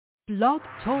Blog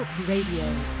Talk Radio.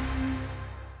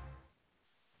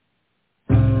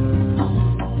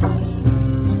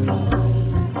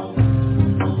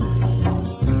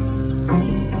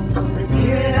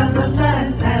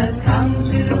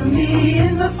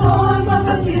 Form of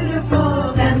a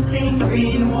beautiful dancing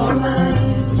green woman.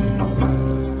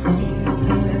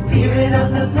 The spirit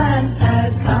of the plant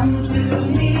has come to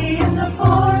me in the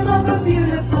form of a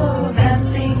beautiful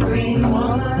dancing green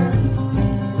woman.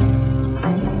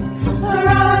 Her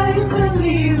eyes fill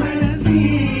me with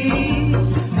peace,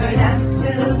 her dance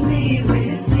fills me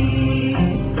with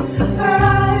peace. Her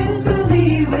eyes fill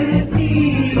me with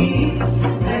peace,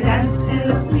 her dance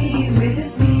fills me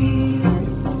with peace.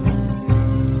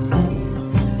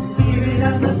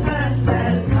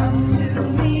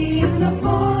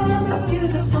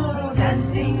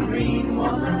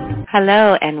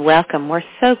 Hello and welcome. We're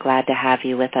so glad to have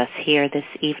you with us here this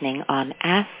evening on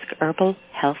Ask Herbal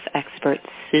Health Expert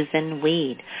Susun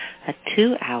Weed, a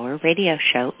 2-hour radio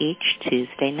show each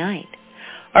Tuesday night.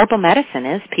 Herbal medicine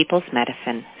is people's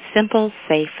medicine, simple,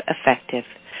 safe, effective.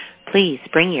 Please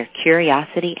bring your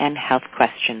curiosity and health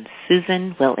questions.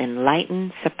 Susun will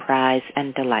enlighten, surprise,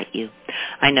 and delight you.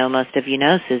 I know most of you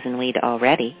know Susun Weed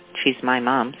already. She's my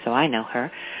mom, so I know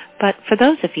her. But for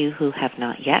those of you who have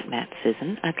not yet met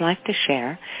Susun, I'd like to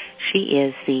share she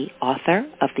is the author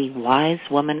of the Wise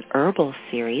Woman Herbal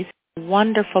series,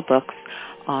 wonderful books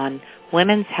on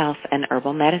women's health and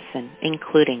herbal medicine,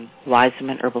 including Wise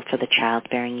Woman Herbal for the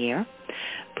Childbearing Year,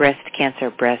 Breast Cancer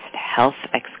Breast Health !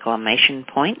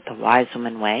 The Wise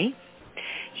Woman Way,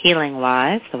 Healing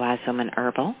Wise, The Wise Woman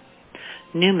Herbal,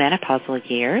 New Menopausal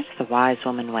Years, The Wise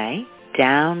Woman Way,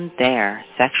 Down There,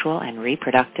 Sexual and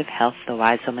Reproductive Health, The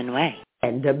Wise Woman Way.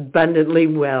 And Abundantly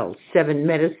Well, 7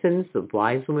 Medicines, The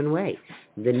Wise Woman Way,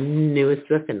 the newest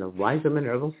book in the Wise Woman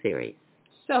Herbal series.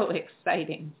 So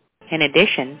exciting. In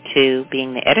addition to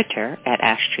being the editor at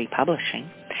Ash Tree Publishing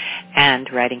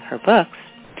and writing her books,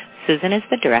 Susun is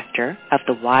the director of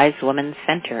the Wise Woman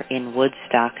Center in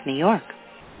Woodstock, New York.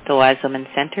 The Wise Woman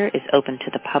Center is open to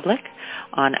the public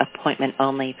on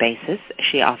appointment-only basis.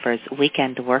 She offers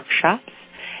weekend workshops,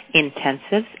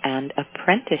 intensives, and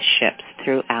apprenticeships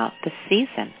throughout the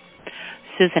season.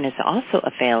 Susun is also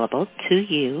available to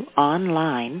you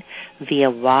online via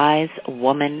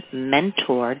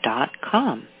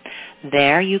wisewomanmentor.com.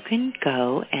 There you can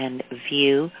go and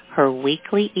view her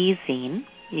weekly e-zine.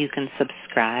 You can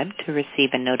subscribe to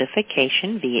receive a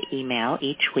notification via email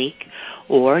each week,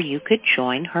 or you could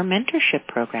join her mentorship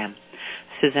program.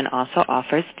 Susun also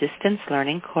offers distance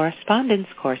learning correspondence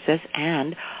courses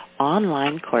and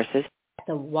online courses at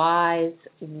the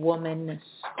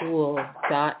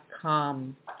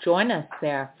wisewomanschool.com. Join us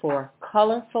there for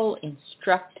colorful,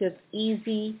 instructive,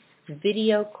 easy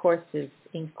video courses,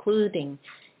 including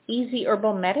Easy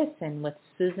Herbal Medicine with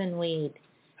Susun Weed,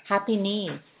 Happy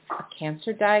Knees, a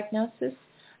cancer diagnosis,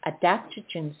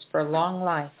 adaptogens for long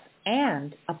life,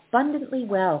 and Abundantly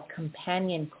Well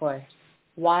companion course,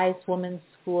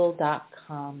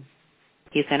 wisewomanschool.com.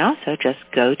 You can also just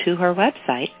go to her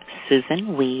website,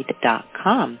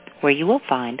 susunweed.com, where you will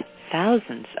find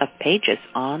thousands of pages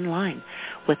online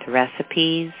with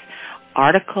recipes,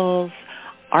 articles,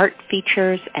 art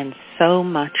features, and so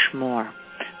much more.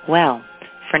 Well,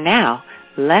 for now,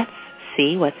 let's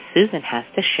see what Susun has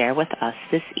to share with us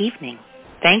this evening.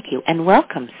 Thank you, and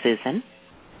welcome, Susun.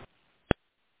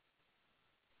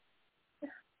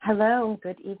 Hello,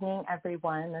 good evening,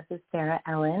 everyone. This is Sarah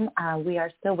Ellen. We are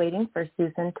still waiting for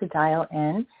Susun to dial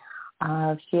in.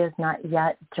 She has not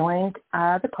yet joined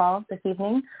the call this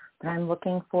evening, but I'm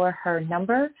looking for her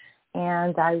number,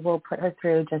 and I will put her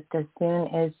through just as soon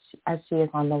as she is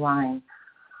on the line.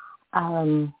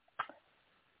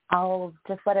 I'll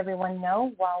just let everyone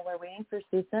know while we're waiting for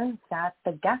Susun that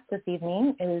the guest this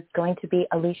evening is going to be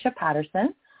Alicia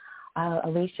Patterson.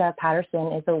 Alicia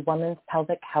Patterson is a women's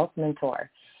pelvic health mentor,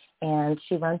 and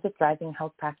she runs a thriving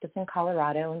health practice in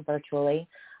Colorado and virtually,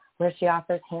 where she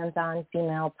offers hands-on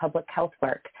female public health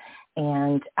work.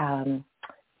 And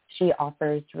she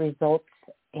offers results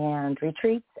and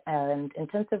retreats and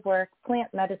intensive work,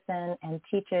 plant medicine, and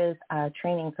teaches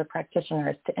training for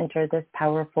practitioners to enter this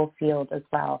powerful field as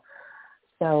well.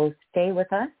 So stay with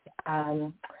us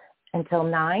until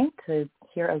 9 to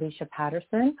hear Alicia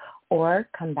Patterson, or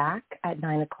come back at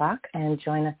 9 o'clock and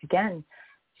join us again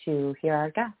to hear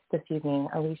our guest this evening,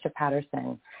 Alicia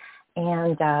Patterson.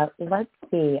 And let's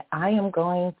see, I am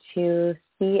going to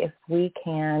see if we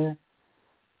can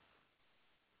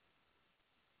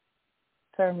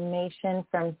information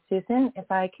from Susun.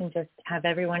 If I can just have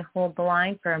everyone hold the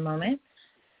line for a moment.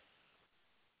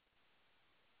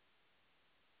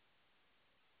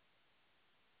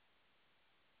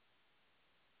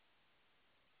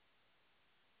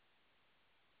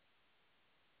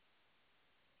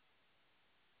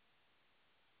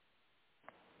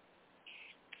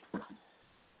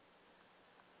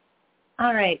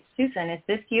 All right, Susan, is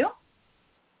this you?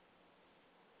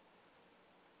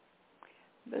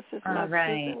 This is All not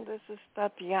right. Susan. This is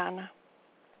Tatiana.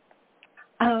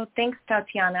 Oh, thanks,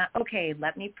 Tatiana. Okay,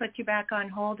 let me put you back on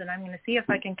hold, and I'm going to see if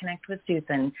I can connect with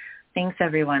Susan. Thanks,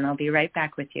 everyone. I'll be right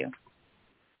back with you.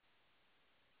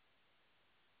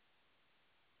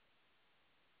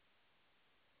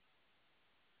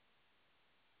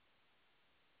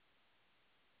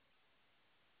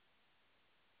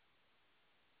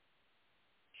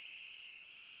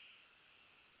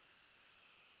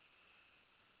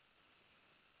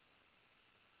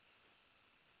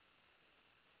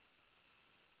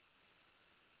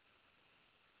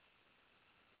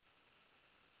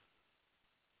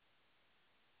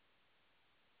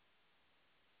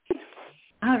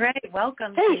 All right,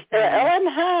 welcome, Hey, Susan. Ellen,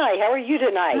 hi. How are you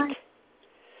tonight? Hi.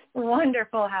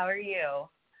 Wonderful. How are you?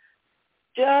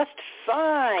 Just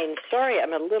fine. Sorry,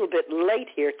 I'm a little bit late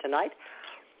here tonight.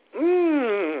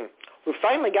 We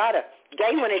finally got a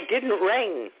day when it didn't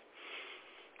rain.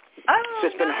 Oh, So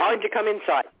it's been hard to come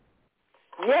inside.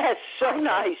 Yes, so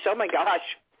nice. Oh, my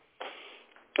gosh.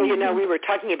 You know, we were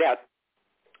talking about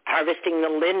harvesting the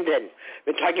linden.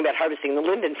 We've been talking about harvesting the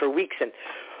linden for weeks and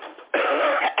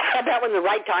about when the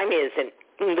right time is. And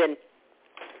then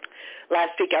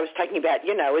last week I was talking about,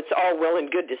 you know, it's all well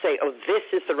and good to say, oh, this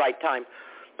is the right time.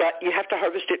 But you have to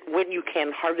harvest it when you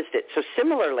can harvest it. So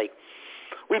similarly,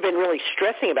 we've been really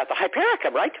stressing about the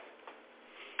hypericum, right?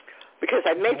 Because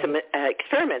I've made some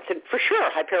experiments, and for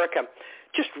sure hypericum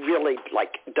just really,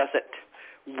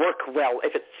 doesn't work well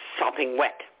if it's sopping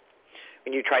wet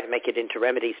when you try to make it into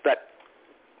remedies. But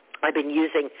I've been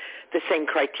using the same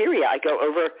criteria. I go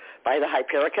over by the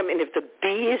hypericum, and if the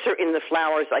bees are in the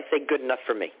flowers, I say good enough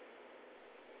for me.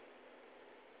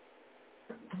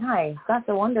 Nice. That's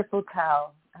a wonderful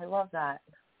tell. I love that.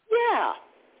 Yeah.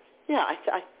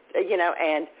 I you know,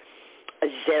 and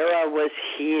Zara was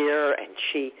here, and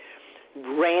she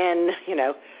ran, you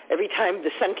know, every time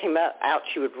the sun came out,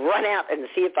 she would run out and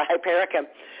see if the hypericum,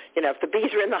 you know, if the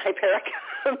bees were in the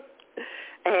hypericum.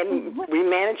 And we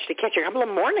managed to catch a couple of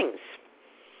mornings.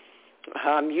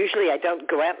 Usually I don't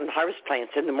go out and harvest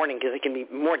plants in the morning because it can be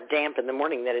more damp in the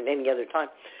morning than at any other time.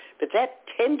 But that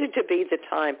tended to be the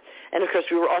time. And, of course,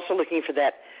 we were also looking for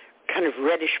that kind of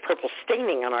reddish-purple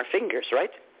staining on our fingers,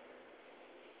 right?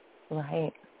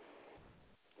 Right.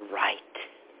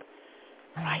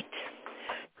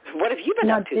 What have you been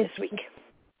up to this week?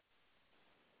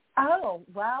 Oh,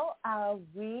 well,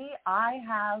 I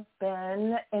have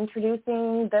been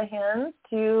introducing the hens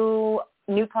to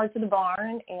new parts of the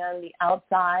barn and the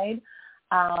outside.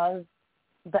 I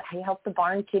helped the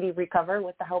barn kitty recover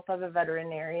with the help of a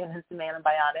veterinarian and some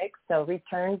antibiotics. So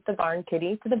returned the barn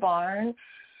kitty to the barn,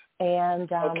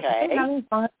 and I've been having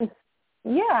fun.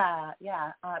 Yeah.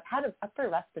 I've had an upper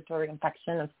respiratory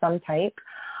infection of some type,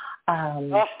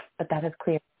 but that is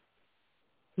clear.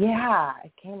 Yeah,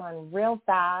 it came on real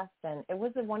fast, and it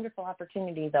was a wonderful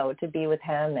opportunity, though, to be with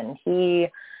him, and he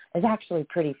is actually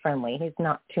pretty friendly. He's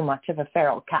not too much of a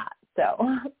feral cat, so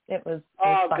it was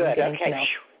fun good. getting Okay.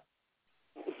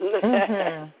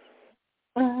 to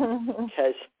know.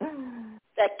 Because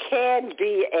that can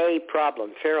be a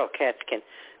problem. Feral cats can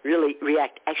really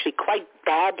react actually quite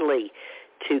badly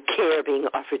to care being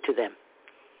offered to them.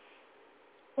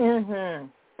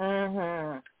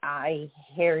 I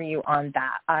hear you on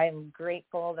that. I'm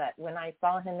grateful that when I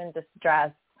saw him in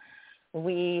distress,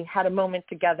 we had a moment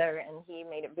together, and he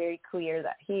made it very clear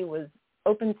that he was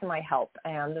open to my help,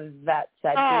 and the vet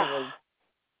said he was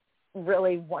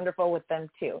really wonderful with them,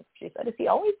 too. She said, is he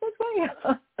always this way?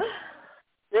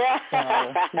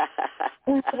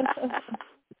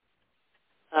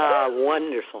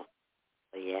 Wonderful.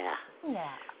 Yeah.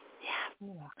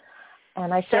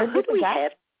 And I shared with the vet.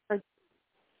 Have?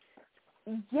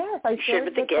 Yes, I shared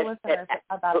with the listeners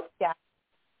about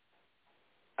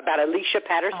Alicia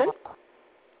Patterson?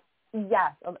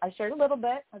 Yes, I shared a little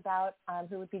bit about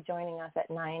who would be joining us at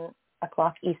 9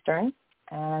 o'clock Eastern.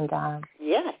 And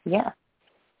Yeah.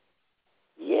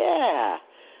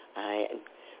 I'm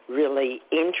really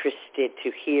interested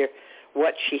to hear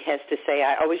what she has to say.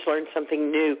 I always learn something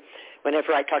new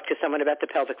whenever I talk to someone about the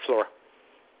pelvic floor.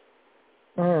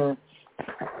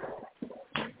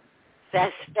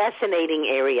 Fascinating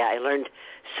area. I learned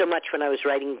so much when I was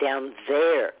writing down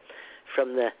there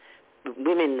from the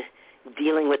women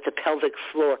dealing with the pelvic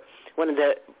floor. One of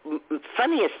the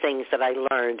funniest things that I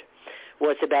learned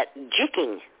was about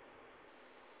jicking.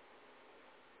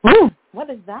 What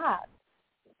is that?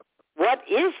 What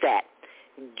is that?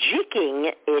 Jicking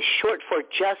is short for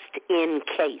just in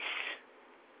case.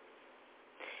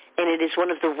 And it is one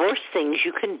of the worst things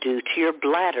you can do to your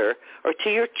bladder or to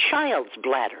your child's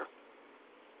bladder.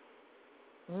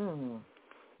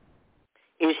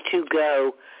 Is to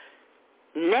go,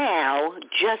 now,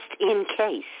 just in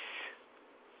case.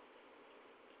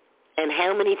 And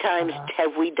how many times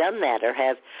have we done that,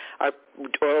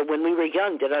 or when we were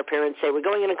young, did our parents say, we're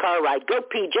going in a car ride, go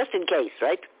pee just in case,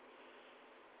 right?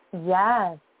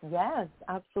 Yes,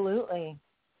 absolutely.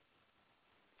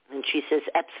 And she says,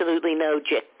 absolutely no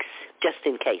jicks, just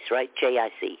in case, right?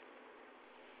 J-I-C.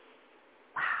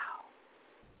 Wow.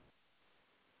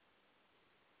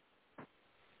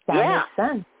 That makes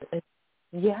sense.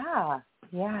 Yeah.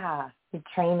 You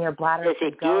train your bladder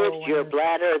to go. It gives your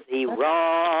bladder the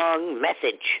wrong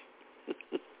message.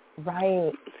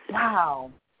 Right.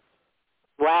 Wow.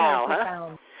 Wow, so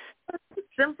huh?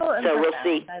 Simple and profound. We'll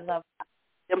see. I love that.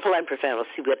 Simple and profound. We'll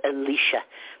see what Alicia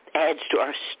adds to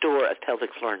our store of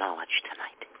pelvic floor knowledge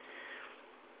tonight.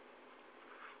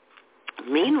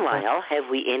 Meanwhile, have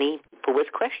we any people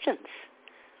with questions?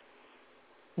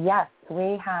 Yes,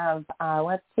 we have,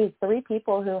 3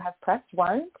 people who have pressed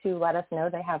 1 to let us know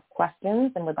they have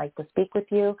questions and would like to speak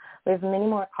with you. We have many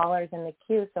more callers in the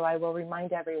queue, so I will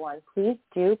remind everyone, please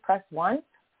do press 1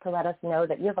 to let us know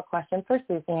that you have a question for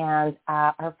Susan. And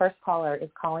our first caller is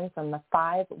calling from the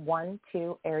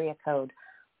 512 area code.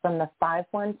 From the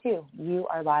 512, you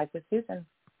are live with Susan.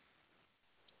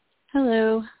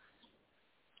 Hello.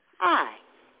 Hi.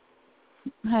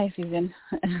 Hi, Susan.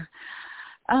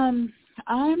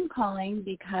 I'm calling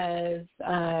because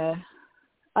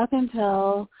up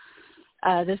until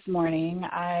this morning,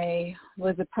 I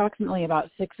was approximately about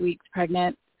 6 weeks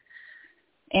pregnant,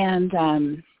 and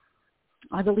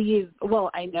I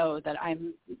know that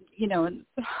I'm,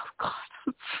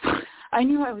 I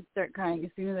knew I would start crying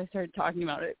as soon as I started talking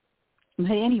about it.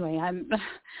 But anyway, I'm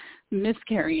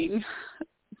miscarrying.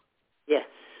 Yes.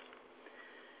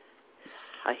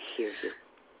 I hear you.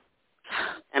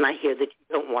 And I hear that you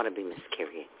don't want to be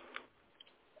miscarrying.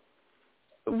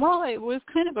 Well, I was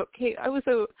kind of okay. I was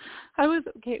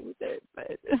okay with it,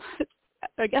 but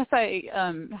I guess I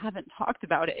haven't talked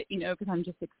about it, because I'm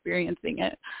just experiencing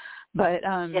it. But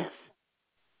yes.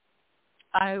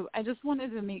 I just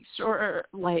wanted to make sure,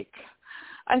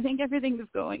 I think everything is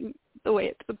going the way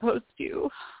it's supposed to.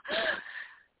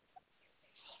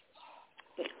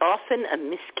 Often a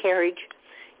miscarriage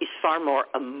is far more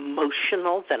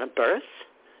emotional than a birth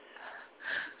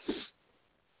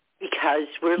because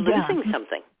we're losing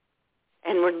something.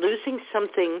 And we're losing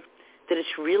something that is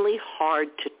really hard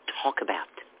to talk about.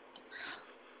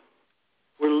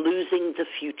 We're losing the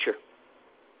future.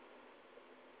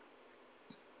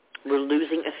 We're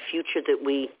losing a future that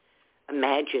we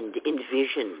imagined,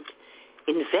 envisioned,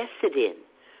 invested in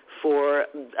for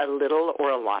a little or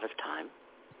a lot of time.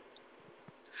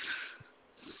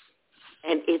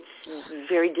 And it's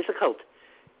very difficult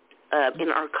in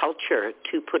our culture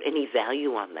to put any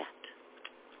value on that.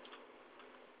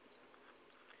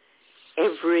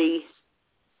 Every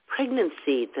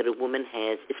pregnancy that a woman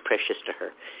has is precious to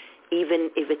her, even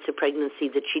if it's a pregnancy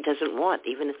that she doesn't want,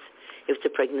 even if it's a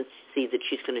pregnancy that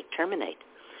she's going to terminate.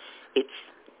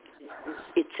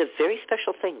 It's a very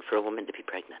special thing for a woman to be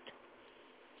pregnant.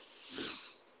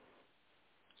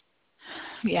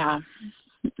 Yeah.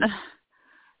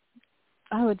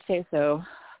 I would say so.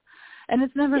 And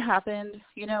it's never happened.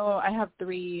 I have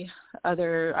 3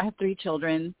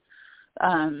 children.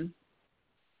 It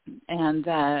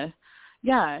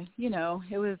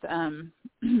was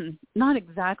not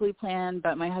exactly planned,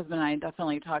 but my husband and I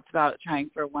definitely talked about trying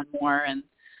for 1 more, and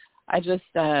I just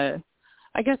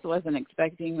I guess wasn't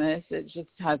expecting this. It just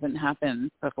hasn't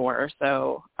happened before.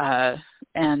 So your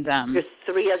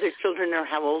 3 other children are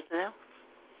how old now?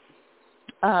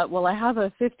 Well, I have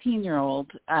a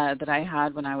 15-year-old that I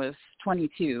had when I was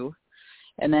 22,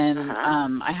 and then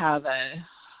I have a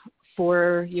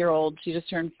 4-year-old. She just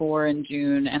turned 4 in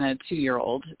June, and a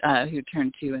 2-year-old who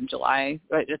turned 2 in July,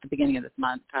 right at the beginning of this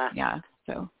month.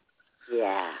 So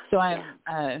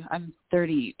I'm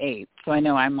 38, so I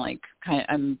know I'm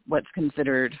I'm what's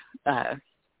considered I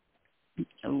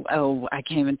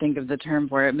can't even think of the term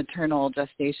for it, maternal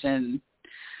gestation.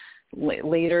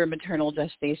 Later maternal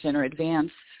gestation or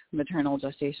advanced maternal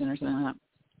gestation or something like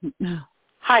that.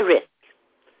 High risk.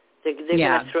 They're going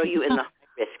to throw you in the high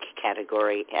risk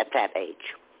category at that age.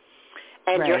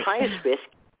 And your highest risk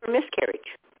for miscarriage.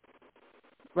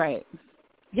 Right.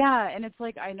 Yeah, and it's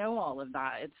like I know all of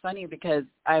that. It's funny because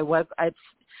I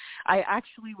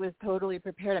actually was totally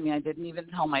prepared. I mean, I didn't even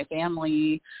tell my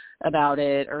family about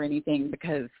it or anything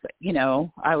because,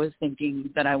 I was thinking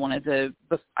that I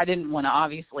didn't want to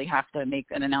obviously have to make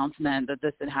an announcement that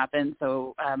this had happened.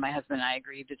 So my husband and I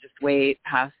agreed to just wait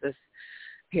past this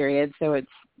period. So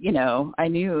it's, I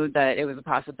knew that it was a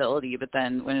possibility, but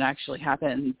then when it actually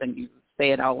happens and you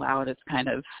say it out loud, it's kind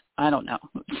of, I don't know.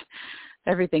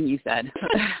 Everything you said.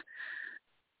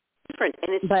 Different,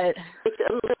 and it's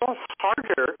a little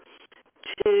harder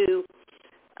to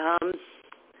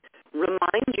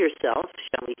remind yourself,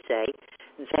 shall we say,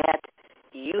 that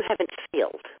you haven't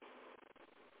failed.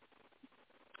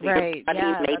 Right. Your body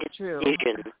made that's a true.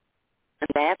 decision, and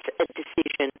that's a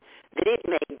decision that it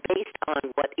made based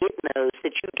on what it knows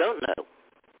that you don't know.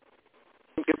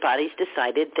 Your body's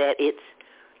decided that it's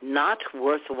not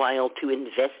worthwhile to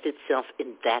invest itself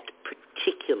in that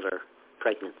particular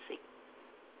pregnancy.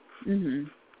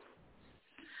 Mhm.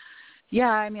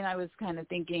 Yeah, I mean, I was kind of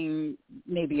thinking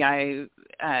maybe I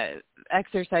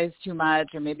exercised too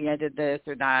much, or maybe I did this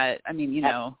or that. I mean,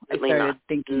 Absolutely I started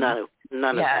thinking. None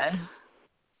of that.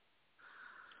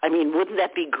 I mean, wouldn't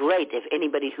that be great if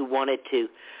anybody who wanted to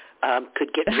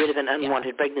could get rid of an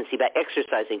unwanted pregnancy by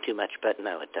exercising too much? But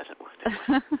no, it doesn't work that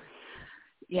way.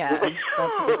 Yeah, that's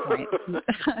a good point.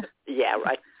 Yeah,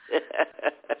 right.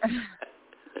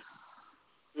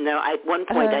 No, at one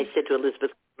point I said to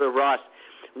Elizabeth Ross,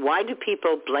 why do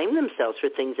people blame themselves for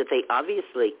things that they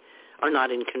obviously are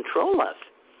not in control of?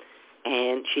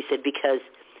 And she said, because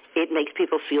it makes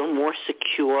people feel more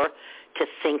secure to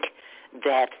think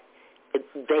that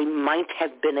they might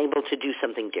have been able to do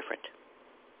something different.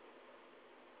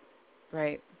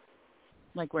 Right.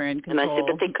 Like we're in control. And I said,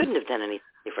 but they couldn't have done anything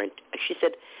different. She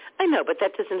said, I know, but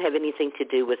that doesn't have anything to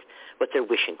do with what they're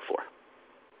wishing for.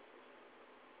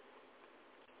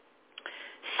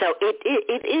 So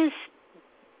it is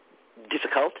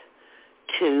difficult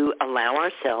to allow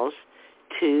ourselves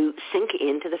to sink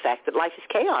into the fact that life is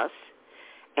chaos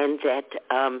and that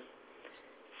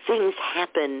things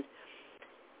happen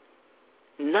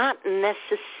not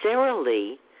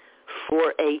necessarily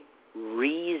for a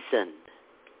reason.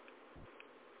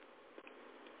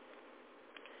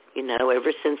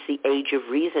 Ever since the age of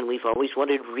reason, we've always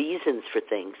wanted reasons for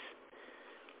things.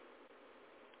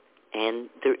 And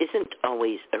there isn't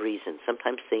always a reason.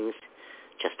 Sometimes things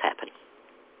just happen.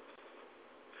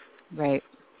 Right.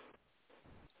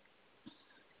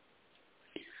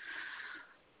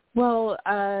 Well,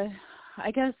 I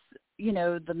guess,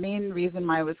 the main reason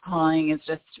why I was calling is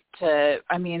just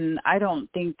I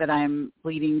don't think that I'm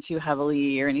bleeding too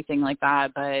heavily or anything like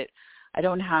that, but I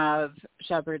don't have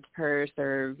shepherd's purse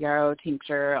or yarrow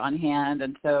tincture on hand.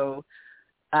 And so,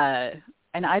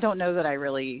 and I don't know that I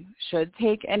really should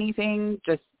take anything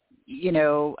just,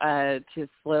 to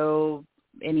slow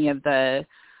any of the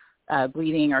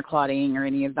bleeding or clotting or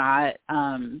any of that.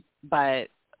 But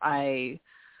I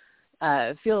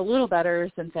feel a little better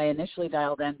since I initially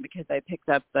dialed in because I picked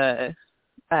up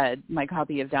my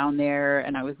copy of Down There,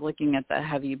 and I was looking at the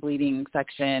heavy bleeding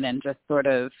section and just sort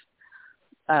of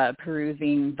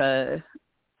perusing the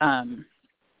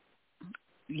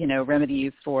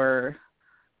remedies for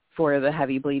the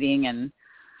heavy bleeding,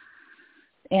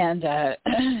 and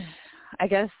I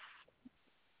guess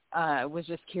was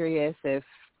just curious if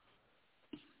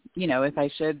I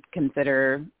should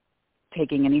consider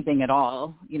taking anything at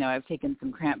all. I've taken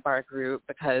some cramp bark root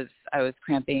because I was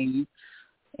cramping,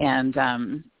 and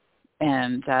that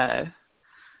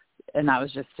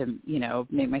was just to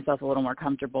make myself a little more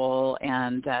comfortable.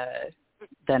 And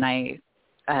then I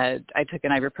took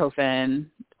an ibuprofen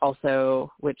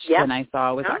also, which then I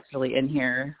saw was actually in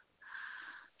here.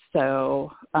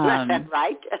 So that's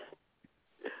right.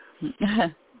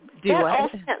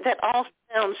 That all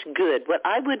sounds good. What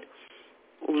I would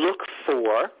look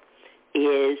for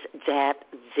is that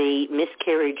the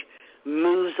miscarriage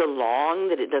moves along,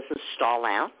 that it doesn't stall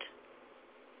out.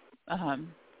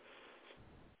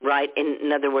 Right?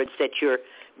 In other words, that you're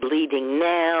bleeding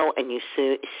now and you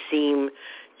seem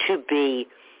to be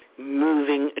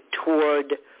moving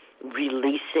toward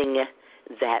releasing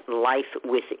that life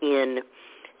within,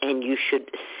 and you should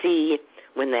see,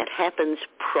 when that happens,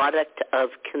 product of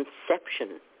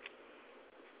conception,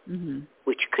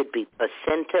 which could be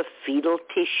placenta, fetal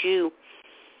tissue.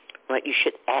 Right? You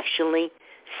should actually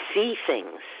see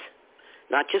things,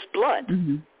 not just blood.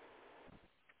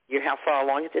 You're how far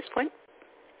along at this point?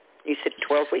 You said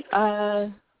 12 weeks?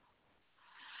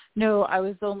 No, I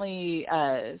was only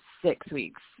 6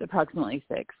 weeks, approximately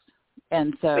 6.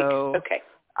 And so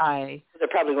they're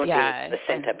probably going to do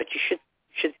placenta, but you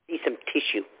should see some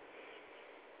tissue.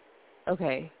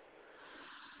 Okay.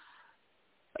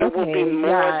 It will be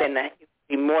more than that. It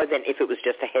will be more than if it was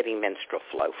just a heavy menstrual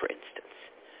flow, for instance.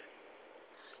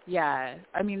 Yeah.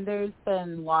 I mean, there's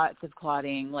been lots of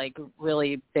clotting, like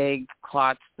really big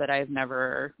clots that I've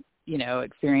never,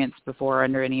 experienced before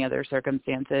under any other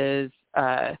circumstances.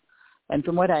 And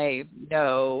from what I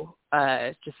know,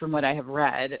 just from what I have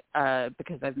read,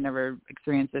 because I've never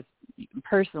experienced this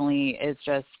personally, is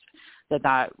just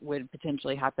that would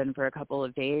potentially happen for a couple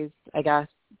of days, I guess,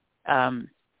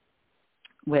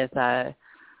 with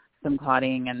some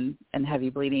clotting and heavy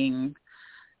bleeding,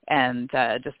 and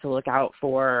just to look out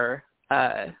for,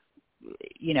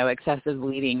 excessive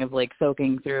bleeding of like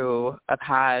soaking through a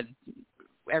pad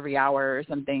every hour or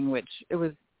something, which it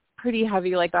was pretty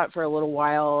heavy like that for a little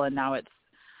while, and now it's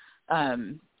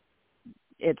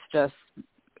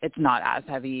not as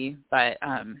heavy, but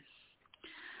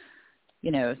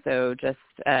so just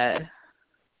I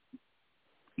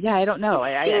don't know.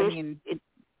 I mean,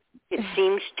 it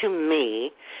seems to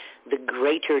me the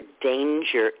greater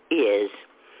danger is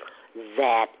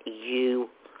that you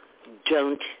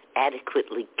don't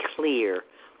adequately clear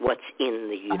what's in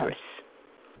the uterus.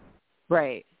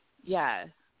 Right. Yeah.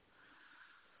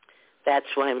 That's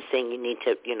why I'm saying you need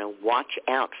to, watch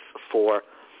out for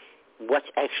what's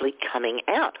actually coming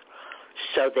out,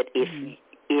 so that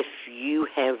if you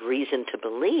have reason to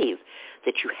believe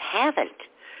that you haven't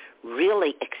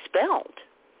really expelled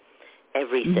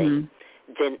everything,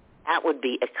 then that would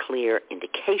be a clear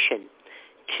indication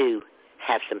to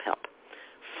have some help.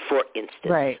 For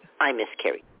instance, I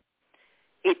miscarried.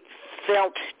 It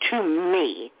felt to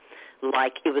me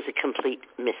like it was a complete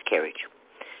miscarriage.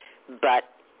 But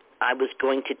I was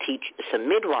going to teach some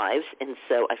midwives, and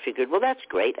so I figured, well, that's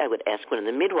great. I would ask one of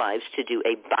the midwives to do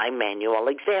a bimanual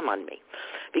exam on me,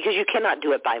 because you cannot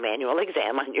do a bimanual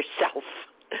exam on yourself.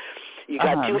 You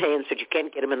got two hands, but you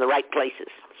can't get them in the right places.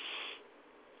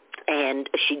 And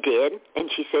she did, and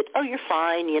she said, oh, you're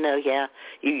fine, your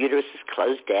uterus is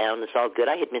closed down, it's all good.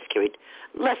 I had miscarried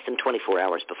less than 24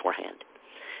 hours beforehand.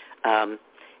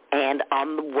 And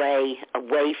on the way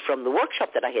away from the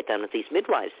workshop that I had done with these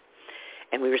midwives,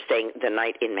 and we were staying the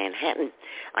night in Manhattan,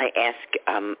 I asked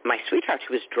my sweetheart,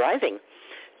 who was driving,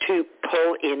 to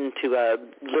pull into a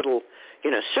little,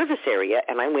 service area,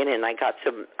 and I went in and I got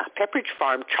some Pepperidge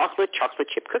Farm chocolate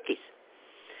chip cookies,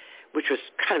 which was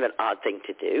kind of an odd thing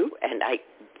to do. And I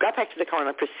got back to the car and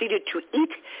I proceeded to eat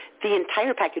the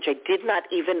entire package. I did not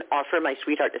even offer my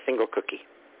sweetheart a single cookie.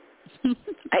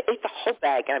 I ate the whole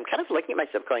bag, and I'm kind of looking at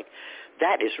myself going,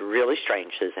 that is really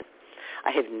strange, Susan.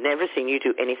 I have never seen you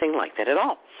do anything like that at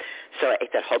all. So I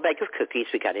ate that whole bag of cookies.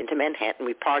 We got into Manhattan.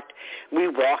 We parked. We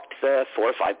walked the 4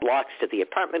 or 5 blocks to the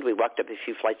apartment. We walked up a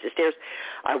few flights of stairs.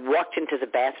 I walked into the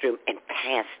bathroom and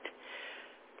passed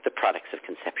the products of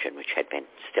conception, which had been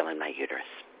still in my uterus.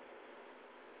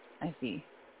 I see.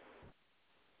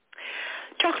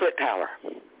 Chocolate power.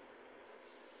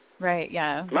 Right,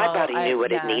 yeah. My body knew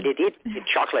what it needed. It needed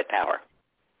chocolate power.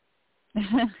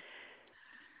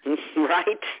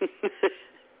 Right?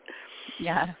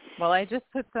 Yeah. Well, I just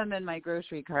put some in my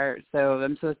grocery cart, so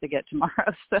I'm supposed to get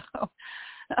tomorrow. So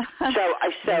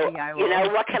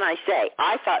what can I say?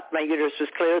 I thought my uterus was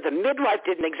clear. The midwife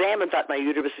did an exam and thought my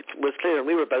uterus was clear, and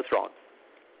we were both wrong.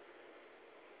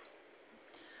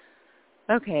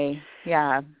 Okay.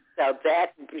 Yeah. So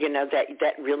that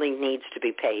that really needs to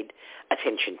be paid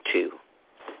attention to.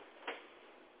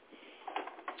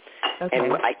 Okay.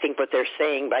 And I think what they're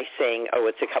saying by saying, oh,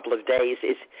 it's a couple of days,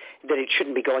 is that it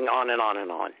shouldn't be going on and on and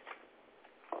on.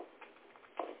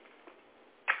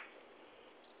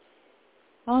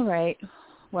 All right.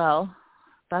 Well,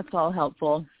 that's all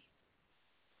helpful.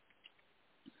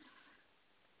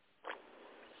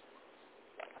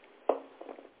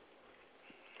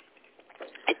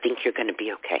 I think you're going to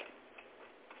be okay.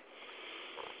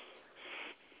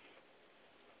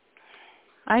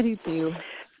 I do too.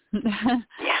 Yeah.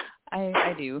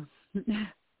 I do. Yeah.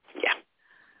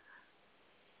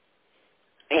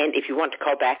 And if you want to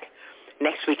call back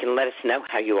next week and let us know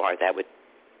how you are, that would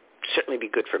certainly be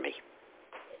good for me.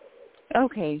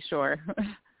 Okay, sure.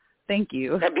 Thank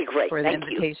you. That'd be great. For the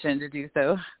invitation to do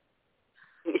so.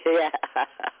 Yeah.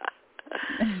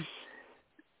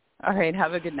 All right.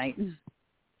 Have a good night.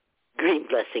 Green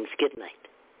blessings. Good night.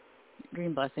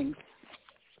 Green blessings.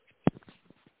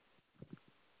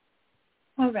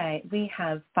 All right. We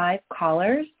have 5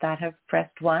 callers that have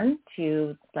pressed 1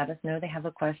 to let us know they have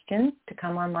a question to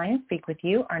come online and speak with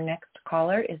you. Our next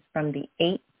caller is from the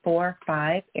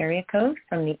 845 area code.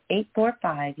 From the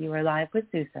 845, you are live with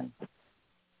Susan.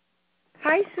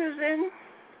 Hi, Susan.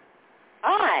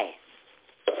 Hi.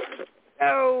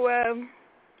 So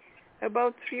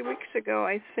about 3 weeks ago,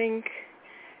 I think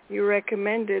you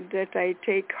recommended that I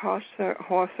take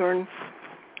Hawthorne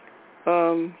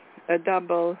a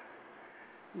double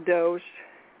dose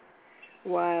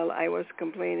while I was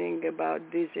complaining about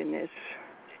dizziness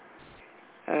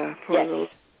for the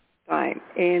time.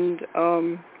 And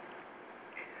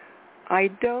I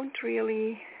don't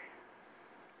really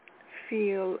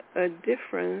feel a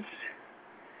difference,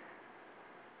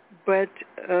 but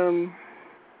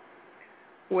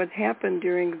what happened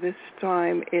during this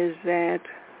time is that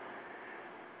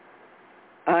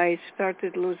I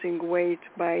started losing weight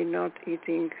by not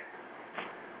eating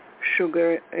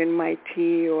sugar in my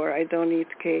tea, or I don't eat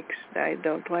cakes. I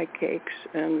don't like cakes,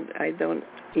 and I don't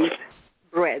eat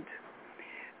bread.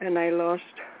 And I lost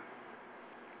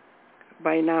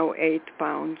by now 8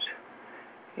 pounds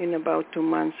in about 2.5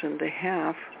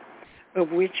 months,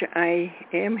 of which I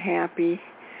am happy.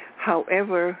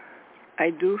 However,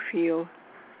 I do feel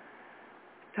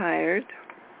tired.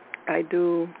 I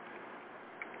do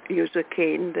use a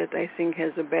cane that I think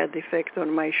has a bad effect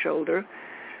on my shoulder,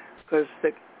 because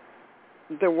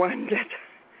the one that,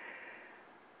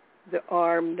 the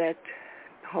arm that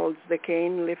holds the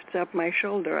cane lifts up my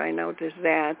shoulder. I noticed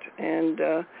that, and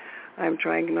I'm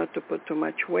trying not to put too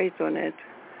much weight on it,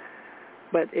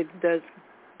 but it does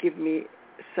give me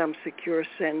some secure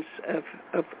sense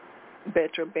of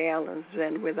better balance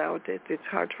than without it. It's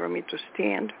hard for me to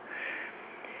stand.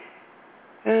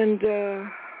 And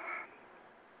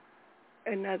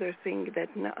another thing that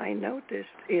I noticed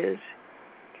is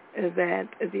that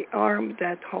the arm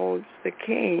that holds the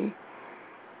cane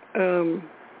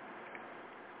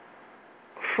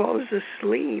falls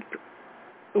asleep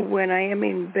when I am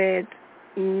in bed,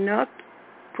 not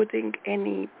putting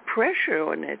any pressure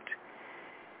on it.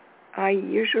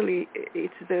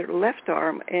 It's the left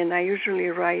arm, and I usually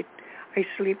I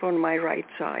sleep on my right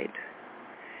side.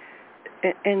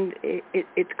 And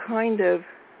it kind of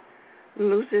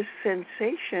loses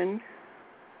sensation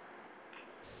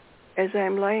as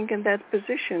I'm lying in that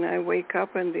position. I wake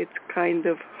up and it's kind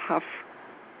of half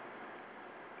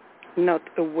not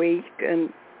awake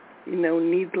and,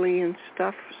 needly and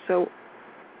stuff. So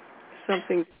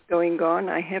something's going on.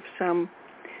 I have some...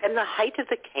 Can the height of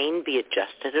the cane be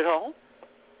adjusted at all?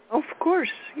 Of course,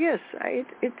 yes.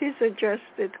 It is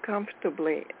adjusted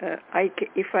comfortably.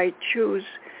 If I choose,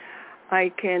 I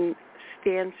can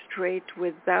stand straight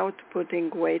without putting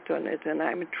weight on it, and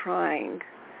I'm trying.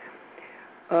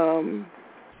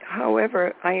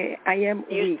 However, I am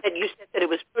weak. You said that it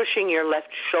was pushing your left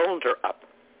shoulder up.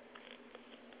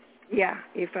 Yeah,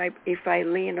 if I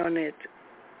lean on it,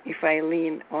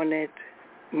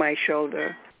 my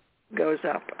shoulder goes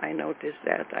up. I noticed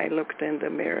that. I looked in the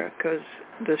mirror because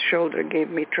the shoulder gave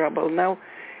me trouble. Now,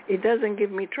 it doesn't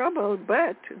give me trouble,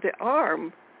 but the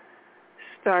arm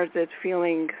started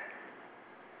feeling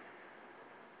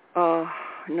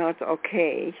not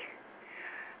okay.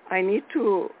 I need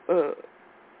to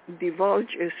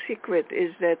divulge a secret,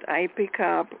 is that I pick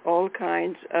up all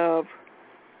kinds of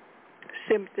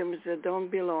symptoms that don't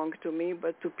belong to me,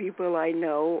 but to people I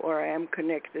know or I am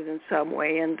connected in some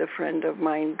way. And a friend of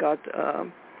mine got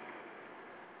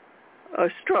a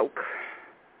stroke.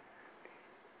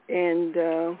 And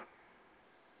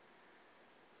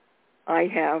I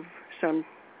have some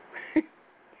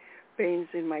pains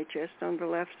in my chest on the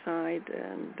left side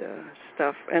and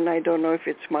stuff. And I don't know if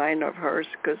it's mine or hers,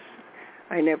 because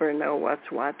I never know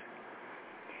what's what.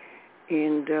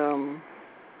 And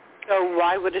so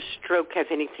why would a stroke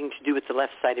have anything to do with the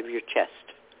left side of your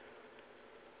chest?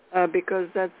 Because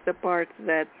that's the part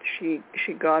that she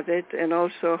got it, and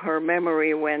also her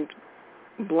memory went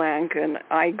blank, and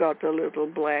I got a little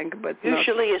blank. But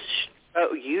usually a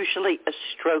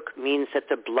stroke means that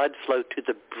the blood flow to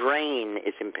the brain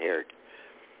is impaired.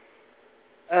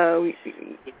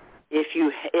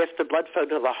 If the blood flow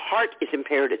to the heart is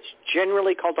impaired, it's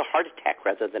generally called a heart attack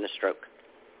rather than a stroke.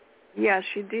 Yeah,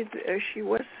 she did. She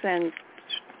was sent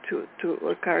to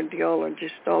a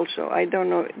cardiologist also. I don't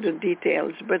know the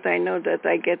details, but I know that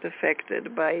I get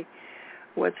affected by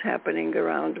what's happening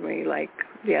around me. Like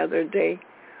the other day,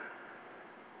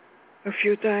 a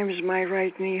few times my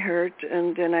right knee hurt,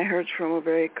 and then I heard from a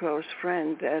very close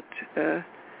friend that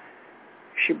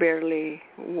she barely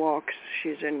walks.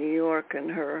 She's in New York, and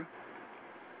her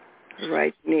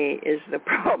right knee is the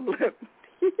problem.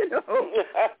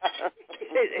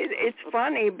 It's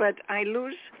funny, but I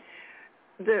lose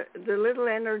the little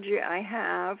energy I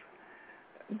have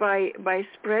by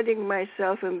spreading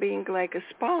myself and being like a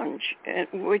sponge,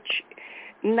 which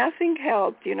nothing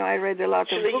helped. I read a lot of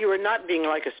books. Actually, you are not being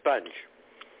like a sponge.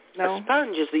 No? A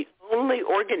sponge is the only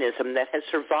organism that has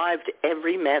survived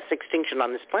every mass extinction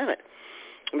on this planet.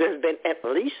 There's been at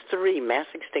least 3 mass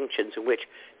extinctions in which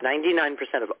 99%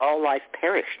 of all life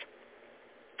perished.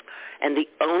 And the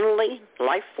only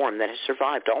life form that has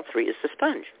survived all 3 is the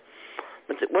sponge.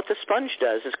 But what the sponge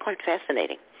does is quite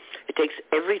fascinating. It takes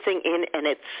everything in and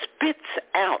it spits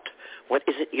out what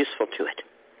isn't useful to it.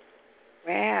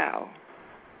 Wow.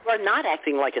 You are not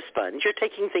acting like a sponge. You're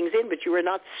taking things in, but you are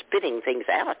not spitting things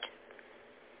out.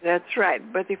 That's right.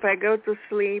 But if I go to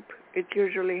sleep, it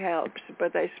usually helps.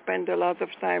 But I spend a lot of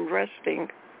time resting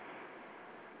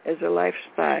as a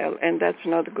lifestyle, and that's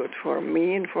not good for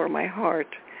me and for my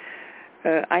heart.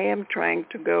 I am trying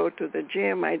to go to the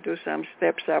gym. I do some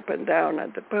steps up and down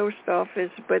at the post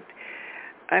office, but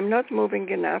I'm not moving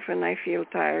enough, and I feel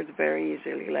tired very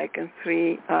easily, like in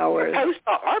 3 hours. Our post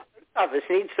office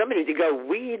needs somebody to go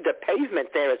weed the pavement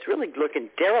there. It's really looking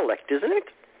derelict, isn't it?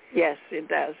 Yes, it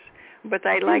does. But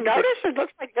I like notice it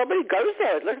looks like nobody goes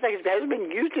there. It looks like it hasn't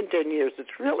been used in 10 years. It's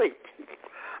really,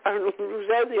 I was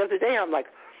there the other day. I'm like,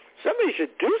 somebody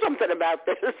should do something about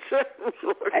this.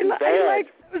 I like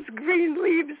those green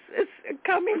leaves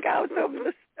coming out of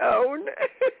the stone.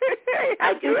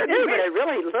 I do too, but it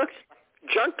really looks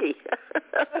junky.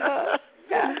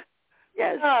 Yeah.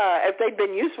 Yes. If they'd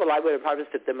been useful, I would have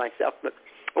harvested them myself, but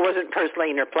it wasn't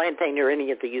purslane or plantain or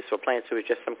any of the useful plants. It was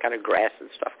just some kind of grass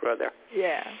and stuff grow there.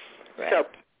 Yeah. Right. So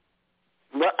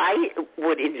what I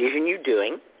would envision you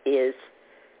doing is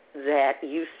that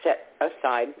you set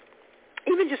aside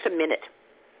even just a minute,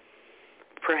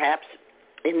 perhaps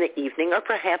in the evening or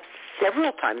perhaps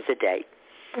several times a day,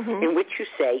 in which you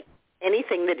say,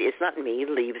 anything that is not me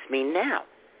leaves me now.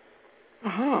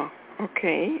 Uh-huh.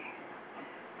 Okay.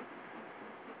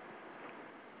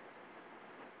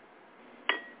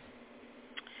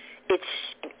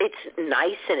 It's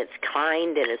nice and it's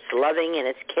kind and it's loving and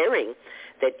it's caring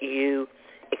that you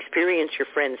experience your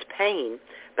friend's pain,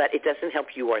 but it doesn't help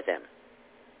you or them.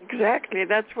 Exactly.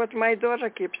 That's what my daughter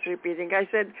keeps repeating. I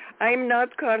said, I'm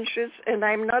not conscious and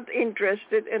I'm not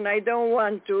interested and I don't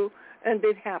want to, and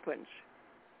it happens.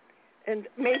 And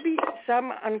maybe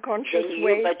some unconscious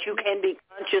way. But you can be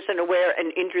conscious and aware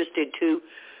and interested to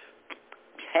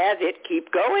have it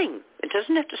keep going. It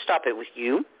doesn't have to stop it with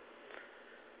you.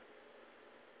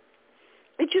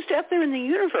 It's just out there in the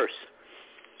universe.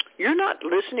 You're not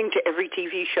listening to every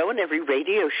TV show and every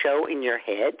radio show in your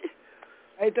head.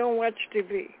 I don't watch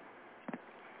TV.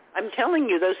 I'm telling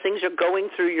you, those things are going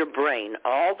through your brain.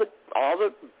 All the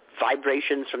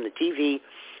vibrations from the TV,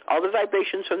 all the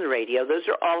vibrations from the radio, those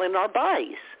are all in our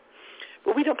bodies.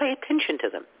 But we don't pay attention to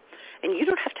them. And you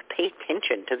don't have to pay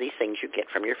attention to these things you get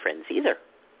from your friends either.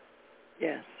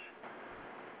 Yes.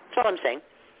 That's all I'm saying.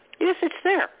 Yes, it's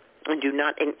there. And do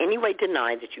not in any way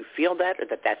deny that you feel that or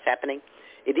that that's happening.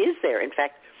 It is there. In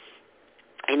fact,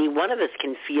 any one of us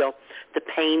can feel the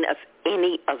pain of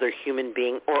any other human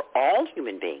being or all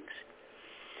human beings.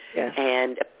 Yes.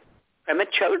 And Prema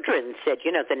Chodron said,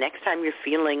 the next time you're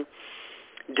feeling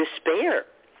despair,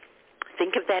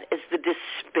 think of that as the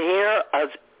despair of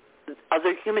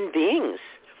other human beings.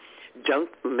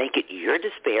 Don't make it your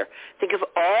despair. Think of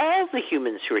all the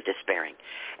humans who are despairing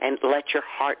and let your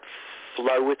heart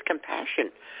flow with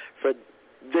compassion for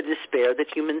the despair that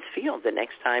humans feel. The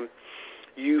next time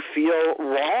you feel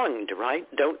wronged, right?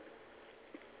 Don't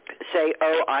say,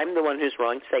 oh, I'm the one who's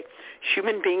wronged. Say,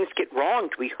 human beings get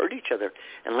wronged. We hurt each other.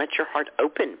 And let your heart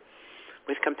open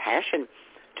with compassion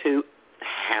to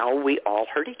how we all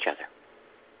hurt each other.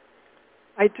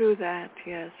 I do that,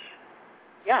 yes.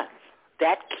 Yeah.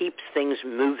 That keeps things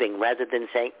moving rather than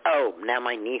saying, oh, now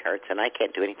my knee hurts and I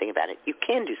can't do anything about it. You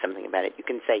can do something about it. You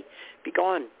can say, be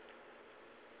gone.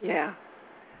 Yeah.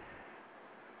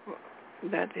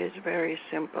 That is very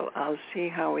simple. I'll see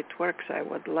how it works. I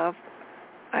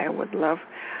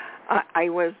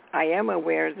am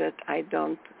aware that I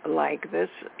don't like this.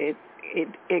 It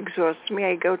exhausts me.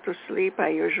 I go to sleep. I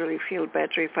usually feel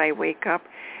better if I wake up.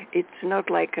 It's not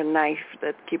like a knife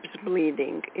that keeps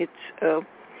bleeding. It's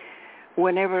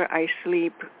whenever I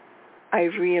sleep, I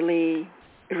really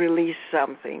release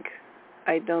something.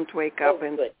 I don't wake up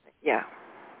and good. Yeah.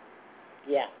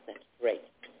 Yeah, that's great.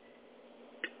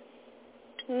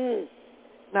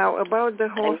 Now, about the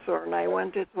hawthorn, I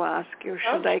wanted to ask you,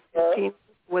 should I continue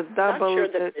with double? I'm not sure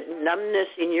that the numbness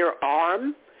in your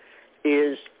arm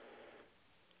is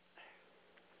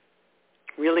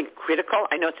really critical.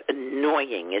 I know it's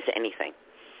annoying as anything,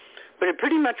 but it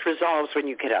pretty much resolves when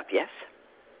you get up, yes?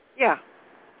 Yeah.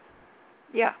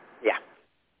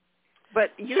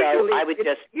 But usually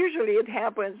it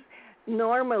happens.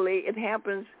 Normally it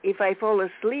happens if I fall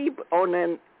asleep on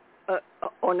an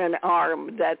on an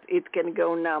arm that it can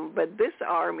go numb, but this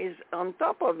arm is on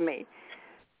top of me.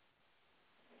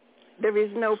 There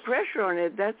is no pressure on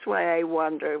it. That's why I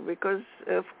wonder, because,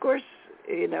 of course,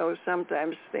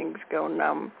 sometimes things go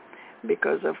numb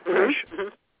because of pressure. Mm-hmm.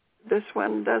 This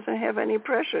one doesn't have any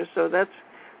pressure, so that's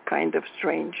kind of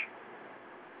strange.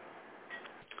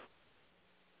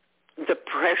 The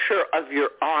pressure of your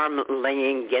arm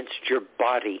laying against your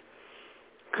body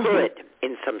could,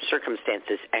 in some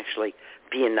circumstances, actually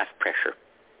be enough pressure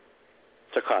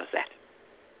to cause that.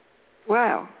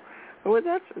 Wow. Well,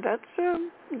 that's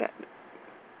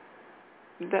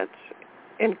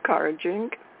encouraging.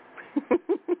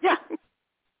 Yeah.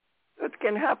 It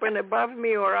can happen above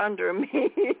me or under me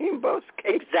in both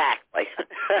cases. Exactly.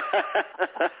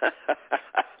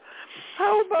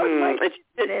 How about my...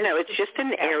 It's just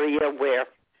an area where,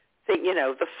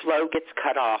 the flow gets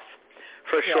cut off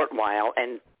for a short while,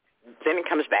 and then it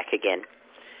comes back again.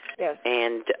 Yes.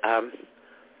 And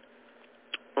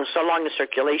so long as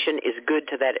circulation is good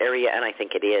to that area, and I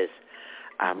think it is,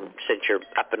 since you're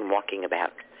up and walking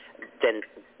about, then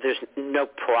there's no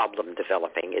problem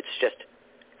developing. It's just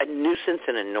a nuisance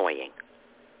and annoying.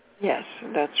 Yes,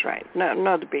 that's right. No,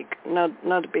 not big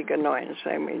annoyance.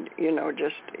 I mean,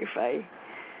 just if I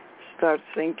start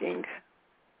thinking.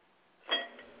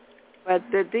 But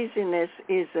the dizziness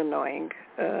is annoying,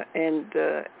 and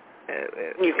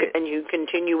you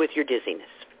continue with your dizziness.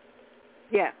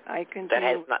 Yeah, I continue. That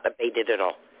has not abated at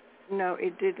all. No,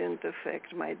 it didn't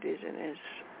affect my dizziness.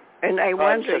 And I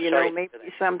wonder, maybe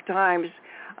sometimes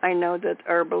I know that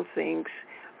herbal things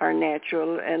are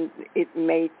natural and it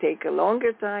may take a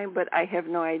longer time, but I have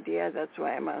no idea. That's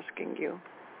why I'm asking you.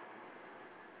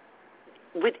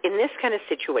 In this kind of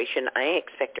situation, I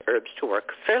expect herbs to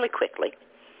work fairly quickly.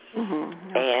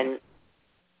 Mm-hmm. Okay.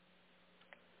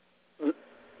 And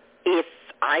if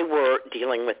I were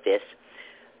dealing with this,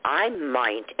 I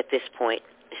might, at this point,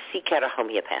 seek out a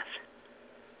homeopath.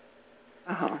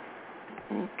 Uh-huh.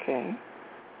 Okay.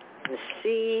 And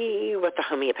see what the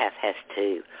homeopath has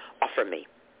to offer me.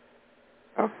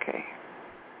 Okay.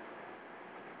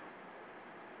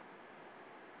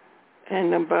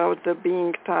 And about the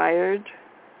being tired?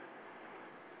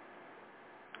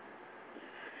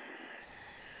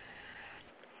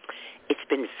 It's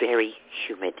been very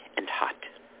humid and hot.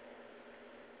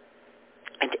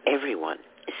 And everyone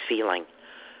is feeling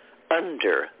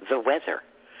under the weather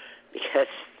because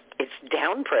it's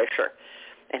down pressure.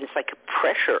 And it's like a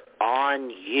pressure on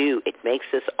you. It makes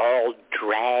us all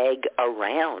drag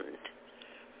around.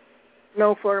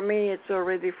 No, for me it's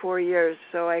already 4 years,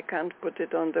 so I can't put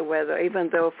it on the weather, even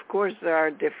though, of course, there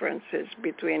are differences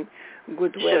between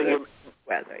good weather and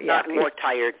weather. Not more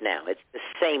tired now. It's the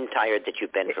same tired that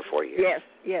you've been for 4 years.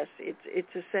 Yes.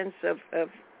 It's a sense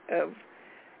of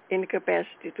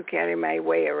incapacity to carry my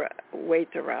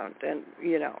weight around. And,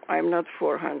 I'm not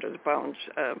 400 pounds.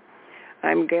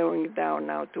 I'm going down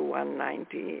now to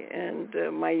 190,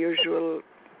 and my usual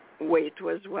weight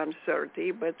was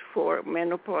 130, but for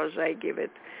menopause I give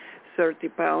it 30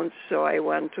 pounds, so I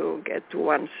want to get to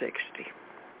 160.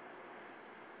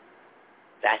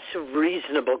 That's a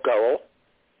reasonable goal.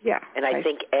 Yeah. And I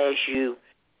think as you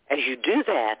do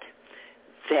that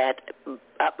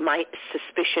my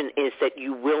suspicion is that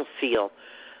you will feel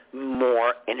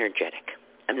more energetic.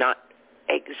 I'm not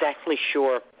exactly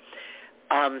sure.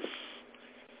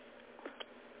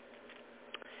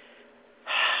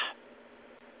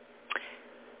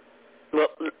 Well,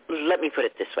 let me put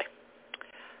it this way.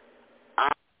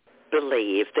 I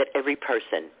believe that every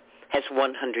person has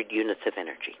 100 units of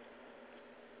energy.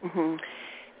 Mm-hmm.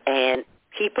 And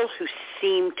people who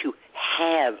seem to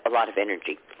have a lot of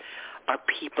energy are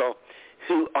people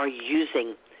who are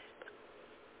using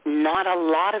not a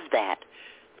lot of that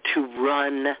to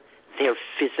run their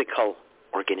physical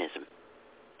organism.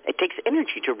 It takes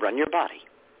energy to run your body.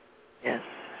 Yes.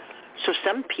 So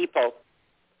some people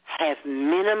have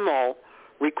minimal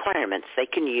requirements. They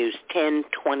can use 10,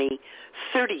 20,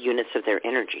 30 units of their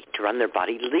energy to run their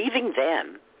body, leaving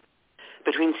them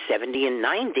between 70 and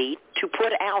 90 to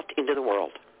put out into the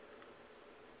world.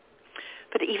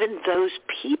 But even those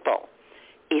people,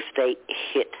 if they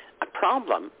hit a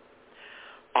problem,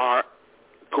 are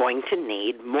going to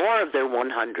need more of their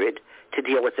 100 to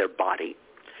deal with their body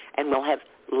and will have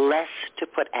less to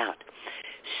put out.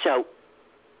 So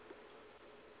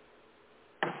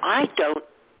I don't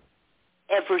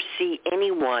ever see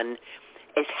anyone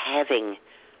as having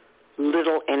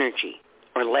little energy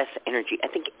or less energy. I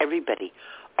think everybody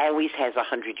always has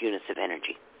 100 units of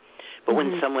energy. But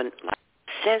when someone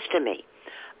says to me,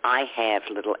 I have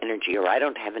little energy or I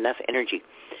don't have enough energy,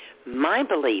 my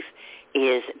belief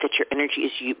is that your energy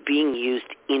is being used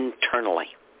internally.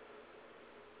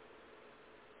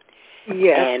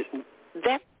 Yes. And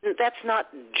that's not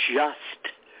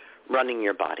just running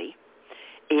your body.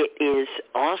 It is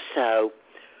also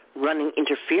running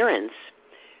interference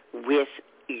with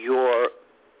your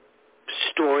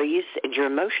stories and your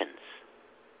emotions.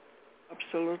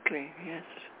 Absolutely, yes.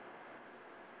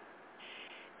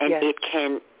 And yes.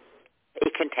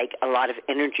 it can take a lot of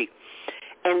energy.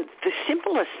 And the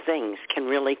simplest things can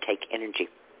really take energy.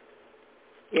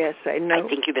 Yes, I know. I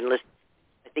think you've been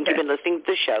listening to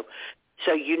the show,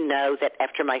 so you know that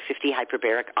after my 50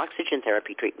 hyperbaric oxygen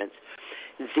therapy treatments,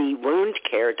 the wound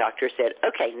care doctor said,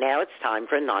 okay, now it's time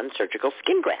for a non-surgical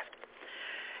skin graft.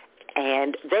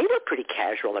 And they were pretty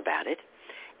casual about it,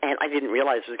 and I didn't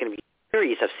realize it was going to be a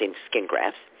series of skin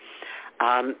grafts.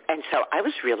 And so I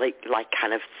was really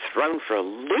kind of thrown for a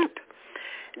loop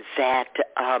that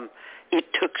it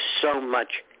took so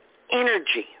much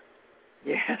energy.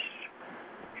 Yes.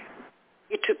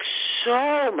 It took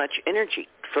so much energy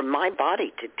for my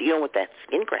body to deal with that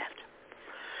skin graft.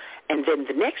 And then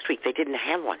the next week they didn't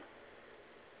have one.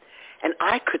 And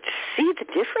I could see the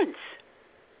difference.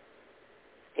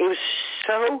 It was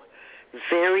so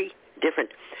very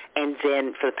different. And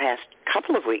then for the past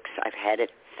couple of weeks I've had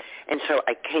it. And so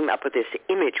I came up with this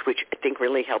image, which I think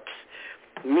really helps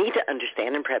me to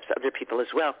understand, and perhaps other people as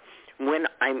well. When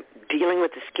I'm dealing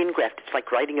with the skin graft, it's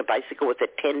like riding a bicycle with a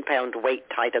 10-pound weight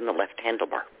tied on the left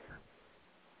handlebar.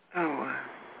 Oh.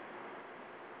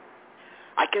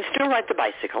 I can still ride the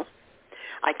bicycle.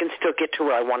 I can still get to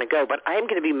where I want to go, but I am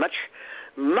going to be much,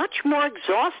 much more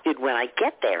exhausted when I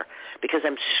get there because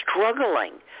I'm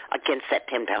struggling against that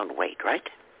 10-pound weight, right?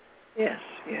 Yes,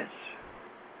 yes.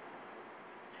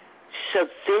 So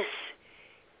this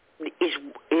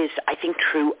is I think,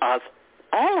 true of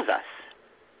all of us,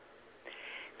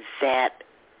 that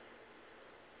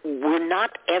we're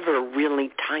not ever really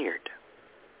tired.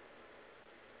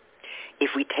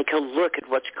 If we take a look at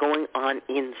what's going on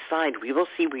inside, we will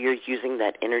see we are using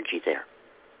that energy there.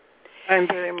 I'm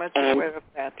very much aware of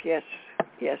that, yes,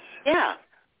 yes. Yeah.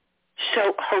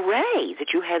 So hooray that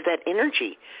you have that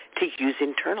energy to use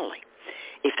internally.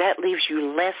 If that leaves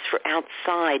you less for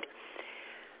outside,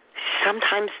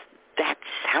 sometimes that's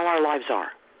how our lives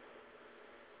are.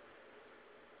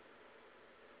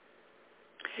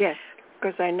 Yes,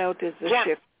 because I notice the Yeah.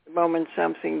 shift. The moment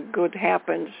something good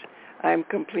happens, I'm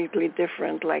completely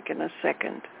different, like in a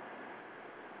second.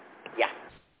 Yeah.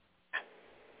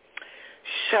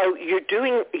 So you're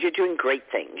doing great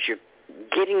things. You're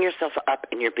getting yourself up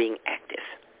and you're being active.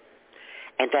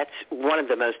 And that's one of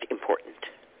the most important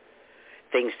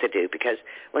things to do, because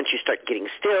once you start getting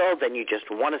still, then you just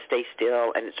want to stay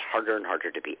still, and it's harder and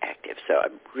harder to be active. So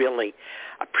I'm really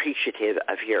appreciative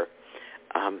of your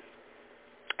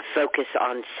focus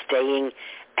on staying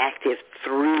active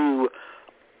through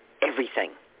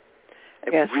everything.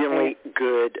 Yes, a really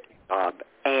good job.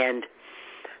 And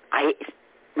I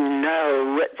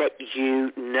know that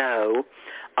you know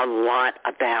a lot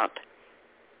about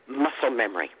muscle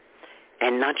memory.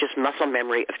 And not just muscle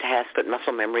memory of task, but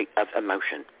muscle memory of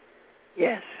emotion.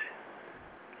 Yes.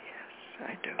 Yes,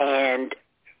 I do. And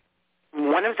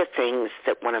one of the things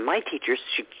that one of my teachers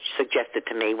suggested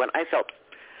to me when I felt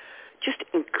just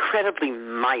incredibly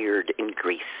mired in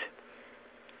grief,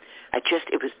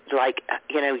 it was like,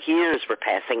 years were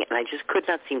passing, and I just could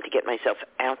not seem to get myself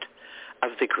out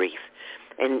of the grief.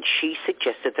 And she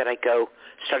suggested that I go,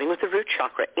 starting with the root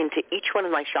chakra, into each one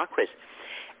of my chakras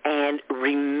and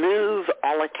remove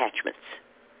all attachments.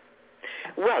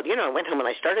 Well, I went home and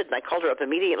I started, and I called her up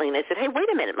immediately, and I said, hey, wait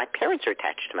a minute, my parents are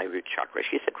attached to my root chakra.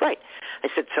 She said, right. I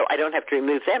said, so I don't have to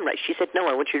remove them, right? She said, no,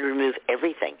 I want you to remove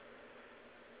everything.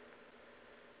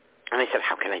 And I said,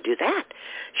 how can I do that?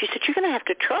 She said, you're going to have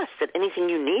to trust that anything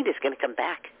you need is going to come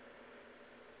back.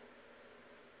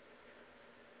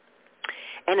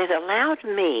 And it allowed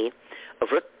me,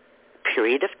 over a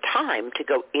period of time, to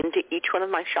go into each one of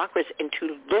my chakras and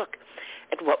to look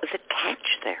at what was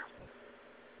attached there.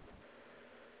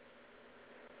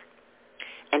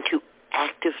 And to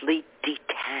actively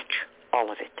detach all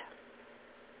of it.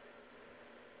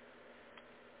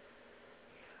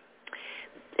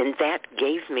 And that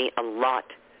gave me a lot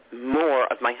more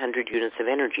of my 100 units of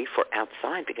energy for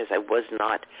outside, because I was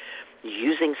not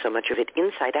using so much of it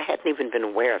inside. I hadn't even been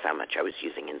aware of how much I was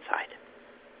using inside.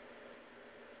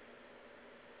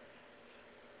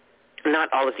 Not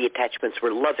all of the attachments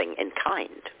were loving and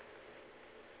kind.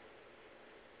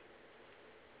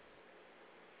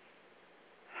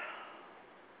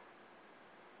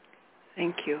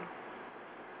 Thank you.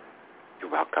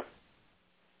 You're welcome.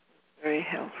 Very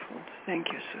helpful. Thank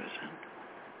you, Susan.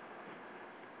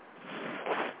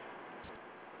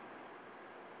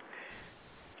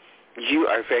 You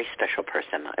are a very special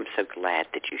person. I'm so glad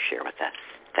that you share with us.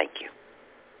 Thank you.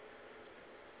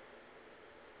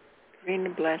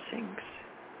 Green blessings.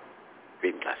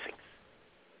 Green blessings.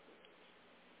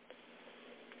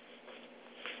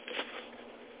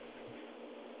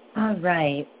 All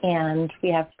right, and we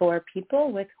have 4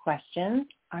 people with questions.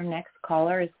 Our next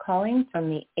caller is calling from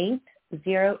the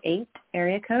 808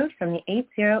 area code. From the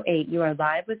 808, you are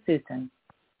live with Susun.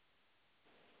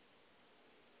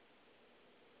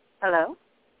 Hello?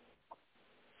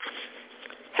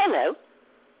 Hello.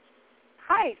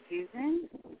 Hi, Susan.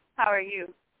 How are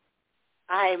you?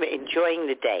 I'm enjoying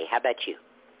the day. How about you?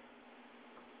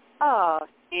 Oh,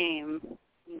 same.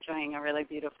 Enjoying a really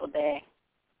beautiful day.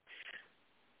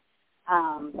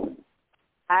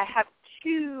 I have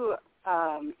 2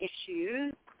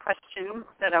 questions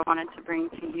that I wanted to bring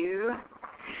to you.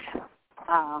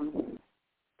 And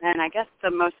I guess the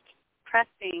most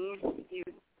pressing, you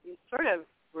sort of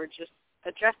were just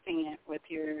addressing it with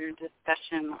your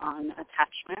discussion on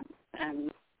attachment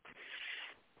and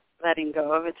letting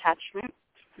go of attachment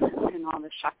and all the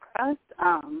chakras.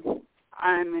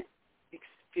 I'm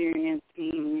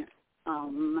experiencing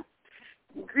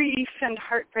grief and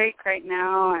heartbreak right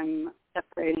now. I'm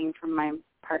separating from my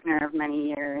partner of many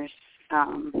years,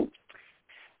 and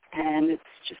it's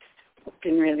just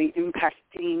been really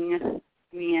impacting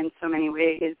me in so many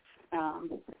ways.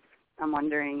 I'm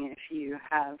wondering if you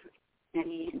have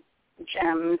any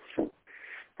gems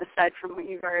aside from what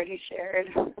you've already shared.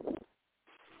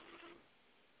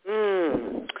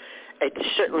 It's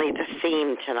certainly the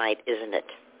theme tonight, isn't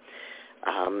it?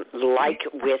 Like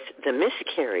with the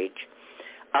miscarriage,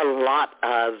 a lot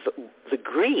of the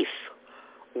grief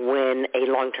when a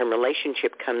long-term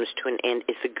relationship comes to an end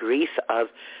is the grief of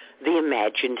the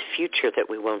imagined future that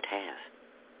we won't have.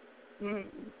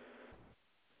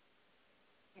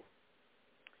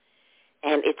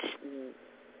 And it's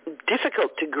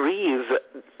difficult to grieve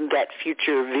that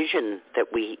future vision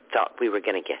that we thought we were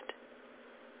going to get.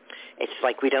 It's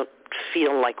like we don't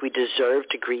feel like we deserve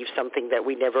to grieve something that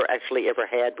we never actually ever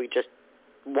had. We just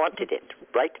wanted it,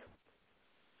 right?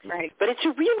 Right. But it's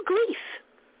a real grief.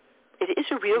 It is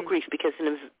a real grief because in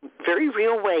a very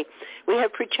real way, we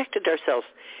have projected ourselves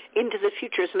into the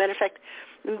future. As a matter of fact,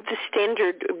 the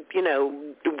standard,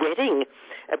 wedding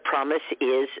promise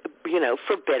is,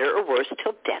 for better or worse,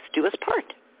 till death do us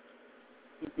part.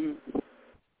 Mm-hmm.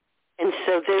 And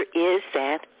so there is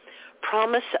that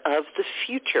promise of the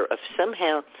future, of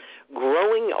somehow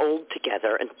growing old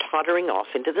together and tottering off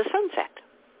into the sunset.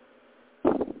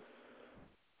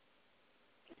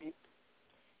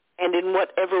 And in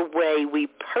whatever way we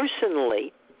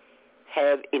personally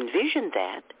have envisioned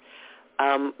that,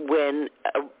 when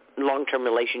a long-term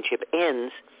relationship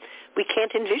ends, we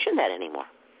can't envision that anymore.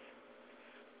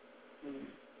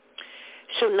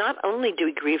 So not only do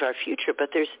we grieve our future, but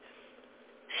there's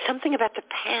something about the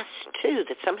past, too,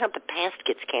 that somehow the past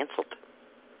gets canceled.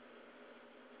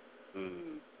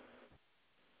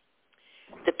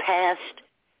 The past,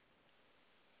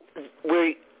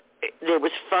 where there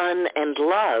was fun and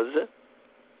love,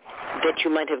 that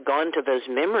you might have gone to those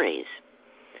memories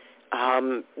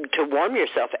to warm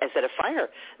yourself as at a fire,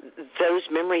 those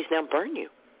memories now burn you.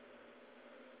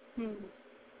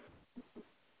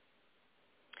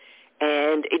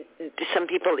 And some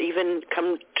people even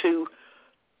come to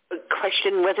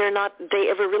question whether or not they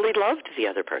ever really loved the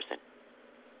other person,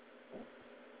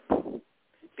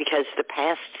 because the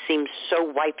past seems so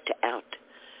wiped out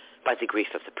by the grief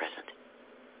of the present.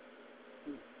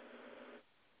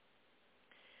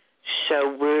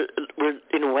 So we're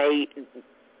in a way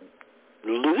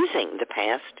losing the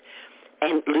past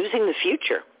and losing the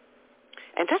future.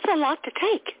 And that's a lot to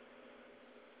take.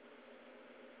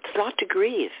 It's a lot to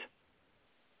grieve.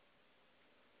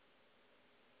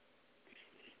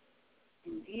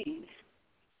 Indeed.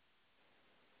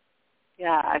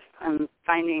 Yeah, I'm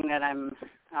finding that I'm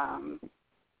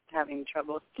having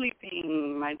trouble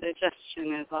sleeping. My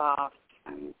digestion is off.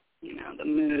 And, the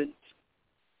moods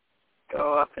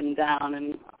go up and down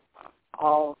and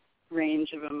all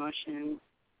range of emotion.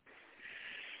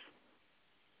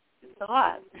 It's a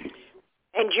lot.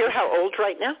 And you're how old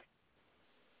right now?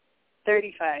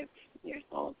 35 years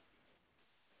old.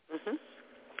 Mm-hmm.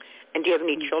 And do you have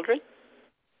any children?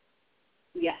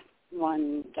 Yes,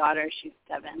 one daughter. She's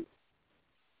 7.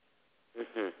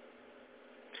 Mm-hmm.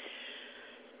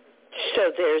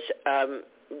 So there's a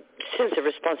sense of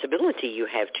responsibility you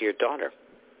have to your daughter.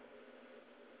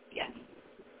 Yes.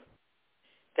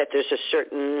 That there's a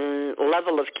certain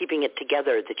level of keeping it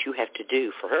together that you have to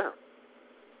do for her.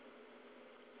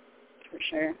 For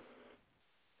sure.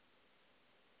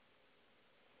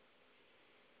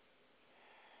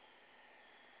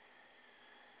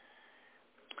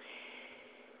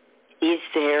 is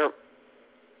there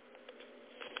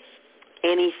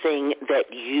anything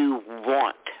that you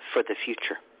want for the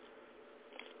future?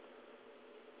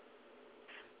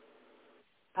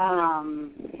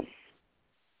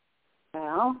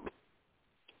 Well,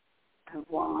 I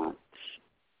want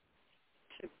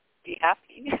to be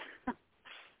happy.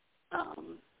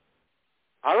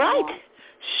 All right.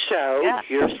 So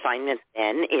your assignment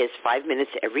then is 5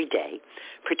 minutes every day.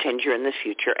 Pretend you're in the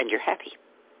future and you're happy.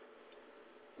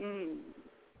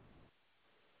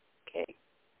 Okay.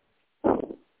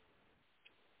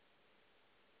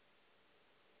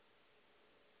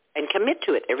 And commit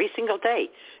to it every single day.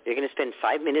 You're going to spend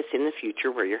 5 minutes in the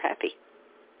future where you're happy.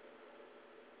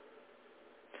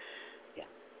 Yeah.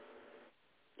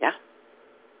 Yeah?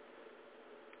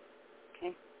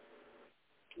 Okay.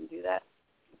 Can do that.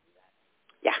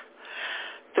 Yeah.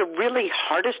 The really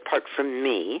hardest part for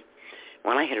me,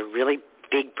 when I had a really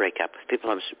big breakup with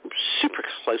people I was super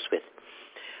close with,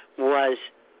 was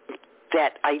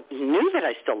that I knew that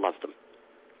I still loved them.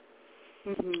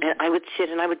 And I would sit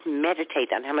and I would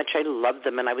meditate on how much I loved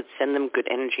them, and I would send them good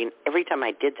energy. And every time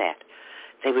I did that,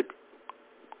 they would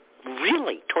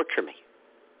really torture me.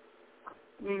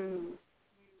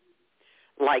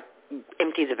 Like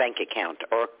empty the bank account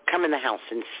or come in the house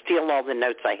and steal all the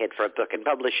notes I had for a book and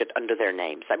publish it under their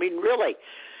names. I mean, really,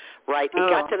 right? It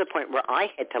got to the point where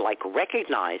I had to,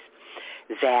 recognize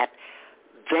that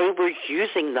they were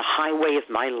using the highway of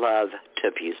my love to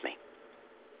abuse me.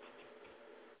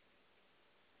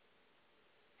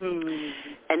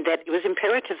 And that it was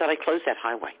imperative that I close that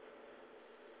highway.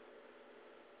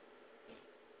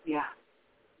 Yeah.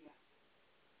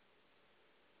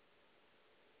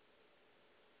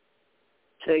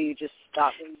 So you just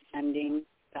stopped sending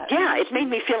that? Yeah, it made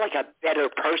me feel like a better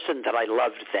person that I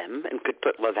loved them and could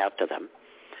put love out to them.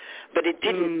 But it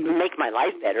didn't make my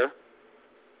life better.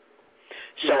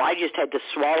 So I just had to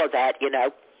swallow that,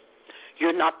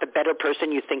 you're not the better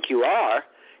person you think you are.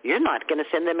 You're not going to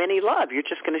send them any love. You're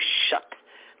just going to shut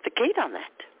the gate on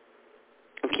that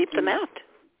and keep them out.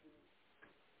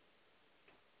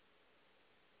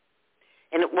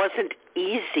 And it wasn't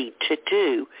easy to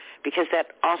do because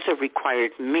that also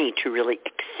required me to really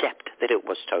accept that it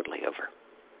was totally over.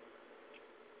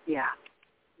 Yeah.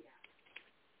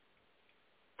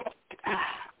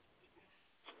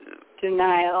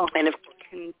 Denial. And of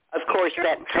course,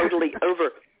 that totally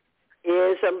over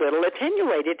is a little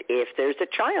attenuated if there's a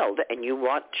child and you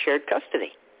want shared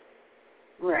custody.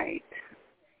 Right.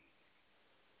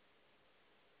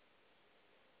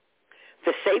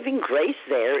 The saving grace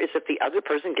there is that the other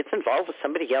person gets involved with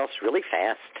somebody else really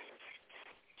fast.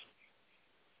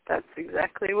 That's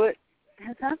exactly what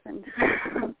has happened.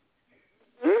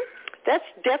 That's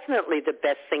definitely the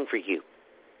best thing for you.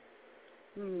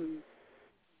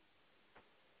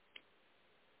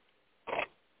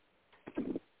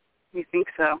 You think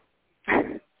so?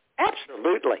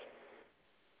 Absolutely.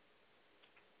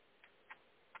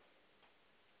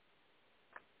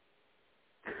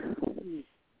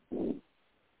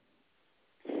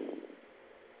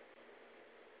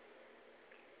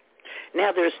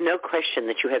 Now, there's no question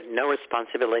that you have no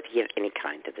responsibility of any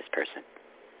kind to this person,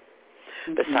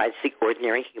 besides the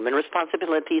ordinary human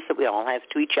responsibilities that we all have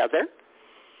to each other,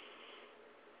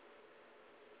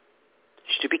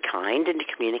 to be kind and to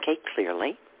communicate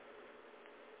clearly.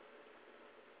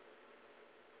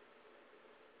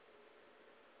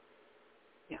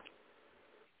 Yeah.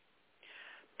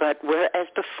 But whereas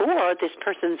before this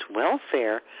person's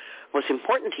welfare was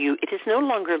important to you, it is no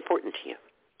longer important to you.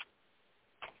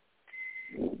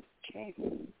 Okay.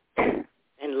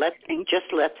 And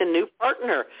just let the new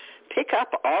partner pick up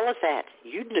all of that.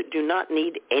 You do not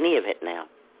need any of it now.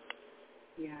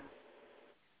 Yeah.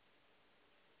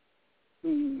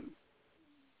 Thank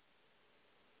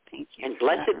you. And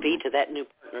blessed be to that new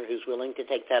partner who's willing to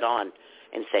take that on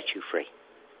and set you free.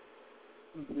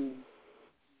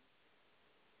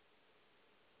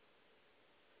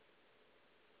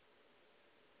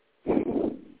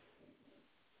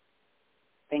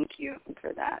 Thank you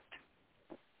for that.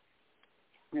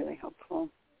 Really helpful.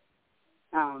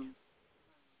 I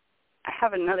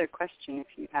have another question if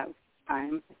you have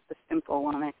time. It's a simple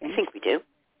one, I think. I think we do.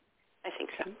 I think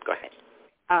so. Go ahead.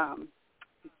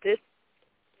 This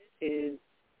is,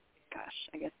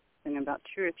 I guess it's been about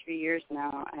 2 or 3 years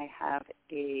now. I have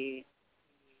a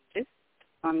cyst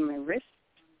on my wrist,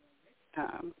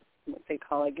 what they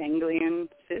call a ganglion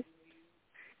cyst.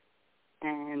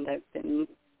 And I've been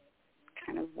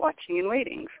kind of watching and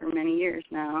waiting for many years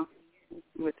now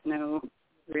with no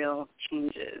real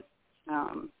changes.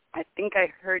 I think I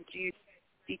heard you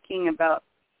speaking about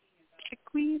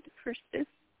chickweed for cysts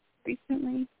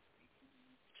recently.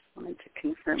 wanted to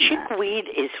confirm that. Chickweed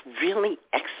is really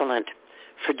excellent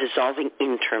for dissolving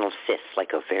internal cysts,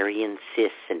 like ovarian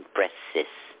cysts and breast cysts.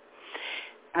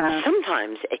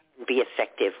 Sometimes it can be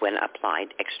effective when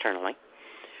applied externally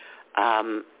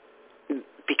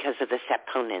because of the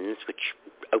saponins, which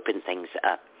open things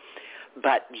up.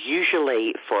 But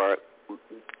usually for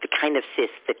the kind of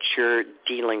cyst that you're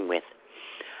dealing with,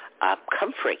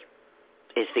 comfrey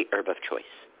is the herb of choice.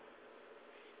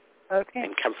 Okay.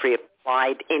 And comfrey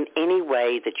applied in any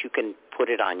way that you can put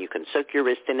it on. You can soak your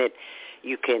wrist in it.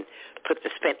 You can put the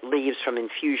spent leaves from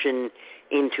infusion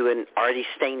into an already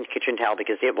stained kitchen towel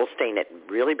because it will stain it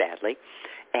really badly.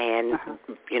 And,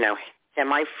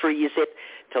 semi-freeze it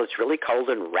till it's really cold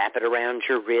and wrap it around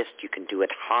your wrist. You can do it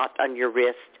hot on your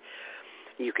wrist.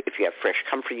 If you have fresh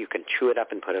comfrey, you can chew it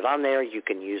up and put it on there. You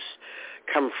can use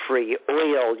comfrey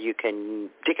oil. You can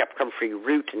dig up comfrey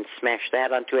root and smash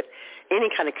that onto it. Any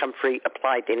kind of comfrey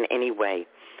applied in any way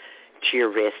to your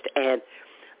wrist. And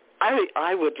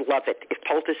I would love it if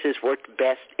poultices worked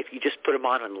best if you just put them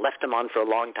on and left them on for a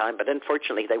long time, but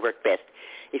unfortunately they work best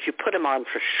if you put them on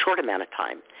for a short amount of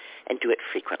time and do it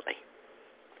frequently.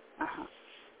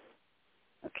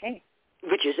 Okay.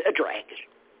 Which is a drag.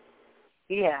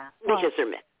 Yeah. Because they're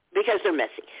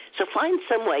messy. So find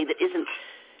some way that isn't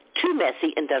too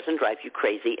messy and doesn't drive you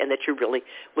crazy and that you're really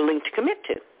willing to commit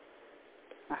to.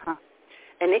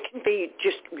 And it can be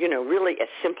just, really as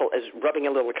simple as rubbing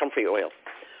a little comfrey oil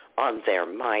on there.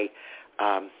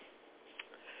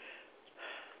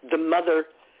 The mother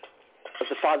of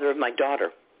the father of my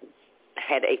daughter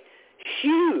had a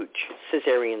huge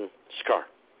cesarean scar.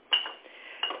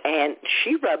 And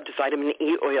she rubbed vitamin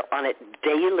E oil on it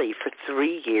daily for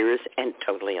 3 years and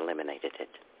totally eliminated it.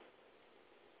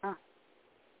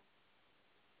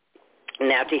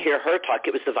 Now, to hear her talk,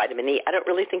 it was the vitamin E. I don't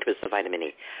really think it was the vitamin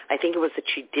E. I think it was that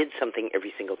she did something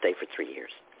every single day for 3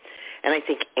 years. And I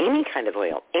think any kind of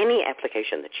oil, any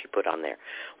application that she put on there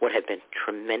would have been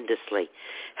tremendously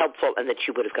helpful and that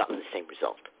she would have gotten the same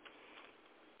result.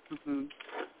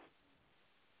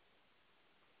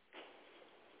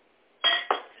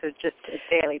 So just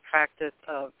a daily practice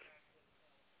of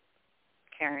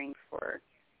caring for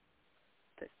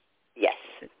this. Yes.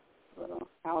 This little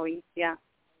Howie. Yeah.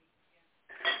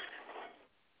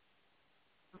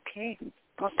 Okay.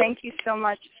 Well, thank you so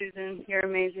much, Susan. You're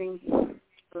amazing.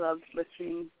 Loved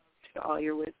listening to all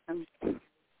your wisdom.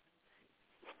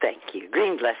 Thank you.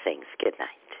 Green blessings. Good night.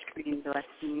 Green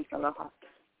blessings. Aloha.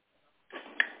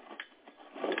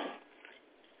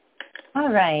 All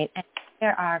right. And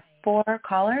there are 4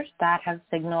 callers that have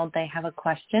signaled they have a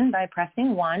question by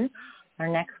pressing 1. Our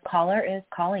next caller is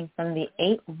calling from the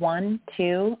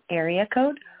 812 area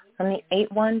code. From the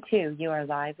 812, you are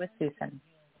live with Susan.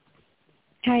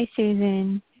 Hi,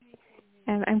 Susan.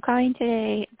 I'm calling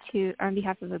today on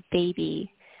behalf of a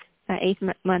baby, an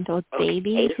 8-month-old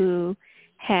baby who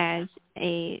has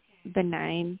a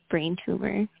benign brain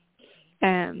tumor.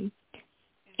 And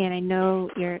I know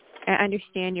I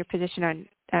understand your position on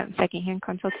secondhand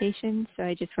consultation, so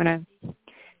I just want to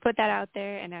put that out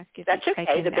there and ask if that's okay. I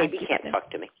can the baby ask can't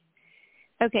talk to me.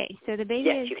 Okay, so the baby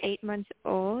is 8 months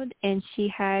old, and she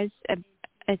has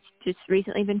it's just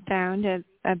recently been found a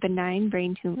benign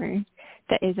brain tumor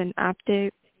that is an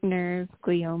optic nerve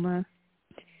glioma,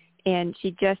 and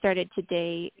she just started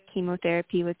today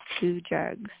chemotherapy with 2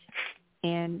 drugs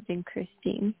and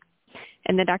vincristine.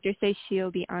 And the doctor says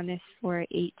she'll be on this for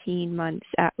 18 months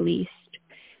at least.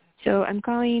 So I'm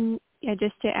calling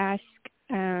just to ask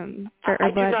for herbal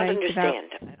advice. I do not understand.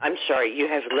 I'm sorry. You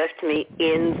have left me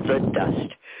in the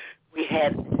dust. We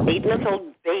had an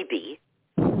 8-month-old baby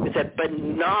with a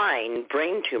benign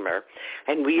brain tumor,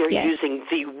 and we are using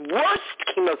the worst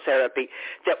chemotherapy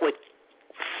that would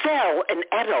fell an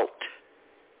adult.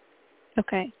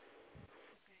 Okay.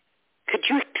 Could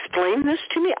you explain this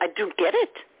to me? I don't get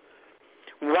it.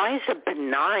 Why is a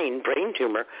benign brain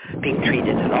tumor being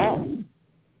treated at all?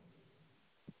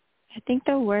 I think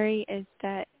the worry is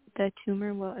that the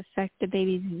tumor will affect the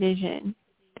baby's vision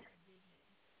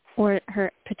or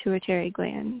her pituitary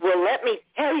gland. Well, let me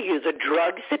tell you, the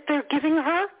drugs that they're giving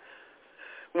her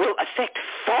will affect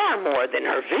far more than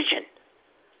her vision.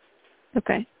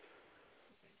 Okay.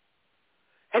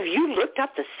 Have you looked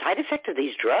up the side effect of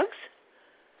these drugs?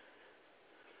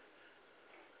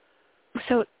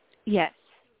 So, yes.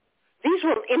 These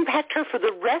will impact her for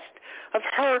the rest of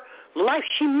her life.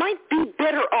 She might be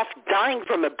better off dying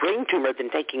from a brain tumor than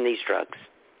taking these drugs.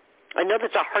 I know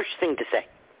that's a harsh thing to say.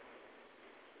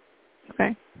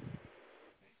 Okay.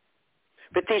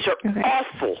 But these are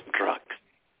awful drugs.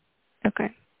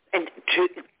 Okay. And to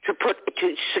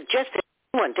suggest that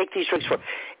anyone take these drugs for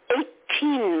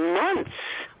 18 months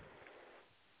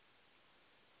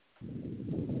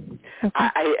Okay.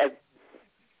 I've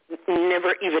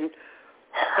never even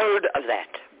heard of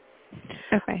that.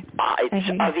 Okay.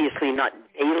 It's obviously not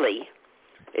daily.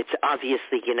 It's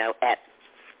obviously, at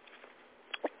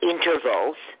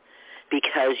intervals,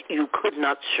 because you could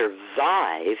not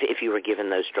survive if you were given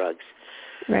those drugs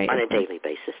on a daily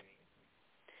basis.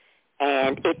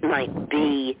 And it might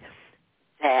be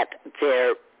that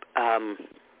they're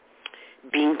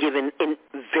being given in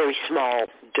very small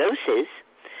doses,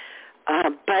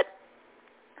 but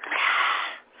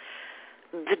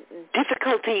the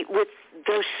difficulty with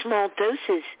those small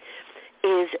doses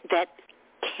is that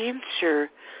cancer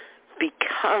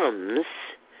becomes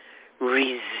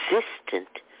resistant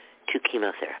to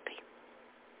chemotherapy.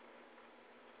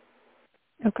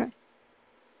 Okay.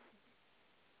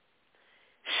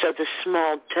 So the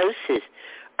small doses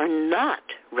are not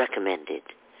recommended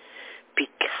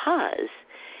because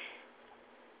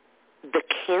the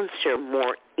cancer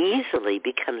more easily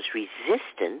becomes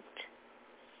resistant,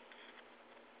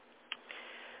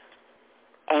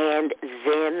 and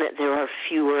then there are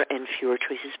fewer and fewer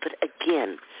choices. But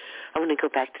again, I want to go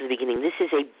back to the beginning. This is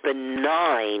a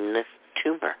benign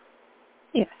tumor.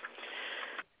 Yes.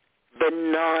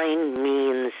 Benign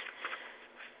means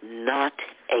not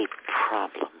a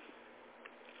problem.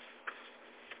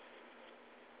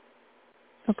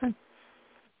 Okay.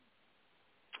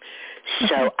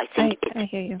 So I think I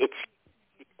hear you.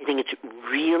 I think it's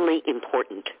really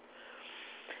important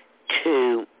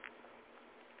to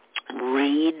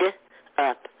read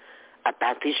up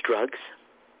about these drugs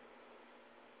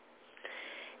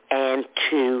and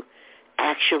to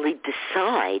actually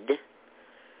decide,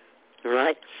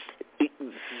 right?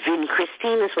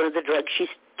 Vincristine is one of the drugs she's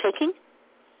taking.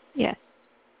 Yes.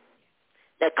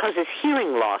 That causes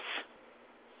hearing loss.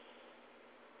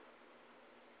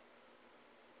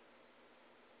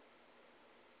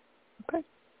 Okay.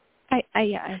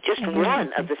 Just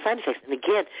one of the side effects. And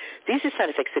again, these are side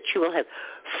effects that she will have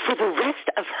for the rest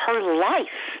of her life.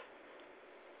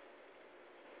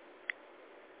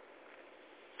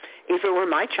 If it were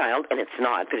my child, and it's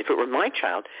not, but if it were my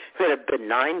child who had a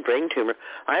benign brain tumor,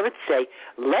 I would say,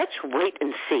 let's wait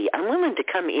and see. I'm willing to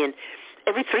come in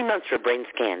every 3 months for a brain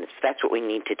scan if that's what we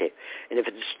need to do. And if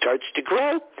it starts to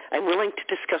grow, I'm willing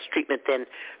to discuss treatment then,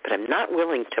 but I'm not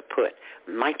willing to put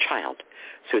my child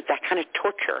through that kind of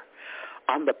torture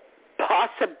on the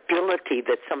possibility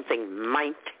that something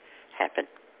might happen.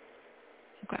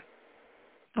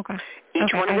 Okay.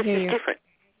 Each one of us is different.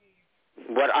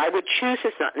 What I would choose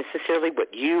is not necessarily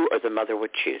what you or the mother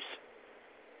would choose.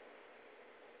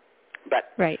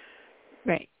 But Right.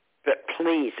 But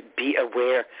please be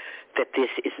aware that this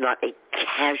is not a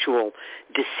casual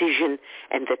decision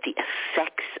and that the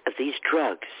effects of these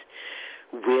drugs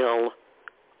will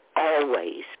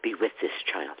always be with this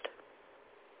child.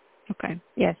 Okay.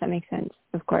 Yes, that makes sense.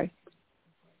 Of course.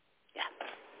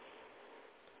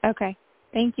 Yeah. Okay.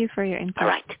 Thank you for your input. All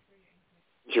right.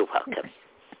 You're welcome.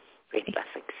 Great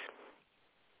blessings.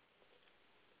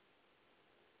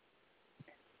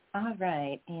 All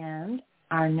right. And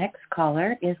our next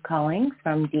caller is calling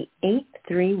from the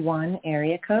 831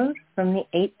 area code. From the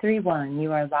 831,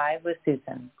 you are live with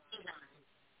Susun.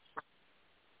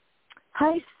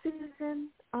 Hi, Susan.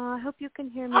 I hope you can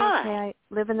hear me Hi. okay. I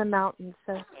live in the mountains.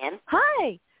 So. And?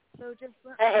 Hi. So just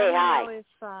let me know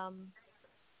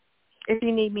if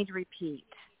you need me to repeat.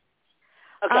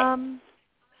 Okay.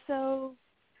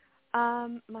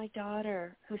 My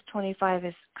daughter, who's 25,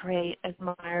 is a great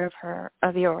admirer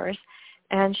of yours,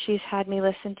 and she's had me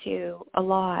listen to you a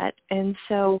lot. And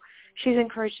so she's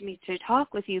encouraged me to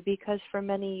talk with you because for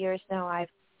many years now I've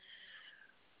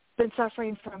been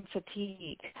suffering from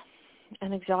fatigue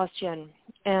and exhaustion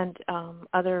and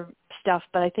other stuff,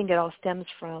 but I think it all stems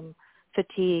from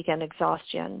fatigue and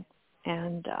exhaustion.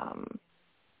 And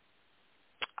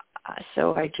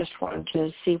so I just wanted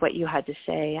to see what you had to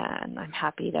say, and I'm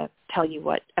happy to tell you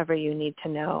whatever you need to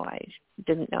know. I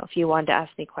didn't know if you wanted to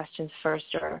ask me questions first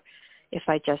or if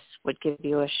I just would give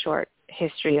you a short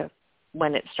history of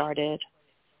when it started,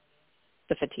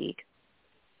 the fatigue.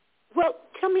 Well,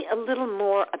 tell me a little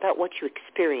more about what you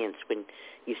experience when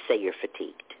you say you're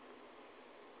fatigued.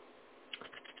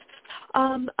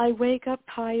 I wake up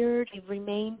tired. I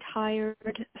remain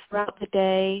tired throughout the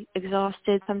day,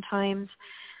 exhausted sometimes.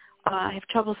 I have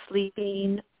trouble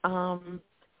sleeping,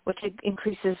 which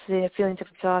increases the feelings of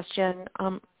exhaustion.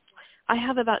 I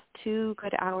have about 2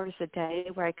 good hours a day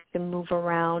where I can move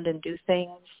around and do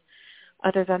things.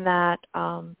 Other than that,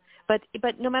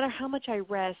 but no matter how much I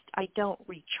rest, I don't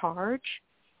recharge.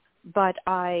 But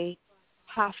I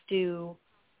have to.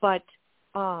 But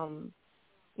no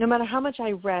matter how much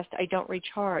I rest, I don't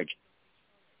recharge.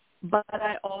 but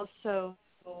I also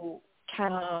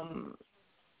can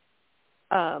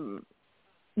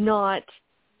not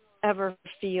ever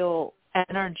feel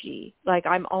energy. Like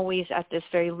I'm always at this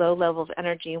very low level of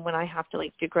energy, and when I have to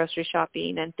like do grocery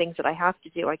shopping and things that I have to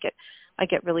do, I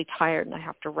get really tired and I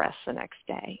have to rest the next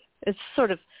day. It's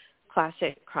sort of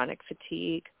classic chronic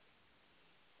fatigue,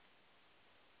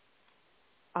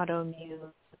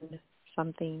 autoimmune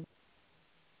something.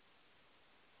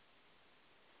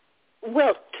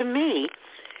 Well, to me,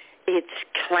 it's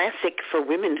classic for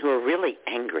women who are really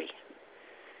angry.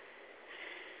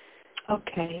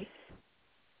 Okay.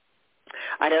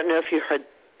 I don't know if you heard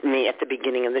me at the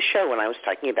beginning of the show when I was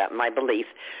talking about my belief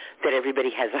that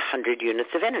everybody has 100 units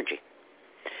of energy.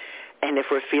 And if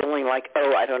we're feeling like,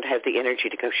 oh, I don't have the energy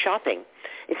to go shopping,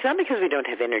 it's not because we don't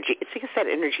have energy. It's because that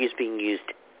energy is being used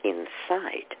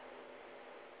inside.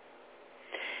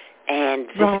 And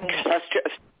this cluster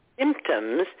of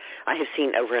symptoms I have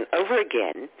seen over and over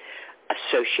again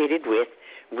associated with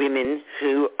women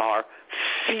who are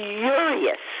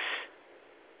furious.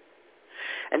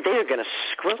 And they are going to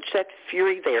squelch that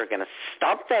fury. They are going to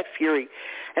stop that fury.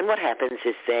 And what happens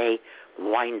is they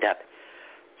wind up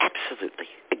absolutely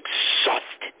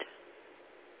exhausted.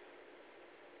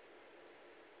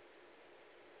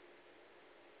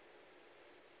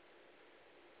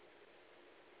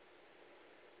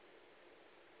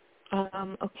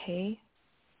 Okay.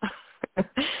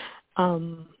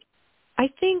 I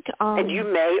think... and you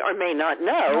may or may not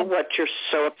know what you're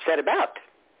so upset about.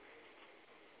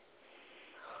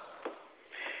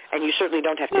 And you certainly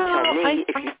don't have to tell me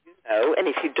if you know. And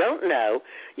if you don't know,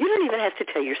 you don't even have to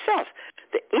tell yourself.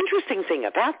 The interesting thing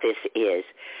about this is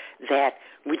that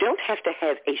we don't have to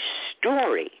have a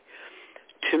story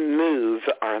to move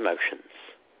our emotions.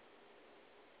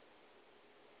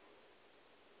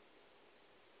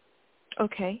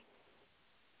 Okay.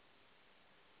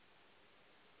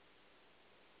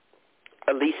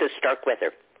 Elisa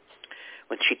Starkweather,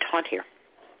 when she taught here,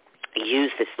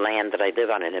 used this land that I live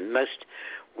on in a most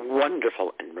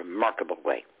wonderful and remarkable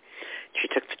way. She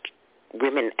took the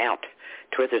women out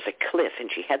to where there's a cliff, and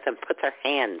she had them put their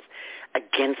hands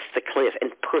against the cliff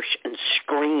and push and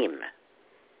scream.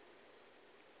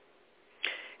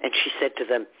 And she said to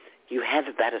them, you have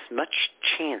about as much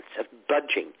chance of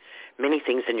budging many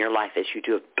things in your life as you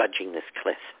do of budging this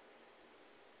cliff.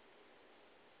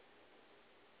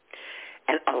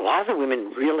 And a lot of the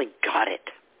women really got it,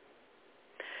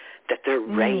 that their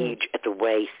rage at the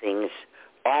way things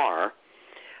are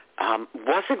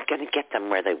wasn't going to get them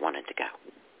where they wanted to go.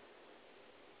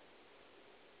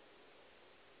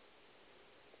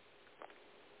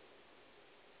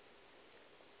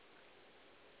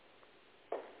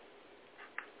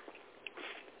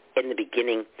 In the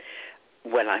beginning,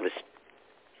 when I was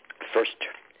first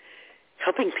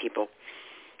helping people,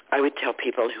 I would tell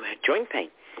people who had joint pain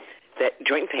that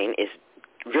joint pain is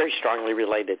very strongly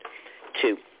related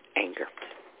to anger,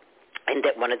 and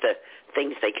that one of the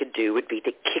things they could do would be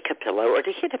to kick a pillow or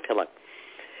to hit a pillow.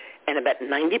 And about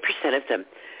 90% of them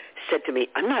said to me,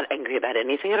 I'm not angry about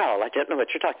anything at all. I don't know what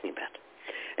you're talking about.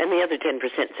 And the other 10%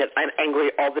 said, I'm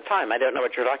angry all the time. I don't know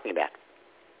what you're talking about.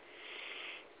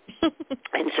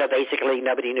 And so basically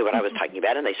nobody knew what I was talking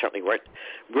about, and they certainly weren't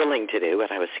willing to do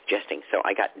what I was suggesting. So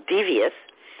I got devious,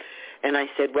 and I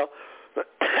said, well,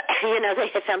 they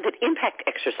have found that impact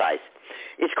exercise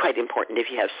is quite important if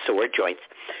you have sore joints,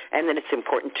 and then it's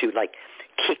important to, like,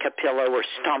 kick a pillow or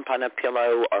stomp on a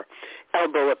pillow or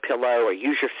elbow a pillow or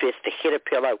use your fist to hit a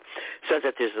pillow so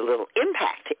that there's a little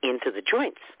impact into the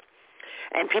joints.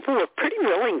 And people were pretty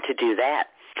willing to do that.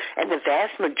 And the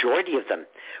vast majority of them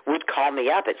would call me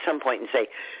up at some point and say,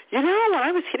 when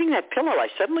I was hitting that pillow, I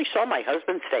suddenly saw my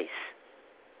husband's face.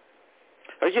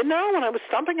 Or, when I was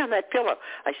stomping on that pillow,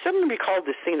 I suddenly recalled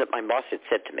this thing that my boss had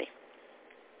said to me.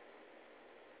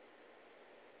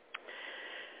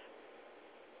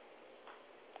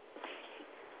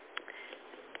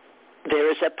 There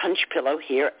is a punch pillow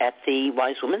here at the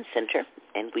Wise Woman Center,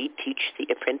 and we teach the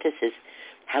apprentices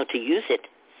how to use it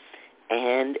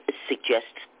and suggest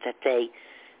that they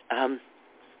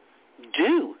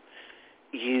do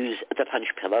use the punch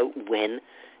pillow when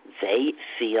they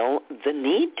feel the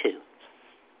need to.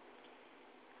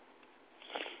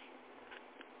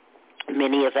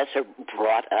 Many of us are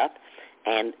brought up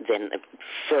and then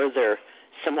further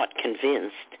somewhat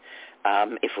convinced,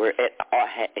 if we're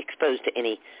exposed to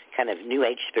any kind of New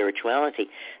Age spirituality,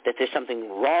 that there's something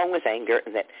wrong with anger,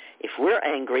 and that if we're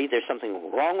angry, there's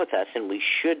something wrong with us, and we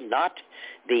should not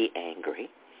be angry.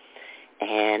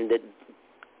 And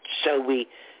so we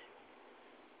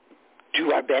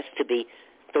do our best to be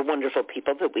the wonderful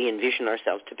people that we envision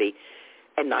ourselves to be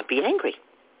and not be angry.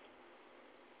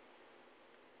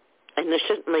 And there's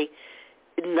certainly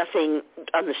nothing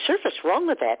on the surface wrong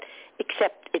with that,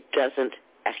 except it doesn't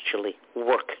actually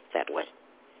work that way.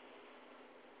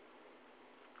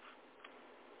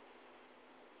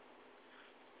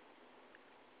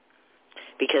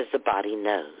 Because the body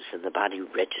knows and the body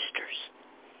registers.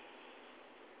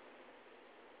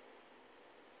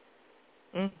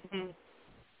 Mm-hmm.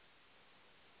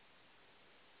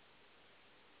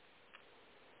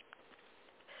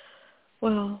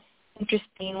 Well,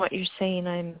 interesting what you're saying.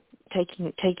 I'm taking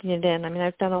it in. I mean,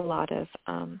 I've done a lot of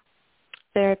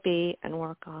therapy and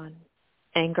work on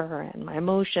anger and my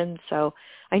emotions, so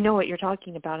I know what you're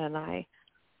talking about, and I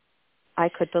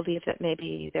could believe that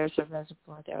maybe there's a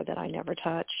reservoir there that I never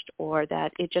touched, or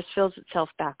that it just fills itself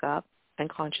back up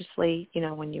unconsciously. You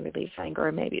know, when you release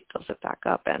anger, maybe it fills it back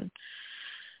up, and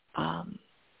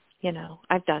you know,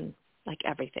 I've done like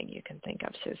everything you can think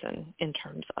of, Susan, in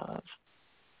terms of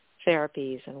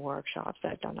therapies and workshops.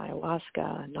 I've done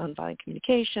ayahuasca and nonviolent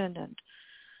communication, and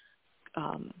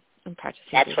I'm practicing.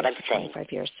 That's what I'm for 25 saying.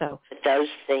 years. So those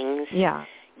things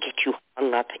get you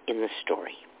hung up in the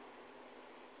story,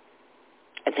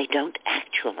 and they don't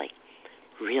actually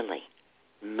really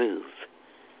move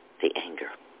the anger,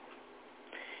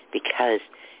 because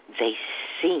they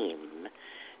seem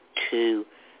to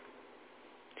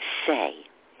say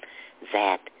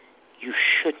that you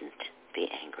shouldn't be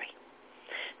angry.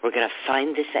 We're going to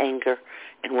find this anger,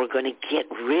 and we're going to get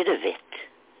rid of it.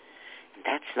 And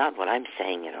that's not what I'm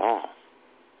saying at all.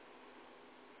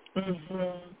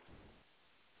 Mm-hmm.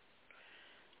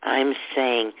 I'm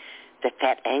saying that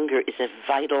that anger is a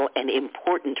vital and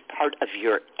important part of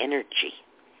your energy.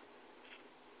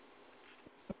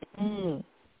 Mm.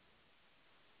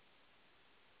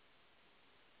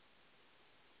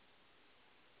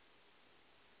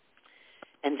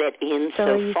 And that in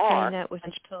so far that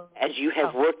as you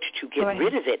have worked to get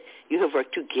rid of it, you have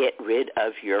worked to get rid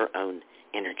of your own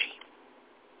energy.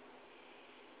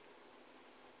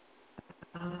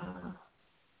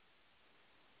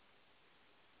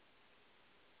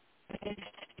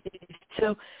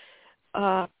 So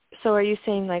are you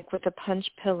saying, like, with a punch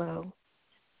pillow,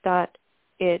 that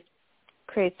it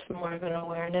creates more of an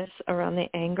awareness around the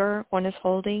anger one is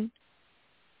holding?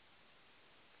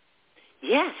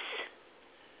 Yes,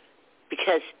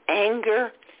 because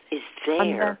anger is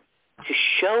there to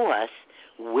show us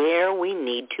where we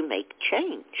need to make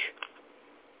change.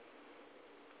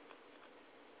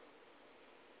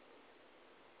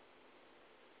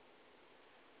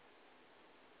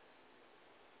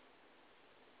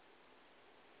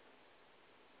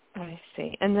 I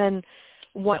see. And then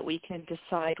what we can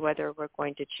decide whether we're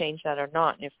going to change that or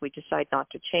not. And if we decide not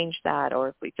to change that, or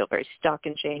if we feel very stuck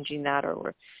in changing that, or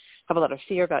we have a lot of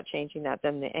fear about changing that,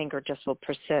 then the anger just will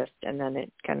persist, and then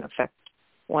it can affect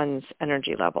one's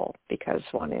energy level, because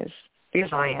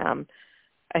I am,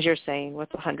 as you're saying,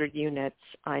 with 100 units,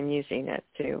 I'm using it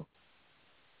to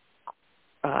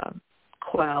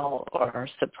quell or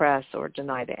suppress or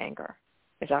deny the anger.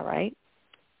 Is that right?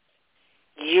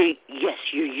 Yes,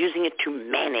 you're using it to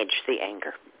manage the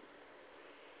anger.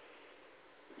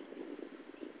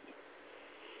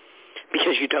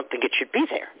 Because you don't think it should be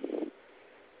there.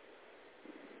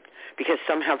 Because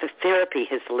somehow the therapy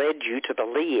has led you to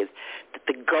believe that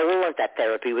the goal of that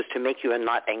therapy was to make you a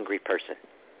not angry person.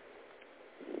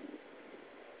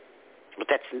 But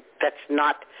that's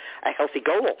not a healthy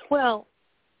goal. Well,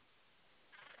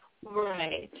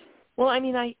 right. Well, I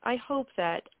mean, I hope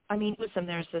that, listen,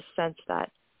 there's this sense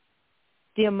that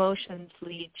the emotions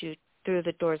lead you through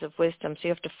the doors of wisdom, so you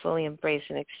have to fully embrace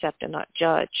and accept and not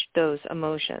judge those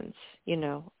emotions,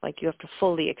 like you have to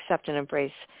fully accept and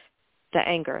embrace the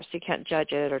anger, so you can't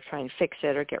judge it or try and fix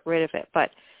it or get rid of it.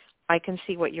 But I can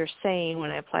see what you're saying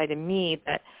when I apply to me,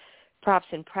 that perhaps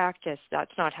in practice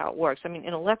that's not how it works.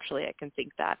 Intellectually I can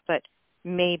think that, but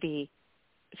maybe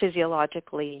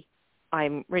physiologically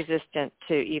I'm resistant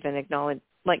to even acknowledge,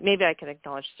 like maybe I can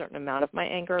acknowledge a certain amount of my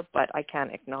anger, but I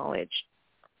can't acknowledge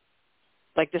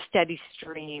like the steady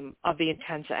stream of the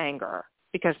intense anger,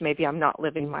 because maybe I'm not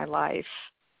living my life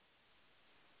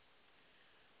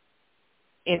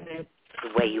in the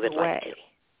way you would like to.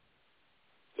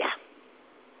 Yeah.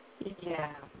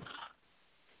 Yeah.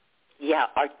 Yeah,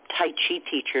 our Tai Chi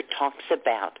teacher talks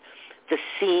about the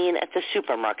scene at the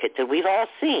supermarket that we've all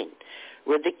seen,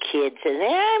 where the kid says,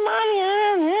 "Hey,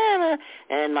 Mommy,"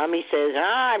 and Mommy says,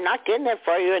 "I'm not getting that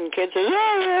for you," and the kid says,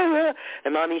 "Ah,"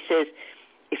 and Mommy says,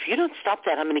 "If you don't stop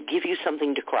that, I'm going to give you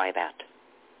something to cry about."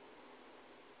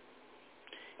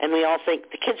 And we all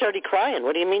think, the kid's already crying.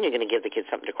 What do you mean you're going to give the kid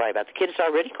something to cry about? The kid's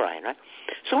already crying, right?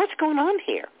 So what's going on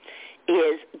here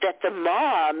is that the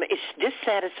mom is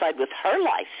dissatisfied with her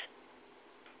life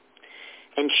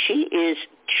And she is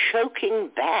choking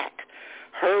back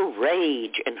her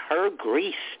rage and her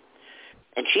grief.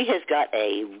 And she has got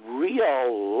a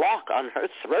real lock on her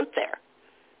throat there.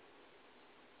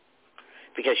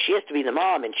 Because she has to be the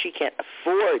mom, and she can't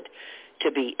afford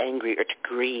to be angry or to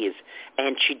grieve.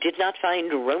 And she did not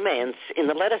find romance in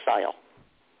the lettuce aisle.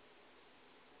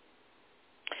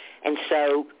 And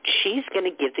so she's going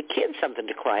to give the kids something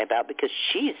to cry about because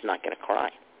she's not going to cry.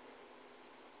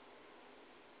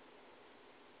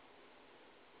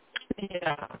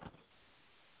 Yeah.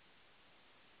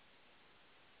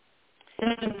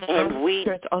 And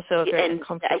it's also very and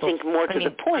uncomfortable. I think more to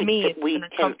the point, me, that we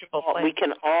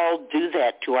can all do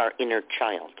that to our inner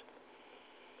child.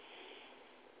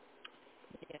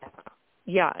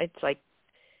 Yeah, it's like,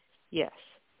 yes,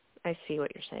 I see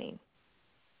what you're saying.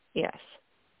 Yes.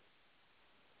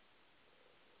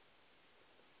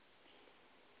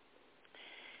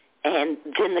 And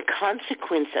then the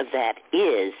consequence of that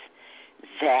is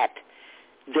that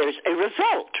there's a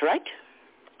result, right?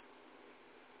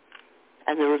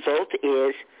 And the result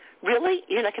is, really,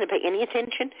 you're not going to pay any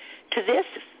attention to this,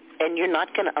 and you're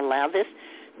not going to allow this,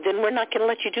 then we're not going to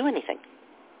let you do anything.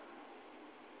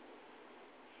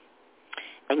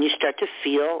 And you start to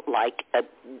feel like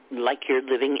you're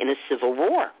living in a civil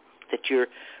war, that you're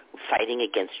fighting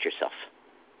against yourself.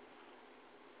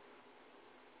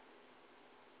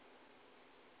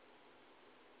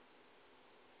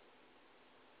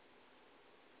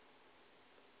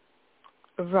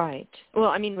 Right. Well,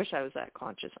 I mean, wish I was that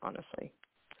conscious, honestly,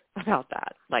 about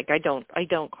that. Like, I don't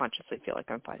consciously feel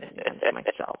like I'm fighting against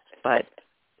myself, but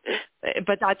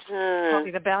that's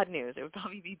probably the bad news. It would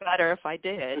probably be better if I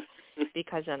did,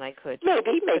 because then I could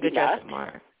maybe address not. It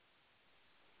more.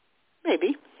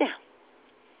 Maybe, yeah.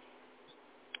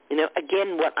 You know,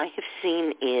 again, what I have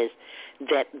seen is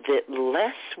that the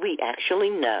less we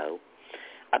actually know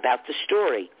about the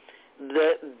story,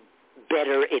 the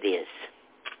better it is.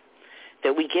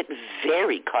 That we get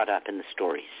very caught up in the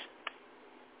stories.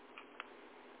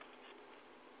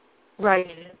 Right.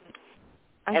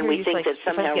 And we think that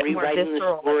somehow rewriting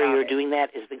the story or doing that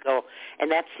is the goal.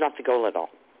 And that's not the goal at all.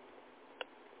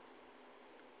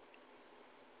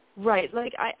 Right.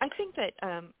 Like, I think that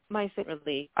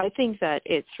I think that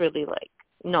it's really like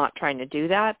not trying to do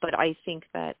that, but I think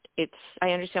that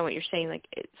I understand what you're saying. Like,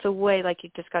 it's a way, like,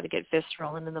 you just got to get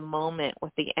visceral and in the moment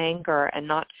with the anger and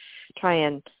not try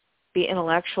and be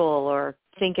intellectual or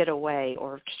think it away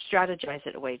or strategize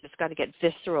it away. Just got to get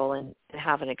visceral and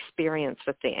have an experience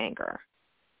with the anger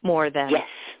more than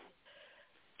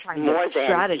trying to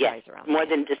strategize around it. More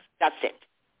than discuss it.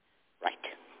 Right.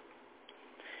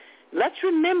 Let's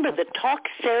remember that talk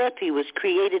therapy was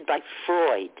created by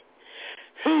Freud,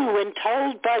 who, when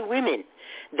told by women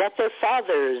that their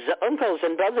fathers, uncles,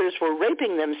 and brothers were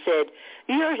raping them, said,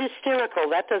 "You're hysterical.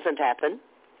 That doesn't happen."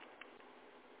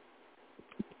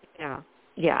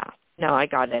 Yeah. No, I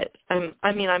got it. I'm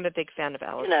a big fan of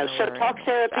Alice. So talk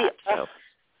therapy.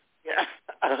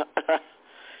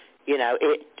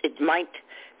 It might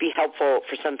be helpful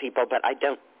for some people, but I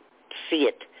don't see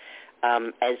it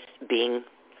as being,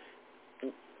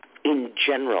 in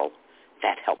general,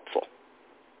 that helpful.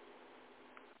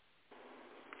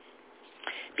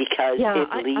 Because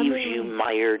it leaves you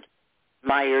mired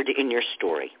in your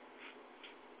story.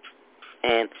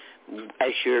 And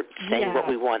as you're saying, what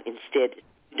we want instead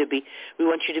we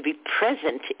want you to be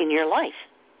present in your life.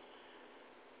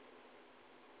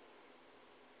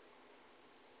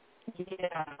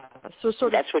 Yeah. So sort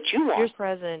of that's what you want. You're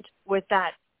present with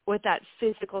that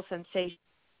physical sensation,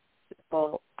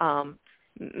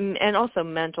 and also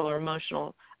mental or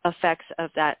emotional effects of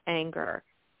that anger,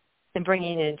 and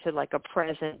bringing it into like a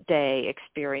present day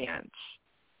experience.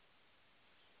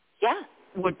 Yeah.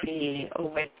 Would be a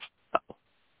way.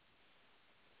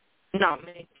 Not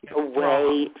make it a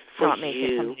way for not make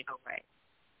you it go right.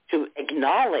 To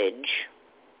acknowledge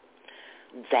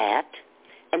that,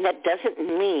 and that doesn't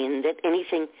mean that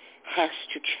anything has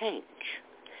to change.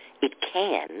 It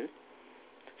can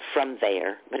from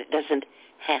there, but it doesn't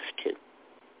have to.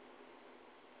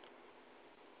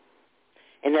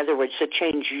 In other words, the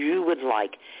change you would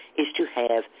like is to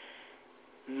have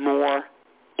more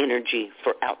energy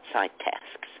for outside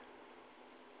tasks.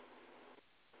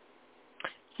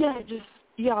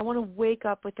 I want to wake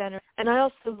up with energy, and I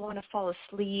also want to fall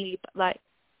asleep. Like,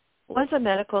 once a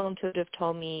medical intuitive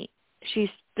told me, this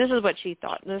is what she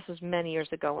thought. This was many years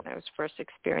ago when I was first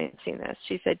experiencing this.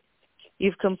 She said,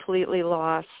 "You've completely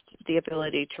lost the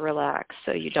ability to relax,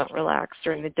 so you don't relax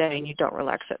during the day and you don't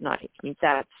relax at night." I mean,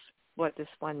 that's what this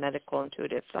one medical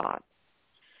intuitive thought.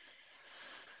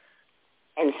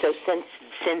 And so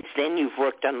since then, you've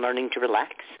worked on learning to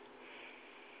relax?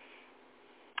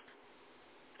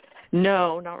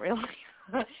 No, not really.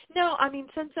 No, I mean,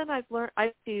 since then I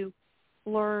had to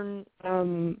learn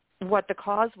what the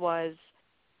cause was,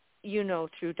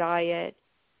 through diet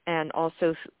and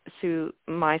also through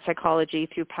my psychology,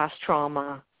 through past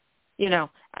trauma,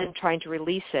 and trying to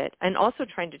release it, and also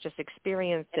trying to just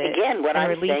experience it. And again, what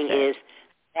I'm saying is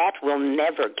that will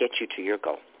never get you to your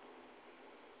goal.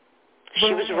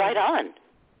 She was right on.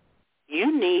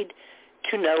 You need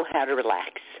to know how to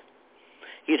relax.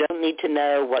 You don't need to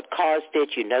know what caused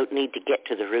it. You don't need to get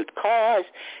to the root cause.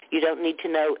 You don't need to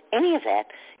know any of that.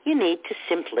 You need to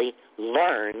simply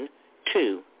learn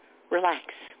to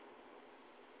relax.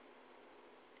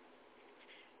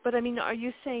 But, I mean, are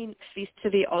you saying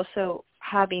vis-a-vis also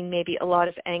having maybe a lot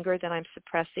of anger that I'm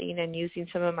suppressing and using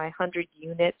some of my 100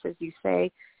 units, as you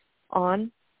say,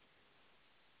 on?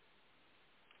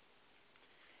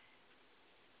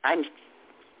 I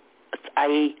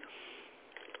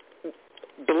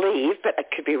believe, but I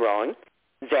could be wrong,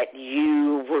 that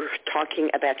you were talking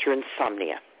about your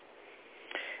insomnia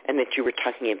and that you were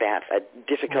talking about a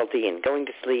difficulty in going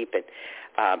to sleep and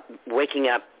waking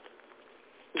up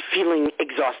feeling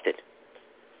exhausted.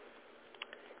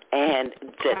 And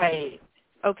that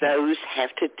those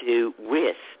have to do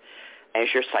with, as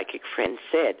your psychic friend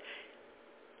said,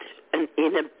 an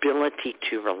inability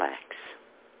to relax.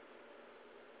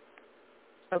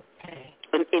 Okay.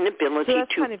 An inability so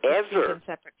to kind of ever.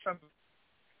 Separate from.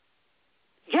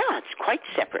 Yeah, it's quite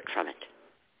separate from it.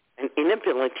 An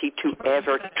inability to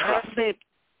ever trust.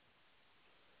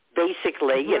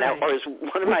 Basically, or as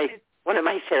one of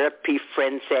my therapy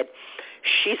friends said,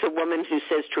 she's a woman who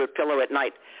says to her pillow at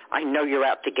night, "I know you're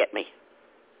out to get me."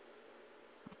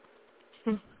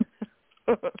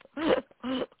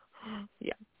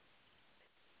 Yeah.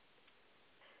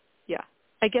 Yeah.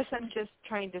 I guess I'm just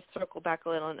trying to circle back a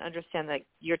little and understand that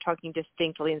you're talking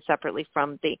distinctly and separately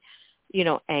from the,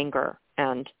 anger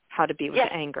and how to be with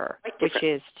anger, which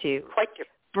is to quite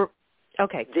different.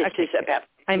 Okay. This is about.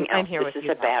 I'm here with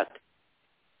you.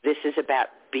 This is about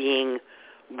being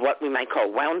what we might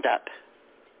call wound up.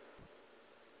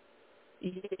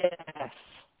 Yes.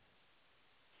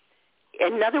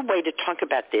 Another way to talk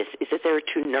about this is that there are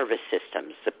two nervous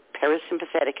systems, the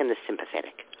parasympathetic and the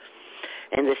sympathetic.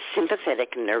 And the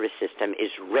sympathetic nervous system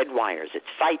is red wires. It's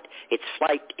fight, it's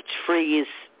flight, it's freeze.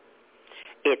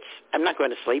 It's, I'm not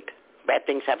going to sleep. Bad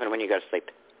things happen when you go to sleep.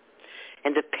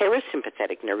 And the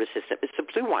parasympathetic nervous system is the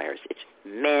blue wires. It's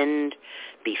mend,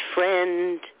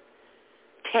 befriend,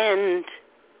 tend.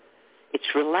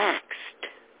 It's relaxed.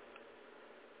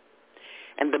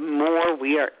 And the more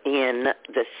we are in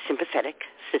the sympathetic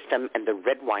system and the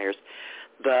red wires,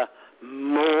 the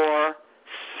more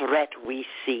threat we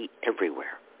see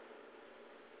everywhere.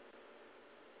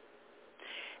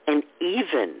 And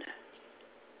even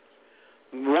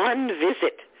one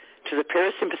visit to the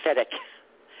parasympathetic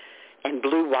and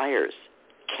blue wires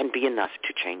can be enough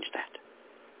to change that.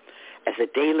 As a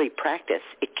daily practice,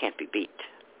 it can't be beat.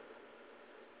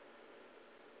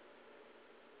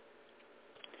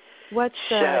 What's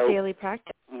daily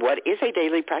practice? What is a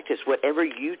daily practice? Whatever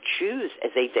you choose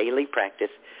as a daily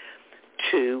practice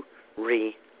to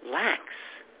relax.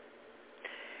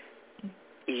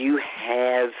 You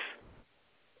have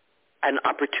an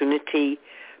opportunity,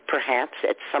 perhaps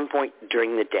at some point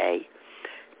during the day,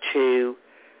 to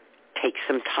take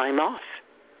some time off,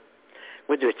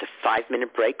 whether it's a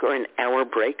 5-minute break or an hour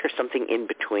break or something in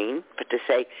between, but to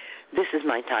say, this is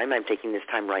my time, I'm taking this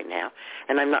time right now,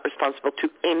 and I'm not responsible to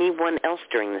anyone else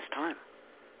during this time.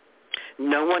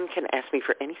 No one can ask me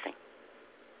for anything.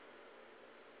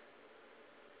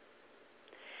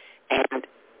 And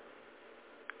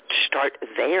start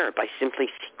there by simply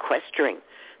sequestering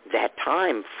that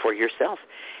time for yourself.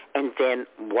 And then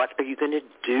what are you going to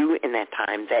do in that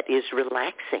time that is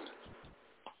relaxing?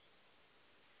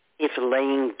 If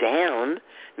laying down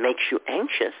makes you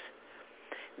anxious,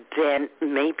 then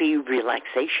maybe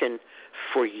relaxation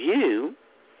for you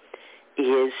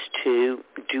is to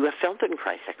do a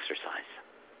Feldenkrais exercise.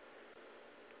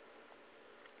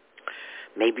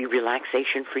 Maybe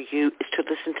relaxation for you is to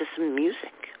listen to some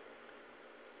music.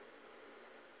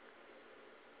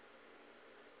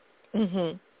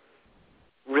 Mm-hmm.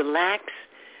 Relax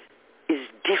is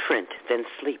different than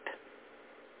sleep.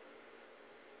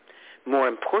 More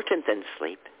important than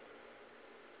sleep.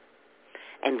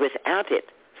 And without it,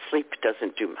 sleep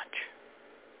doesn't do much.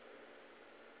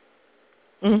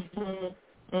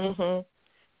 Mm-hmm. Mm-hmm.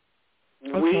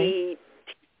 Okay.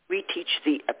 We teach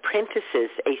the apprentices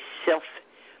a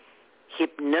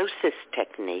self-hypnosis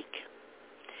technique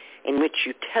in which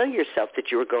you tell yourself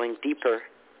that you are going deeper,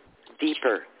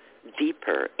 deeper,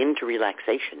 deeper into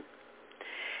relaxation.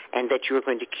 and that you are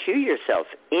going to cue yourself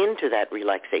into that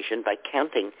relaxation by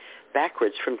counting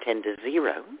backwards from 10 to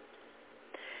 0.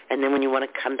 And then when you want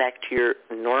to come back to your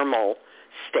normal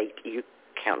state, you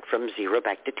count from 0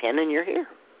 back to 10, and you're here.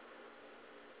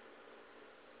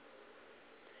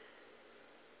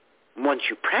 Once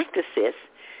you practice this,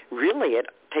 really it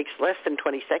takes less than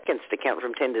 20 seconds to count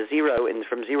from 10 to 0 and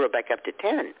from 0 back up to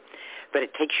 10. But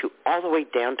it takes you all the way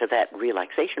down to that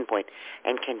relaxation point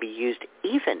and can be used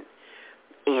even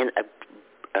in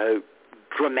a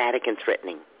dramatic and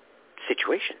threatening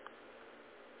situation.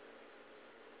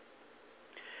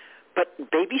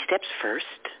 But baby steps first,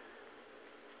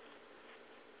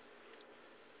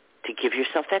 to give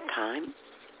yourself that time.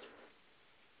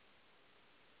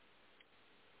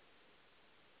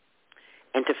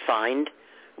 And to find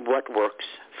what works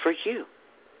for you.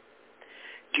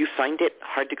 Do you find it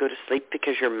hard to go to sleep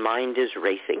because your mind is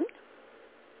racing?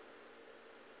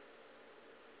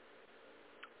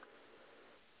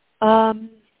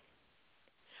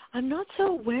 I'm not so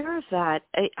aware of that.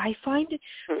 I find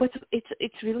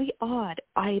it's really odd.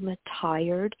 I'm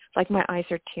tired, like my eyes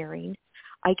are tearing.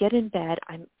 I get in bed,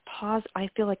 I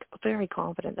feel like very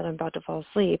confident that I'm about to fall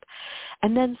asleep.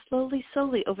 And then slowly,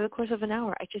 over the course of an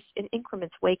hour, I just, in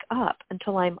increments, wake up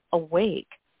until I'm awake.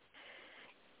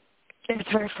 It's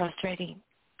very frustrating.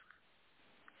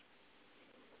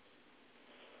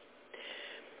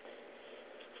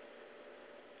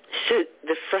 So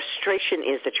the frustration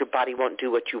is that your body won't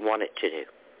do what you want it to do.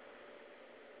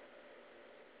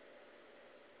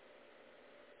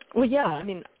 Well, yeah, I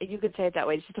mean, you could say it that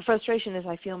way. Just the frustration is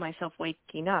I feel myself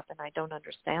waking up and I don't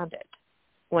understand it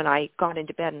when I got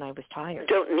into bed and I was tired. You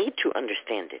don't need to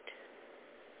understand it.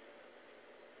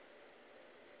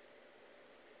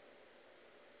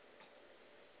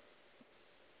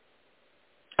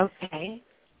 Okay.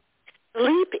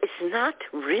 Sleep is not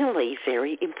really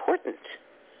very important.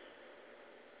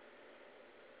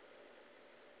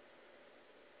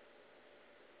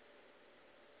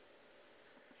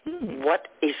 What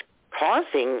is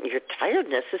causing your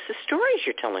tiredness is the stories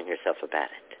you're telling yourself about it.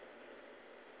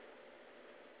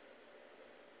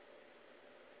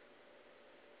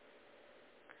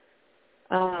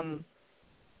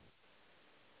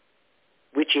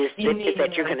 Which is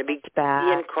that you're going to be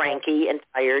and cranky and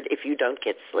tired if you don't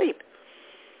get sleep.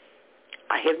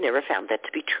 I have never found that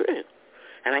to be true.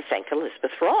 And I thank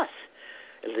Elizabeth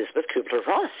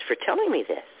Kubler-Ross, for telling me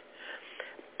this.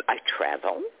 I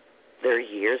travel. There are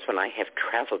years when I have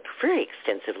traveled very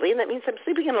extensively, and that means I'm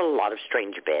sleeping in a lot of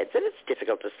strange beds, and it's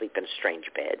difficult to sleep in a strange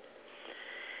bed.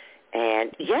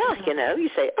 And, you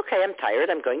say, okay, I'm tired,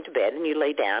 I'm going to bed, and you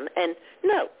lay down, and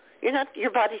no, you're not. Your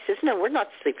body says, no, we're not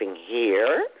sleeping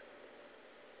here.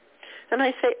 And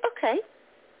I say, okay,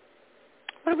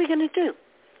 what are we going to do?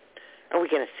 Are we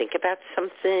going to think about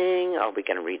something? Are we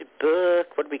going to read a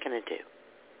book? What are we going to do?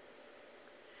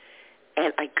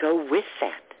 And I go with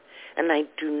that. And I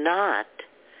do not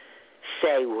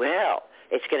say, well,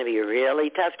 it's going to be a really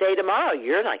tough day tomorrow.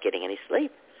 You're not getting any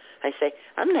sleep. I say,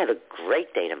 I'm going to have a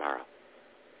great day tomorrow.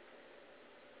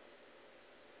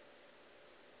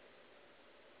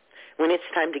 When it's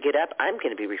time to get up, I'm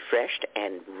going to be refreshed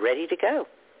and ready to go.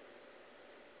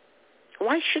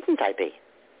 Why shouldn't I be?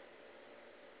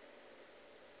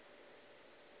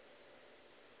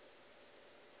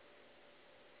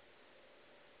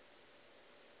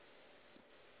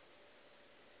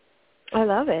 I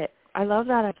love it. I love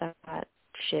that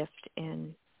shift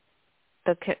in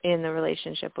the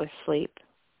relationship with sleep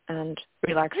and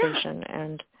relaxation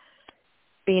and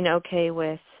being okay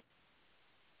with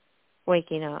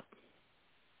waking up.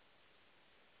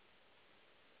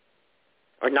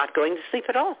 Or not going to sleep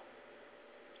at all.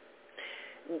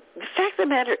 The fact of the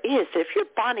matter is that if your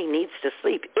body needs to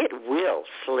sleep, it will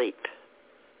sleep.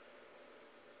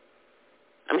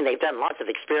 I mean, they've done lots of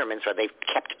experiments where they've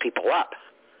kept people up.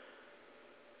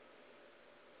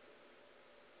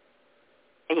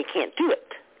 And you can't do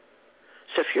it.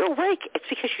 So if you're awake, it's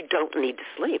because you don't need to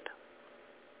sleep.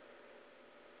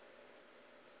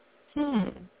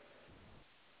 And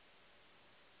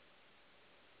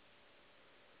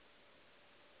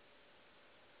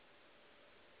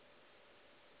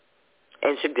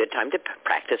it's a good time to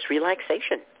practice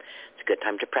relaxation. It's a good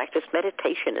time to practice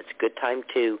meditation. It's a good time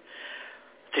to...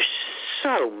 There's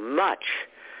so much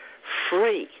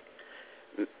free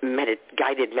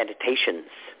guided meditations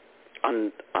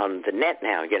on the net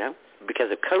now,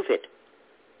 because of COVID.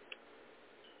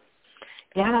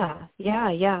 Yeah.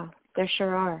 There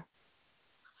sure are.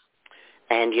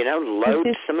 And,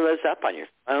 load some of those up on your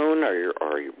phone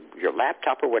or your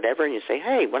laptop or whatever, and you say,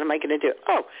 hey, what am I going to do?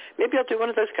 Oh, maybe I'll do one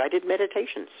of those guided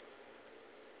meditations.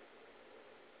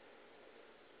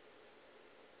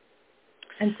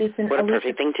 And Susun, what a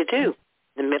perfect thing to do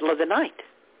in the middle of the night.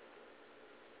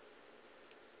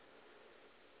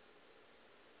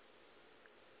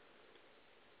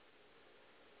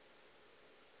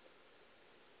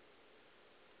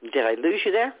 Did I lose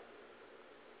you there?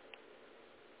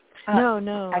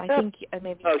 No. I think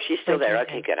maybe. Oh, she's still there.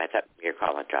 Okay, good. I thought your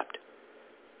call had dropped.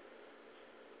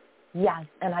 Yes,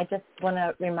 and I just want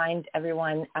to remind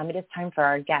everyone it is time for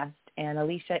our guest, and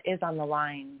Alicia is on the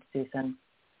line, Susun.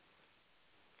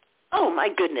 Oh, my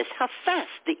goodness, how fast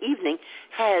the evening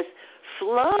has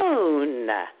flown.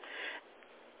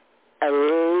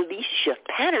 Alicia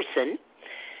Patterson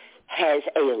has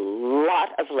a lot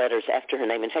of letters after her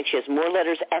name. In fact, she has more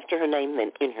letters after her name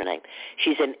than in her name.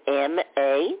 She's an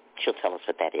M.A. She'll tell us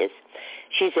what that is.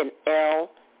 She's an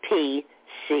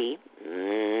L.P.C.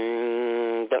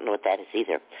 Don't know what that is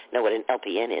either. Know what an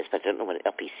LPN is, but I don't know what an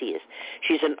LPC is.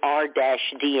 She's an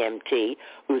R-DMT.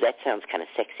 Ooh, that sounds kind of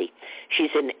sexy. She's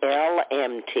an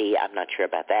LMT. I'm not sure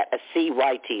about that. A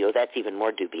CYT. Oh, that's even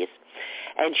more dubious.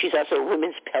 And she's also a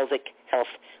women's pelvic health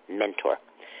mentor.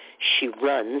 She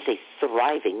runs a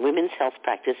thriving women's health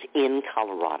practice in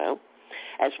Colorado,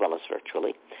 as well as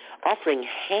virtually, offering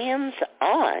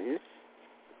hands-on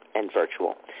and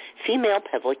virtual female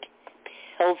pelvic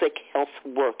health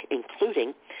work,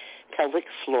 including pelvic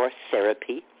floor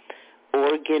therapy,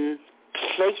 organ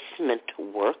placement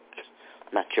work.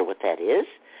 I'm not sure what that is.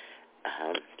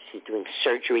 She's doing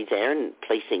surgery there and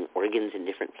placing organs in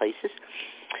different places.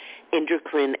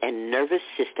 Endocrine and nervous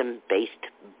system-based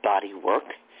body work.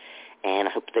 And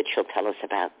I hope that she'll tell us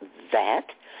about that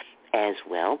as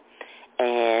well.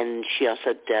 And she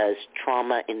also does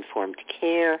trauma-informed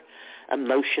care,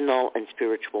 emotional and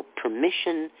spiritual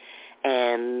permission,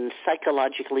 and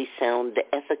psychologically sound,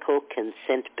 ethical,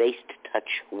 consent-based touch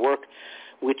work,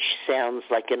 which sounds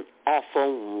like an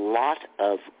awful lot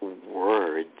of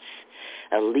words.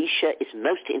 Alicia is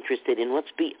most interested in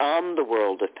what's beyond the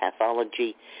world of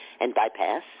pathology and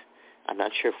bypass. I'm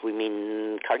not sure if we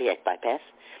mean cardiac bypass.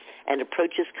 And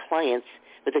approaches clients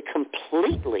with a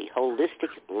completely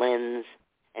holistic lens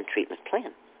and treatment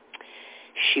plan.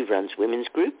 She runs women's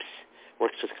groups,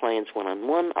 works with clients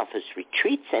one-on-one, offers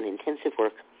retreats and intensive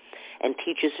work, and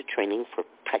teaches a training for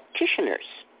practitioners.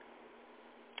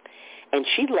 And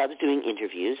she loves doing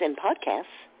interviews and podcasts.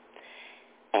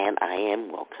 And I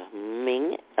am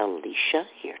welcoming Alicia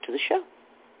here to the show.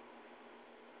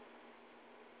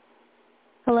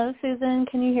 Hello, Susun.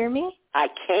 Can you hear me? I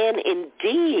can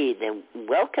indeed, and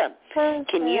welcome. Perfect.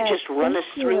 Can you just run us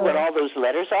through what all those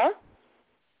letters are?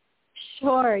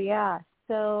 Sure, yeah.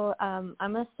 So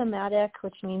I'm a somatic,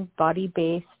 which means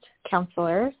body-based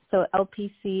counselor. So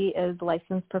LPC is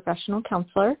licensed professional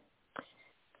counselor.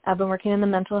 I've been working in the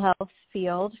mental health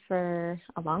field for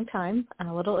a long time,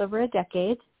 a little over a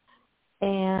decade.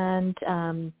 And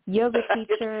yoga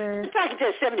teacher. In fact,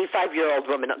 a 75-year-old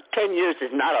woman, 10 years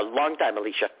is not a long time,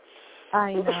 Alicia.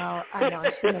 I know.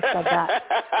 I shouldn't have said that.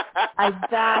 A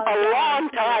long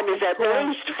time is at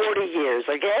least 40 years,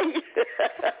 okay?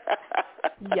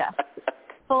 Yes.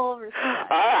 Full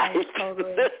respect. All right.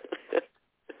 Totally.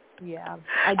 Yeah.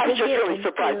 I'm just really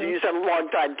surprised when you said a long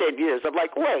time, 10 years. I'm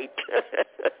like, wait.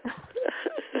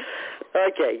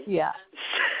 Okay. Yeah.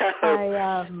 So,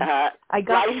 I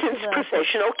got licensed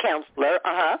professional counselor,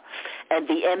 and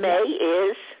the MA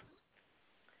is?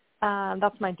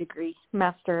 That's my degree,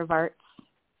 Master of Arts.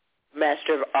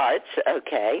 Master of Arts,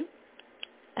 okay.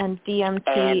 And DMT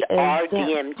and is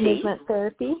dance movement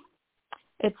therapy.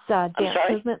 It's dance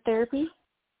movement therapy.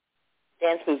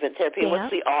 Dance movement therapy. Dance.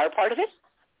 What's the R part of it?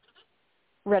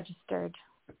 Registered.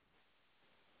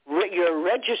 You're a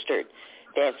registered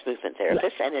dance movement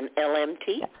therapist and an LMT?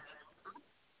 Yes.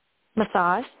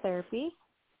 Massage therapy.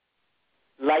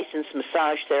 Licensed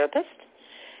massage therapist.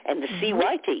 And the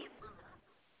CYT?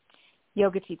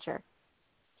 Yoga teacher.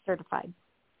 Certified.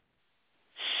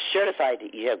 Certified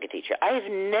yoga teacher. I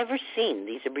have never seen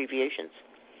these abbreviations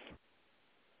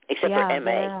except for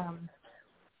MA.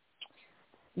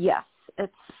 Yes,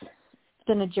 it's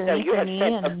been a journey so you for have me.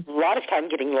 spent a lot of time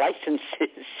getting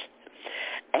licenses.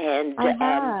 And I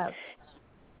have.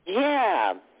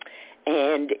 Yeah.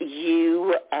 And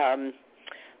you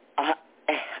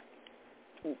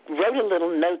wrote a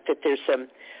little note that there's some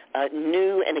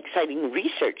new and exciting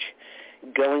research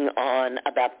going on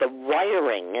about the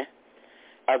wiring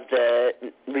of the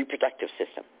reproductive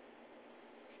system.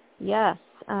 Yes.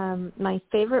 My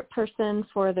favorite person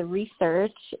for the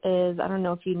research is, I don't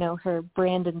know if you know her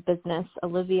brand and business,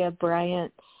 Olivia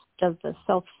Bryant does the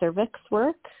self-cervix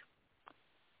work.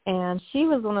 And she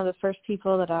was one of the first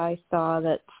people that I saw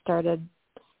that started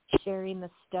sharing the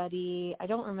study. I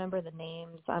don't remember the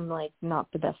names. I'm like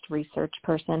not the best research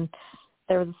person.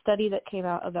 There was a study that came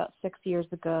out about 6 years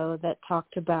ago that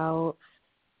talked about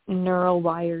neural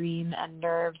wiring and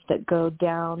nerves that go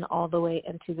down all the way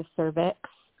into the cervix,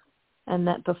 and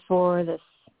that before this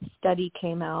study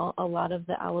came out, a lot of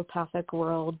the allopathic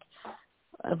world,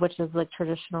 which is like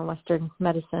traditional Western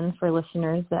medicine for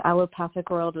listeners, the allopathic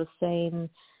world was saying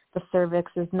the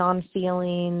cervix is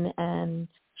non-feeling and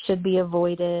should be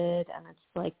avoided, and it's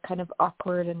like kind of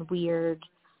awkward and weird.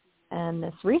 And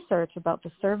this research about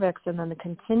the cervix, and then the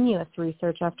continuous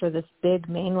research after this big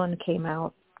main one came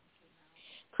out,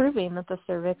 proving that the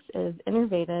cervix is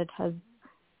innervated, has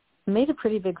made a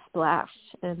pretty big splash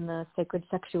in the sacred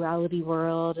sexuality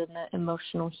world and the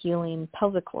emotional healing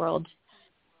pelvic world,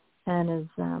 and is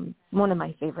one of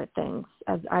my favorite things.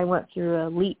 As I went through a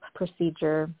LEAP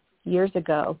procedure years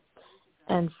ago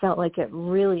and felt like it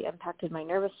really impacted my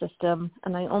nervous system,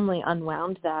 and I only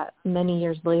unwound that many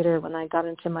years later when I got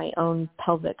into my own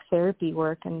pelvic therapy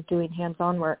work and doing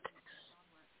hands-on work.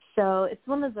 So it's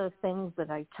one of those things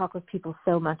that I talk with people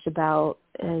so much about,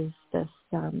 is this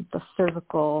the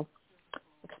cervical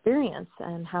experience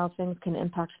and how things can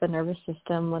impact the nervous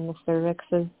system when the cervix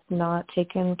is not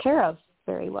taken care of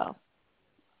very well.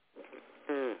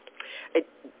 It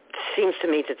seems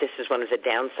to me that this is one of the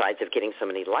downsides of getting so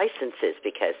many licenses,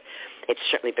 because it's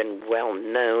certainly been well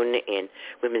known in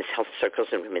women's health circles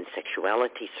and women's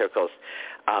sexuality circles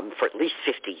for at least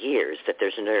 50 years that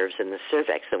there's nerves in the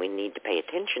cervix, and we need to pay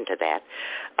attention to that.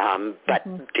 But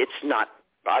it's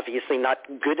obviously not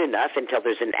good enough until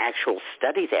there's an actual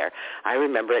study there. I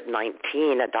remember at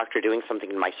 19, a doctor doing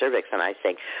something in my cervix, and I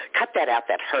saying, cut that out,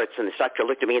 that hurts. And this doctor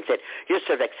looked at me and said, your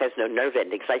cervix has no nerve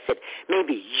endings. I said,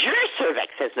 maybe your cervix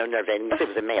has no nerve endings. It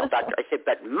was a male doctor. I said,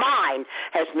 but mine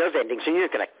has nerve endings, and you're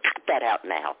going to cut that out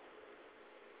now.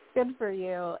 Good for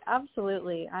you.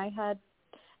 Absolutely. I had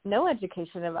no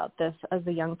education about this as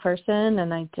a young person,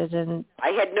 and I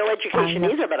had no education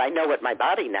either, but I know what my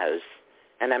body knows.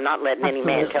 And I'm not letting any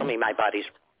man tell me my body's...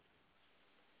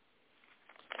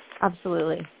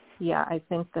 Absolutely. Yeah, I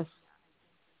think this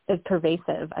is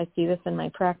pervasive. I see this in my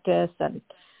practice, and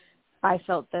I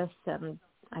felt this, and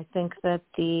I think that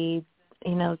the,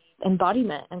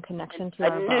 embodiment and connection to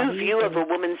our body. A New View of a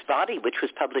Woman's Body, which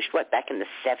was published, back in the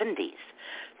 70s,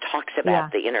 talks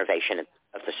about the innervation of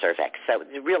the cervix. So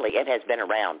really, it has been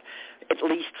around at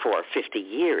least for 50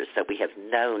 years that we have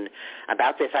known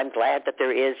about this. I'm glad that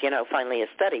there is, finally a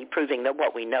study proving that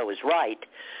what we know is right,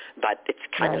 but it's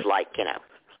kind of like,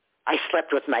 I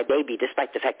slept with my baby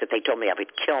despite the fact that they told me I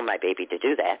would kill my baby to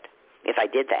do that if I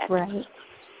did that.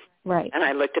 Right. And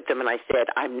I looked at them and I said,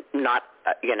 I'm not,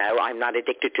 I'm not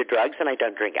addicted to drugs, and I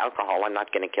don't drink alcohol. I'm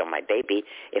not going to kill my baby.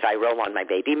 If I roll on my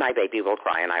baby will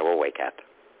cry and I will wake up.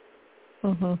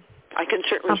 Mm-hmm. I can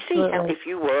certainly see how if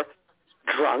you were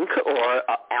drunk or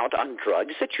out on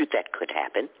drugs that could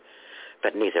happen,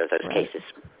 but neither of those cases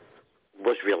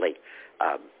was really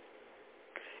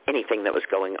anything that was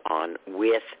going on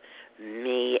with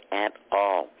me at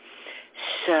all.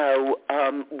 So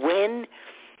when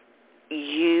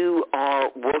you are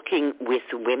working with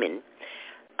women,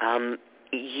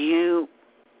 you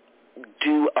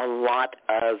do a lot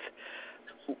of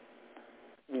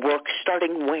work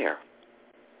starting where?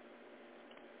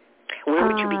 Where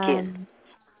would you begin?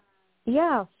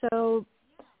 Yeah, so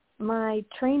my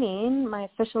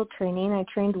official training, I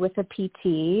trained with a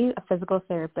PT, a physical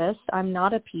therapist. I'm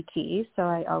not a PT, so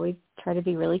I always try to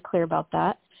be really clear about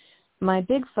that. My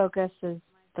big focus is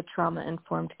the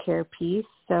trauma-informed care piece,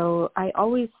 so I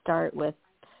always start with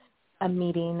a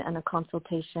meeting and a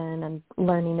consultation and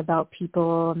learning about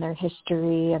people and their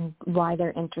history and why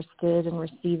they're interested in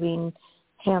receiving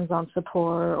hands-on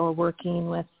support or working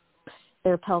with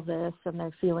their pelvis and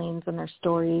their feelings and their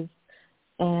stories.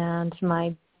 And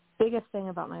my biggest thing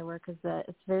about my work is that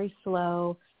it's very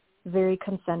slow, very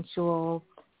consensual.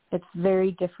 It's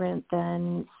very different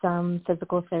than some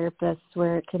physical therapists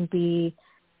where it can be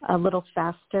a little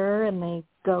faster and they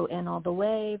go in all the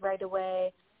way right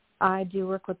away. I do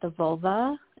work with the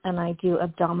vulva, and I do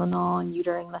abdominal and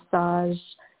uterine massage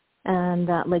and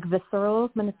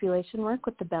visceral manipulation work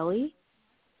with the belly.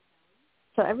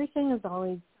 So everything is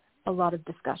always a lot of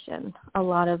discussion, a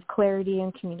lot of clarity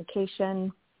and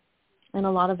communication, and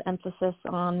a lot of emphasis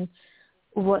on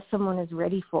what someone is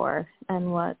ready for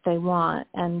and what they want.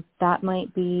 And that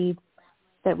might be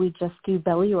that we just do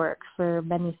belly work for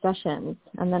many sessions,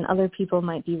 and then other people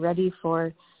might be ready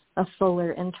for a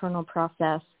fuller internal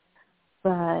process.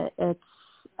 But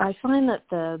I find that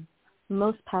the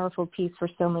most powerful piece for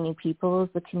so many people is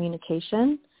the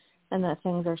communication, and that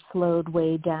things are slowed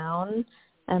way down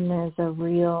and there's a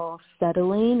real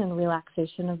settling and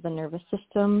relaxation of the nervous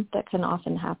system that can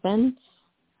often happen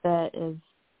that is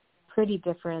pretty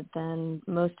different than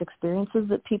most experiences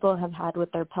that people have had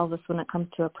with their pelvis when it comes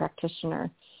to a practitioner.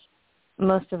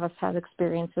 Most of us have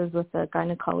experiences with a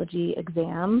gynecology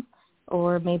exam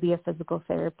or maybe a physical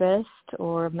therapist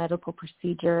or a medical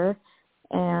procedure,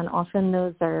 and often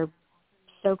those are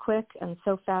so quick and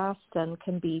so fast and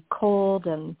can be cold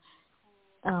and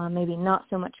maybe not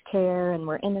so much care, and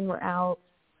we're in and we're out.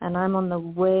 And I'm on the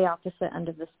way opposite end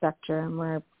of the spectrum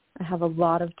where I have a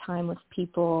lot of time with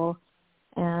people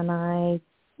and I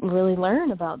really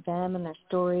learn about them and their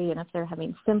story and if they're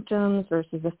having symptoms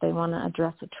versus if they want to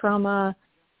address a trauma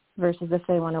versus if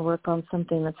they want to work on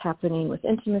something that's happening with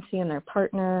intimacy in their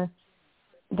partner.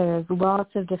 There's lots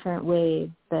of different ways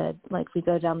that, like, we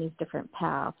go down these different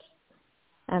paths.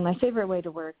 And my favorite way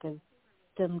to work is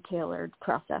STEM-tailored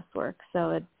process work.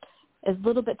 So it is a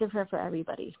little bit different for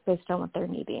everybody based on what they're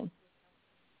needing.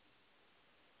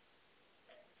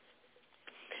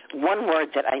 One word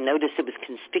that I noticed that was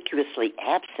conspicuously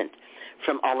absent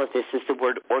from all of this is the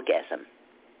word orgasm.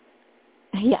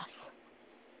 Yes.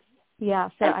 Yeah.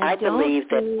 So and I believe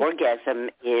that orgasm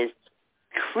is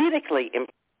critically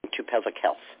important to pelvic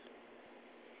health.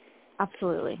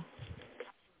 Absolutely.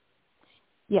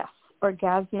 Yes.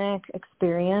 Orgasmic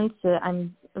experience.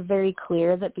 I'm very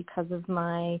clear that because of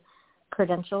my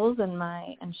credentials and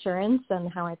my insurance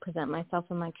and how I present myself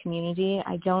in my community,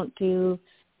 I don't do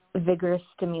vigorous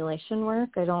stimulation work.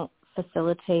 I don't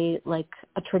facilitate like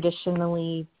a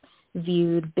traditionally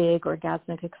viewed big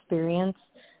orgasmic experience.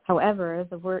 However,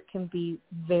 the work can be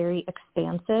very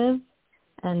expansive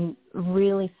and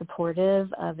really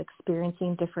supportive of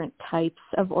experiencing different types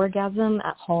of orgasm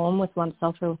at home with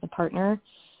oneself or with a partner.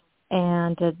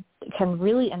 And it can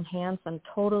really enhance and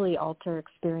totally alter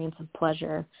experience of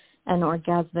pleasure and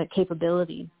orgasmic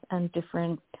capabilities and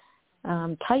different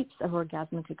types of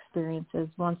orgasmic experiences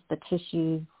once the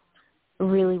tissues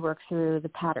really work through the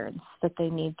patterns that they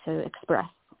need to express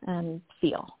and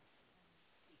feel.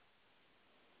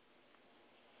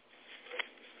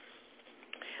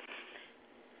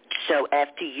 So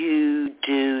after you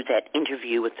do that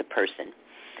interview with the person,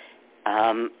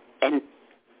 and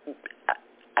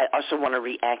I also want to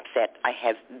react that I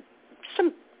have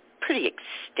some pretty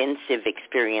extensive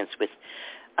experience with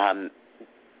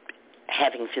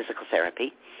having physical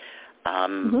therapy.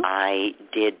 I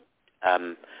did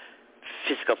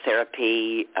physical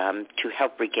therapy to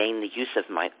help regain the use of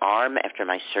my arm after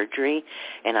my surgery,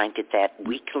 and I did that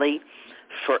weekly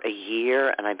for a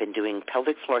year, and I've been doing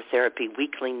pelvic floor therapy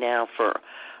weekly now for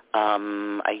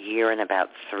a year and about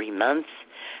 3 months,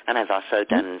 and I've also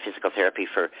done physical therapy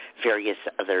for various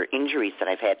other injuries that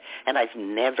I've had, and I've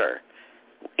never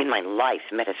in my life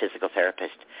met a physical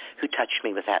therapist who touched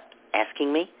me without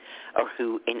asking me or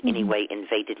who in any way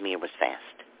invaded me or was fast.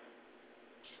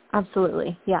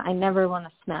 Absolutely. Yeah, I never want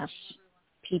to smash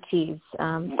PTs.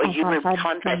 Well, you were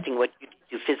contrasting what you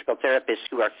do physical therapists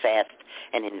who are fast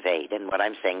and invade, and what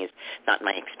I'm saying is not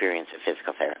my experience of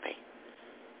physical therapy.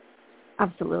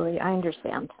 Absolutely. I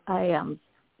understand. I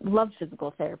love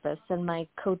physical therapists, and my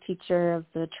co-teacher of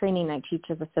the training I teach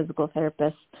is a physical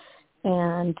therapist,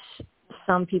 and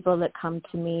some people that come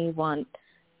to me want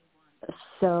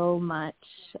so much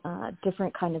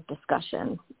different kind of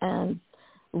discussion and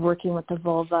working with the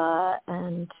vulva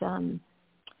and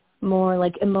more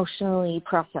like emotionally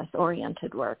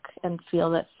process-oriented work, and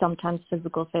feel that sometimes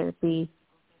physical therapy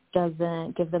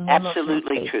doesn't give them the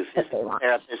absolutely true. Physical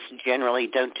therapists generally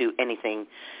don't do anything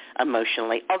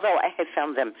emotionally, although I have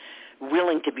found them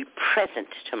willing to be present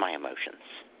to my emotions.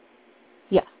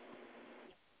 Yes.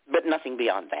 But nothing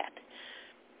beyond that.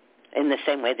 In the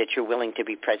same way that you're willing to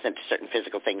be present to certain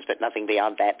physical things, but nothing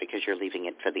beyond that because you're leaving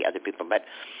it for the other people. But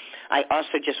I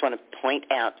also just want to point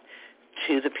out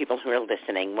to the people who are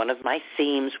listening, one of my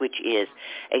themes, which is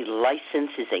a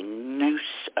license is a noose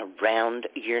around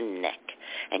your neck.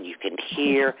 And you can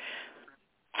hear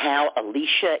how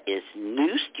Alicia is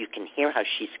noosed. You can hear how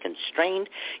she's constrained.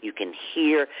 You can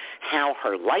hear how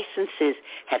her licenses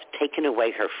have taken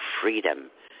away her freedom,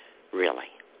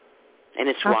 really. And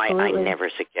it's why I never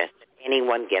suggest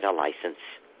anyone get a license,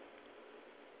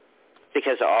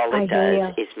 because all it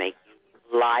does is make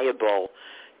you liable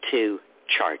to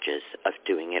charges of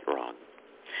doing it wrong.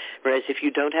 Whereas if you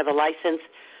don't have a license,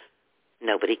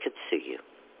 nobody could sue you.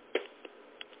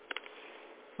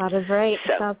 That is right.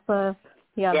 So, that's a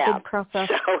big process.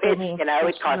 So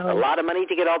it costs a lot of money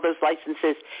to get all those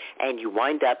licenses, and you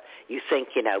wind up, you think,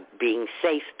 being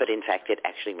safe, but in fact it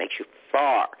actually makes you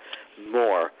far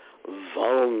more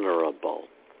vulnerable.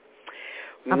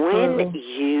 Absolutely. When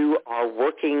you are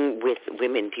working with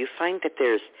women, do you find that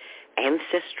there's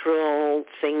ancestral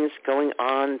things going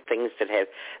on, things that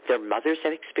their mothers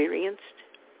have experienced?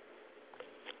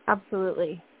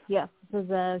 Absolutely. Yes, this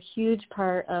is a huge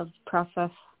part of the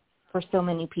process for so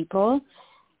many people.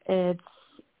 It's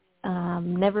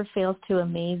never fails to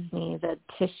amaze me that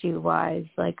tissue-wise,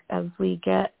 like as we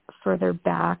get further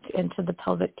back into the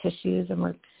pelvic tissues and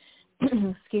we're,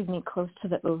 close to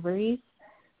the ovaries,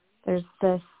 there's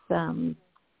this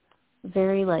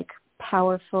very like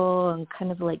powerful and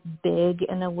kind of like big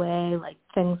in a way, like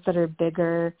things that are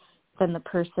bigger than the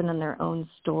person and their own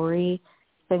story,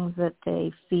 things that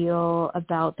they feel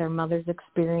about their mother's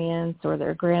experience or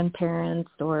their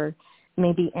grandparents or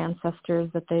maybe ancestors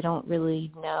that they don't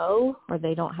really know or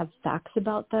they don't have facts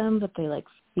about them, but they like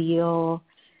feel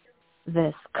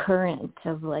this current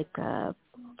of like a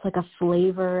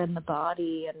flavor in the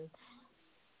body.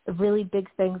 And really big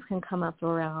things can come up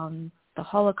around the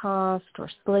Holocaust or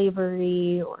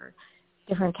slavery or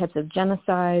different types of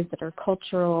genocides that are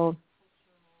cultural.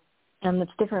 And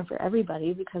it's different for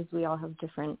everybody because we all have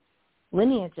different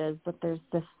lineages, but there's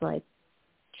this like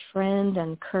trend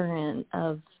and current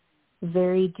of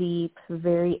very deep,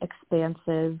 very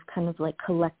expansive, kind of like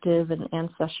collective and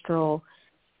ancestral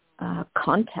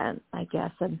content, I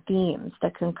guess, and themes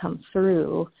that can come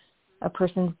through a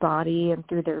person's body and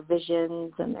through their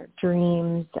visions and their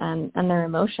dreams and their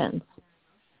emotions.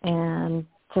 And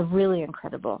it's a really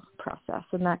incredible process.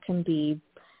 And that can be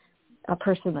a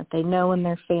person that they know in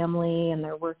their family and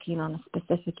they're working on a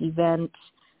specific event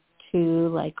to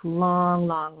like long,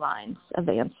 long lines of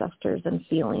ancestors and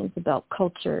feelings about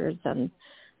cultures and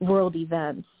world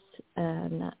events,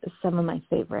 and some of my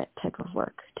favorite type of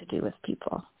work to do with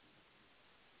people.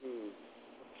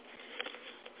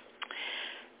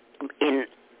 In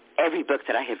every book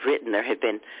that I have written, there have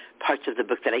been parts of the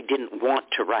book that I didn't want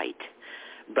to write,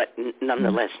 but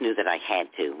nonetheless knew that I had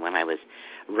to. When I was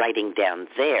writing down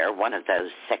there, one of those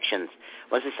sections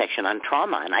was a section on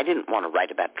trauma, and I didn't want to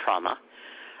write about trauma.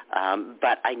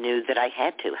 But I knew that I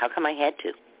had to. How come I had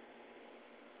to?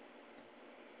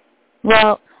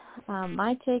 Well,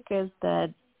 my take is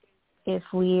that if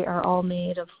we are all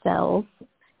made of cells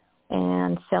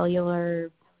and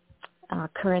cellular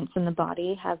currents in the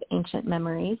body have ancient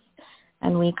memories,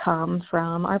 and we come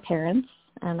from our parents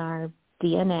and our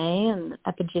DNA and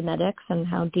epigenetics and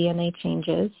how DNA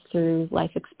changes through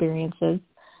life experiences,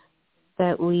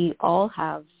 that we all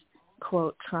have,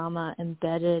 quote, trauma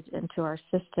embedded into our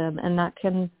system, and that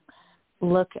can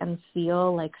look and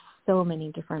feel like so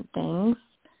many different things.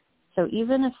 So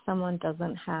even if someone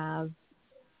doesn't have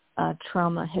a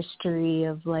trauma history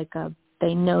of like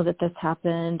they know that this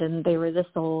happened and they were this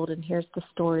old and here's the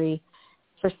story,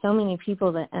 for so many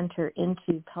people that enter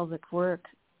into pelvic work,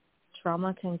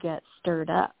 trauma can get stirred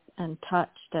up and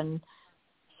touched, and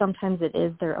sometimes it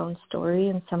is their own story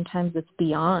and sometimes it's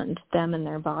beyond them and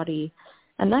their body.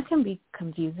 And that can be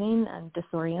confusing and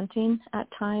disorienting at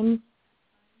times,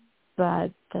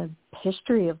 but the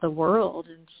history of the world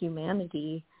and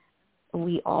humanity,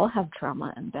 we all have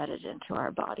trauma embedded into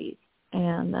our bodies,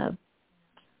 and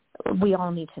we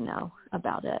all need to know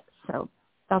about it. So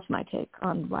that's my take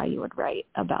on why you would write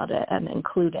about it and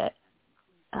include it.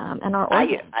 And our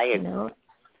organs, I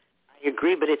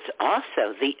agree, but it's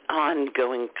also the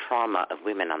ongoing trauma of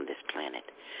women on this planet.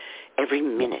 Every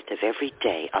minute of every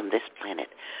day on this planet,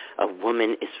 a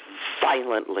woman is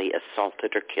violently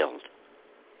assaulted or killed.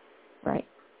 Right.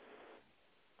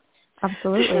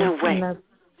 Absolutely.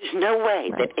 There's no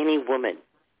way that any woman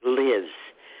lives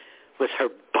with her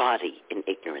body in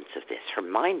ignorance of this. Her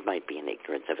mind might be in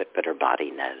ignorance of it, but her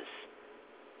body knows.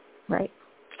 Right.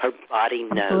 Her body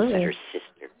knows that her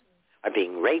sisters are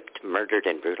being raped, murdered,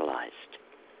 and brutalized.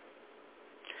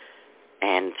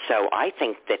 And so I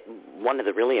think that one of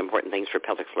the really important things for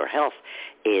pelvic floor health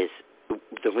is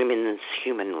the Women's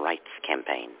Human Rights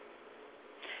Campaign.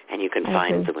 And you can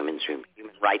find the Women's Human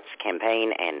Rights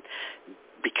Campaign and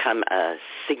become a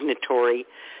signatory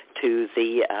to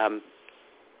the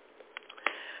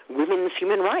women's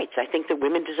human rights. I think that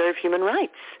women deserve human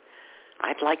rights.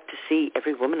 I'd like to see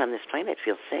every woman on this planet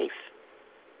feel safe.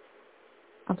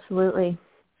 Absolutely.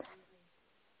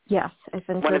 Yes, I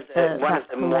think one of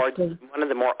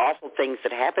the more awful things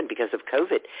that happened because of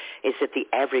COVID is that the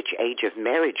average age of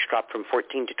marriage dropped from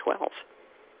 14 to 12.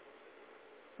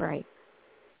 Right.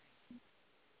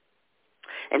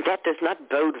 And that does not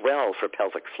bode well for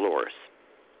pelvic floors.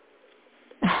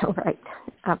 Right.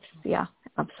 Yeah,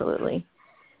 absolutely.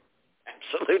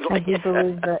 Absolutely. I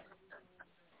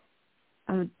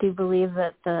do believe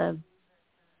that the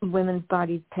women's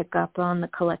bodies pick up on the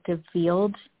collective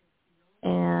field,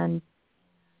 and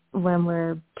when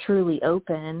we're truly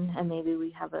open, and maybe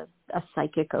we have a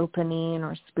psychic opening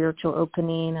or spiritual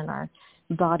opening, and our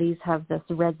bodies have this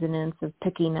resonance of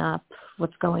picking up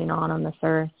what's going on this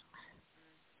earth.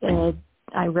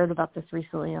 I wrote about this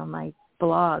recently on my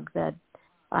blog, that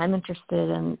I'm interested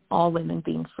in all women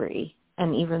being free.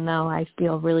 And even though I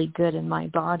feel really good in my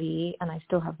body, and I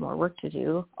still have more work to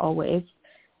do always,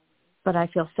 but I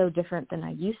feel so different than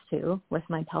I used to with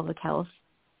my pelvic health,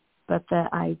 but that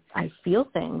I feel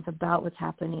things about what's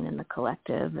happening in the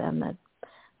collective, and that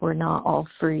we're not all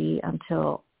free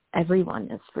until everyone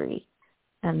is free.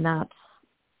 And that's,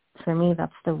 for me,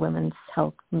 that's the women's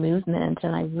health movement.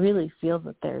 And I really feel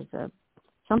that there's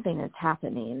something that's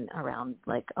happening around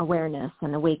like awareness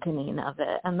and awakening of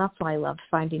it. And that's why I loved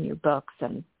finding your books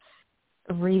and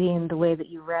reading the way that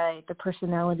you write, the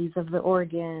personalities of the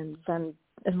organs, and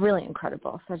it's really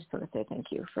incredible. So I just want to say thank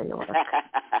you for your work.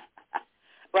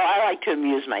 Well, I like to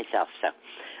amuse myself, so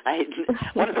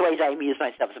one of the ways I amuse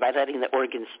myself is by letting the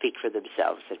organs speak for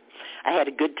themselves. I had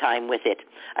a good time with it.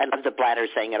 I love the bladder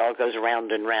saying it all goes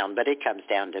round and round, but it comes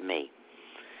down to me.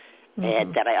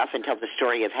 And that I often tell the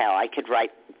story of how I could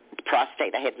write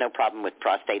prostate. I had no problem with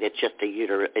prostate. It's just a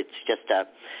uterus. It's just a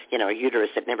uterus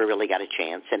that never really got a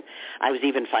chance. And I was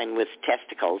even fine with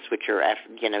testicles, which are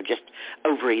just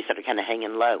ovaries that are kind of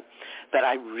hanging low. But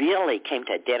I really came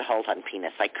to a dead halt on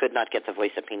penis. I could not get the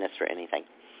voice of penis for anything.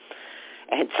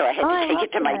 And so I had to take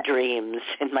it to my dreams.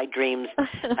 And my dreams,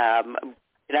 when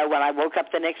I woke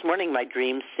up the next morning, my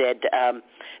dreams said,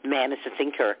 man is a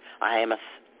thinker. I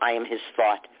am his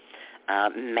thought.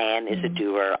 Man is a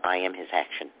doer. I am his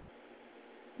action.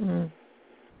 And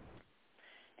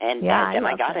then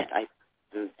I got it.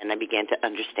 And I began to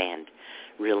understand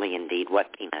really indeed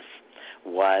what penis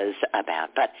was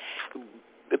about. But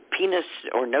penis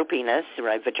or no penis,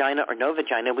 right, vagina or no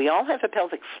vagina, we all have a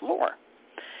pelvic floor.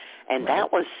 And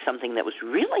that was something that was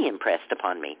really impressed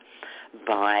upon me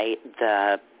by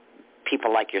the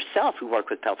people like yourself who work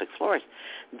with pelvic floors,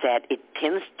 that it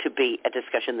tends to be a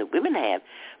discussion that women have,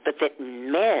 but that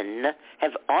men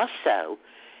have also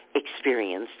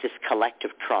experienced this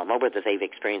collective trauma, whether they've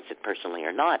experienced it personally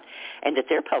or not, and that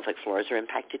their pelvic floors are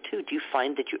impacted too. Do you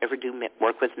find that you ever do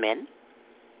work with men?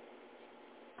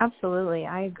 Absolutely.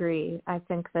 I agree. I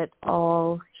think that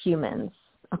all humans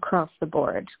across the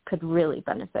board could really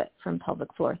benefit from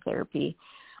pelvic floor therapy.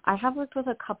 I have worked with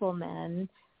a couple men.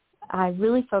 I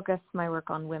really focus my work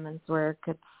on women's work.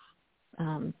 It's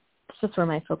just where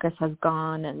my focus has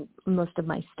gone and most of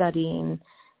my studying.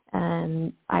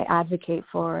 And I advocate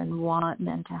for and want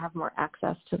men to have more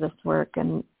access to this work.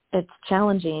 And it's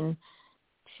challenging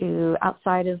to,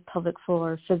 outside of pelvic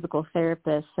floor physical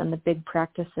therapists and the big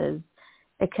practices,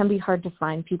 it can be hard to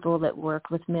find people that work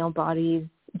with male bodies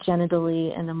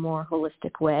genitally in a more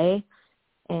holistic way.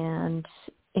 And,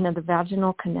 the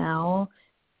vaginal canal,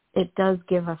 it does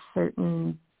give a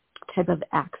certain type of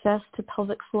access to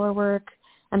pelvic floor work.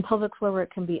 And pelvic floor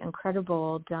work can be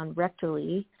incredible done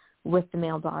rectally with the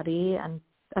male body. And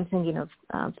I'm thinking of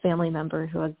a family member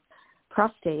who has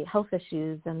prostate health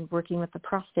issues and working with the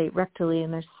prostate rectally.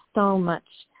 And there's so much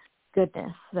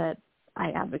goodness that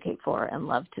I advocate for and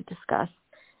love to discuss.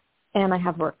 And I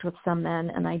have worked with some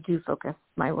men, and I do focus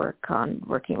my work on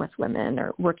working with women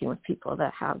or working with people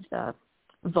that have the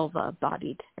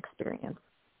vulva-bodied experience.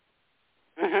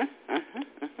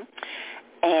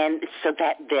 And so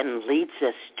that then leads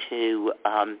us to,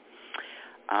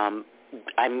 I'm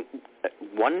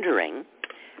wondering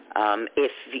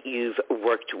if you've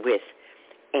worked with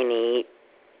any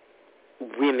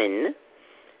women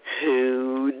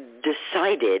who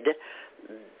decided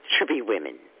to be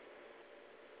women.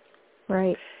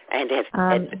 Right. And have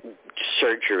had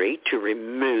surgery to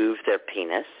remove their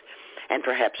penis and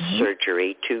perhaps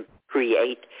surgery to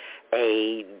create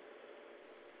a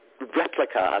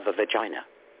replica of a vagina.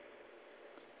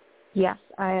 Yes,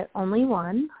 only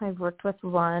one. I've worked with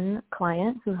one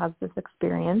client who has this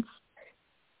experience,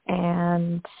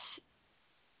 and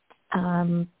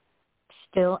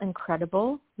still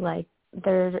incredible. Like,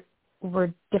 there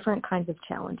were different kinds of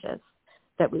challenges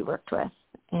that we worked with,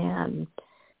 and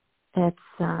it's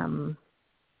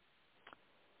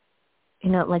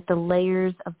like the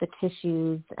layers of the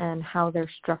tissues and how they're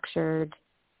structured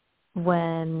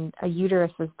when a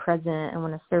uterus is present and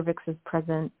when a cervix is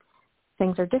present.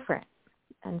 Things are different.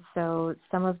 And so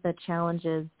some of the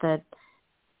challenges that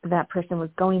person was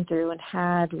going through and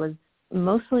had was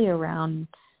mostly around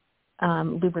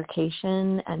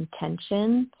lubrication and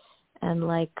tension, and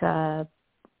it's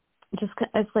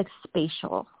like a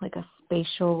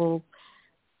spatial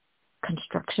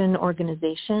construction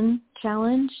organization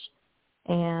challenge,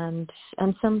 and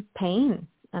some pain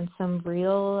some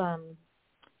real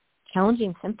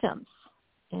challenging symptoms.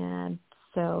 And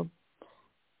so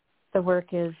the work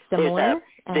is similar.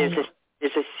 There's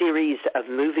a series of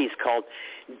movies called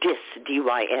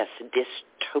D-Y-S,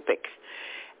 Dystopic.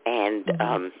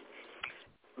 And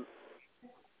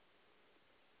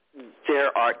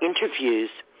there are interviews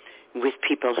with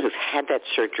people who've had that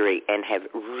surgery and have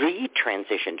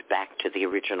retransitioned back to the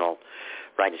original,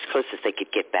 right, as close as they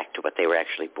could get back to what they were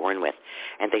actually born with.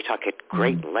 And they talk at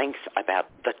great lengths about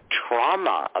the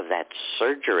trauma of that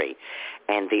surgery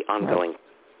and the ongoing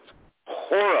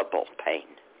horrible pain.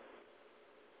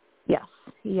 Yes.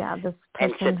 Yeah, this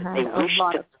person and had they a wish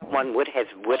lot that of pain. one would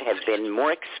have been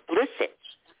more explicit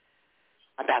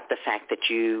about the fact that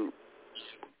you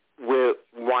will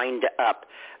wind up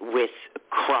with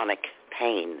chronic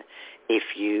pain if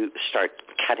you start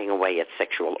cutting away at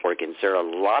sexual organs. There are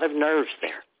a lot of nerves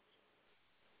there.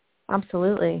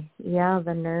 Absolutely. Yeah,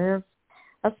 the nerve.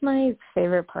 That's my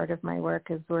favorite part of my work,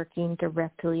 is working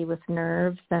directly with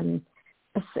nerves. And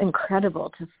it's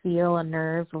incredible to feel a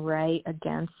nerve right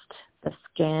against the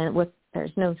skin.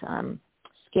 There's no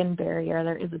skin barrier.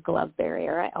 There is a glove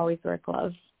barrier. I always wear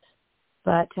gloves.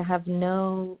 But to have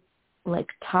no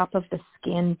top of the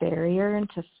skin barrier and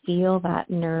to feel that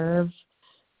nerve,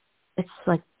 it's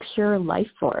like pure life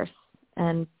force.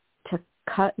 And to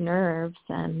cut nerves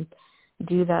and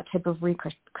do that type of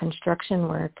reconstruction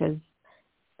work is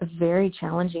very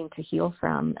challenging to heal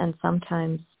from, and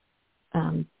sometimes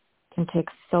can take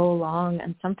so long,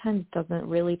 and sometimes doesn't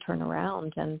really turn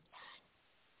around. And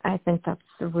I think that's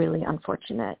really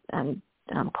unfortunate and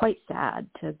quite sad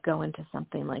to go into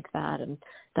something like that and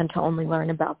then to only learn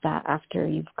about that after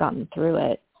you've gotten through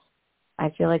it. I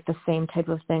feel like the same type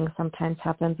of thing sometimes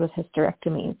happens with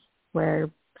hysterectomies, where,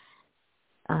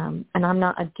 and I'm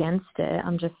not against it,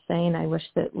 I'm just saying I wish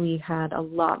that we had a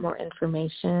lot more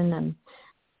information and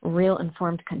real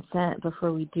informed consent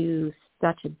before we do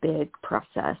such a big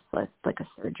process like a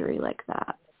surgery like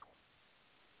that.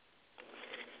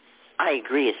 I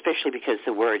agree, especially because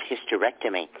the word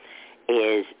hysterectomy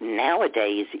is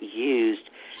nowadays used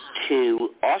to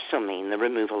also mean the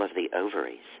removal of the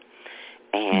ovaries.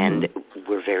 And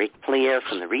we're very clear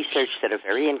from the research that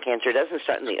ovarian cancer doesn't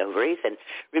start in the ovaries, and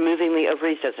removing the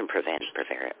ovaries doesn't prevent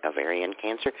ovarian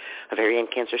cancer. Ovarian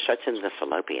cancer starts in the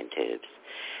fallopian tubes.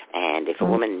 And if a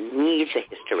woman needs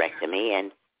a hysterectomy,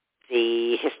 and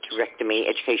the Hysterectomy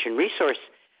Education Resource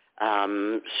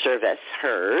Service,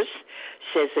 HERS,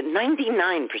 says that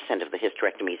 99% of the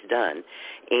hysterectomies done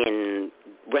in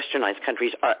westernized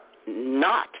countries are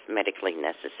not medically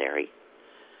necessary.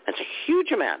 That's a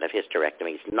huge amount of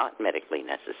hysterectomies not medically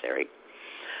necessary.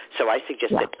 So I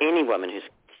suggest that any woman who's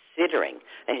considering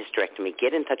a hysterectomy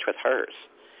get in touch with HERS,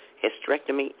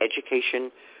 Hysterectomy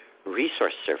Education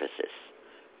Resource Services.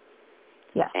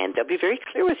 Yeah. And they'll be very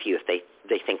clear with you if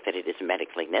they think that it is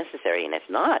medically necessary. And if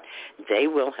not, they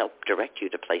will help direct you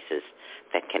to places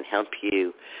that can help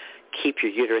you keep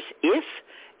your uterus. If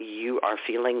you are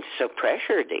feeling so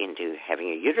pressured into having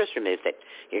your uterus removed that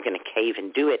you're going to cave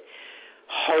and do it,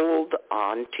 hold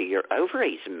on to your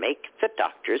ovaries. Make the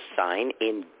doctors sign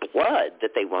in blood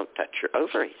that they won't touch your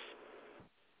ovaries.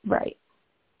 Right.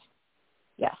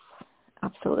 Yes,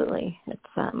 absolutely. It's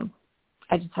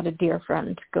I just had a dear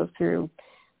friend go through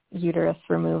uterus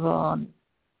removal, and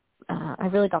I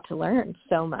really got to learn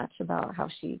so much about how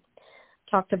she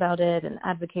talked about it and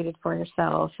advocated for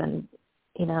herself. And,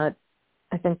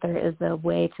 I think there is a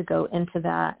way to go into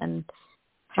that and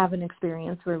have an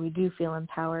experience where we do feel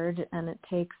empowered, and it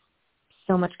takes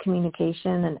so much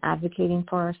communication and advocating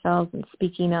for ourselves and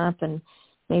speaking up and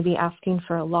maybe asking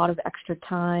for a lot of extra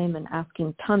time and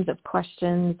asking tons of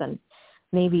questions, and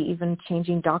maybe even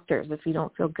changing doctors if you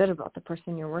don't feel good about the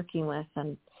person you're working with,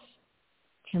 and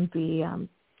can be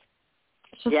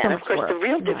it's just so and much of course work. the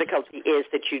real difficulty is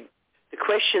that the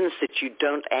questions that you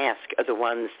don't ask are the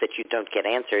ones that you don't get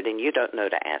answered, and you don't know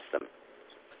to ask them.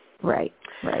 Right.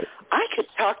 I could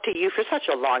talk to you for such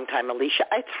a long time, Alicia.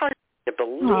 It's hard to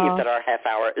believe that our half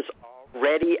hour is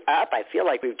already up. I feel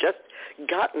like we've just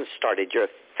gotten started. You're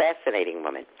a fascinating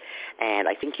woman. And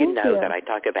I think you know that I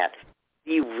talk about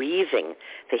reweaving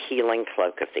the healing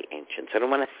cloak of the ancients. And I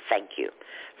want to thank you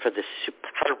for the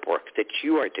superb work that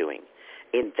you are doing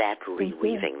in that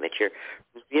reweaving, that you're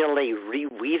really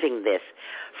reweaving this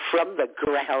from the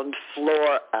ground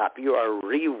floor up. You are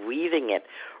reweaving it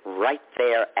right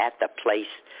there at the place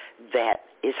that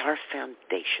is our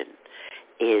foundation,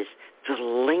 is the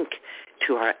link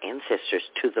to our ancestors,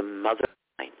 to the mother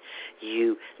line.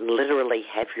 You literally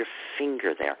have your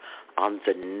finger there on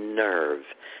the nerve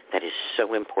that is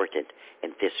so important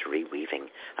in this reweaving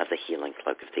of the healing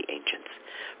cloak of the ancients.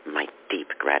 My deep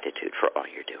gratitude for all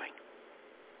you're doing.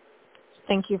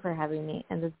 Thank you for having me,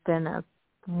 and it's been a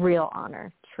real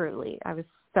honor, truly. I was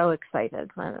so excited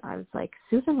when I was like,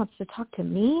 Susan wants to talk to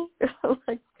me?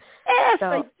 Like, yes, so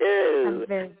I do. I'm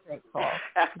very grateful.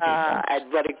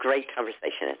 And what a great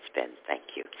conversation it's been. Thank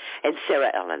you. And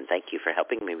Sarah Ellen, thank you for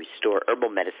helping me restore herbal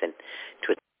medicine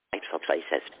to a delightful place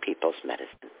as people's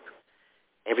medicine.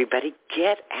 Everybody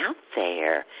get out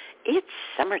there. It's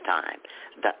summertime.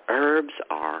 The herbs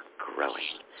are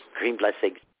growing. Green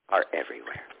blessings are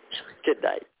everywhere. Good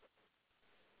night.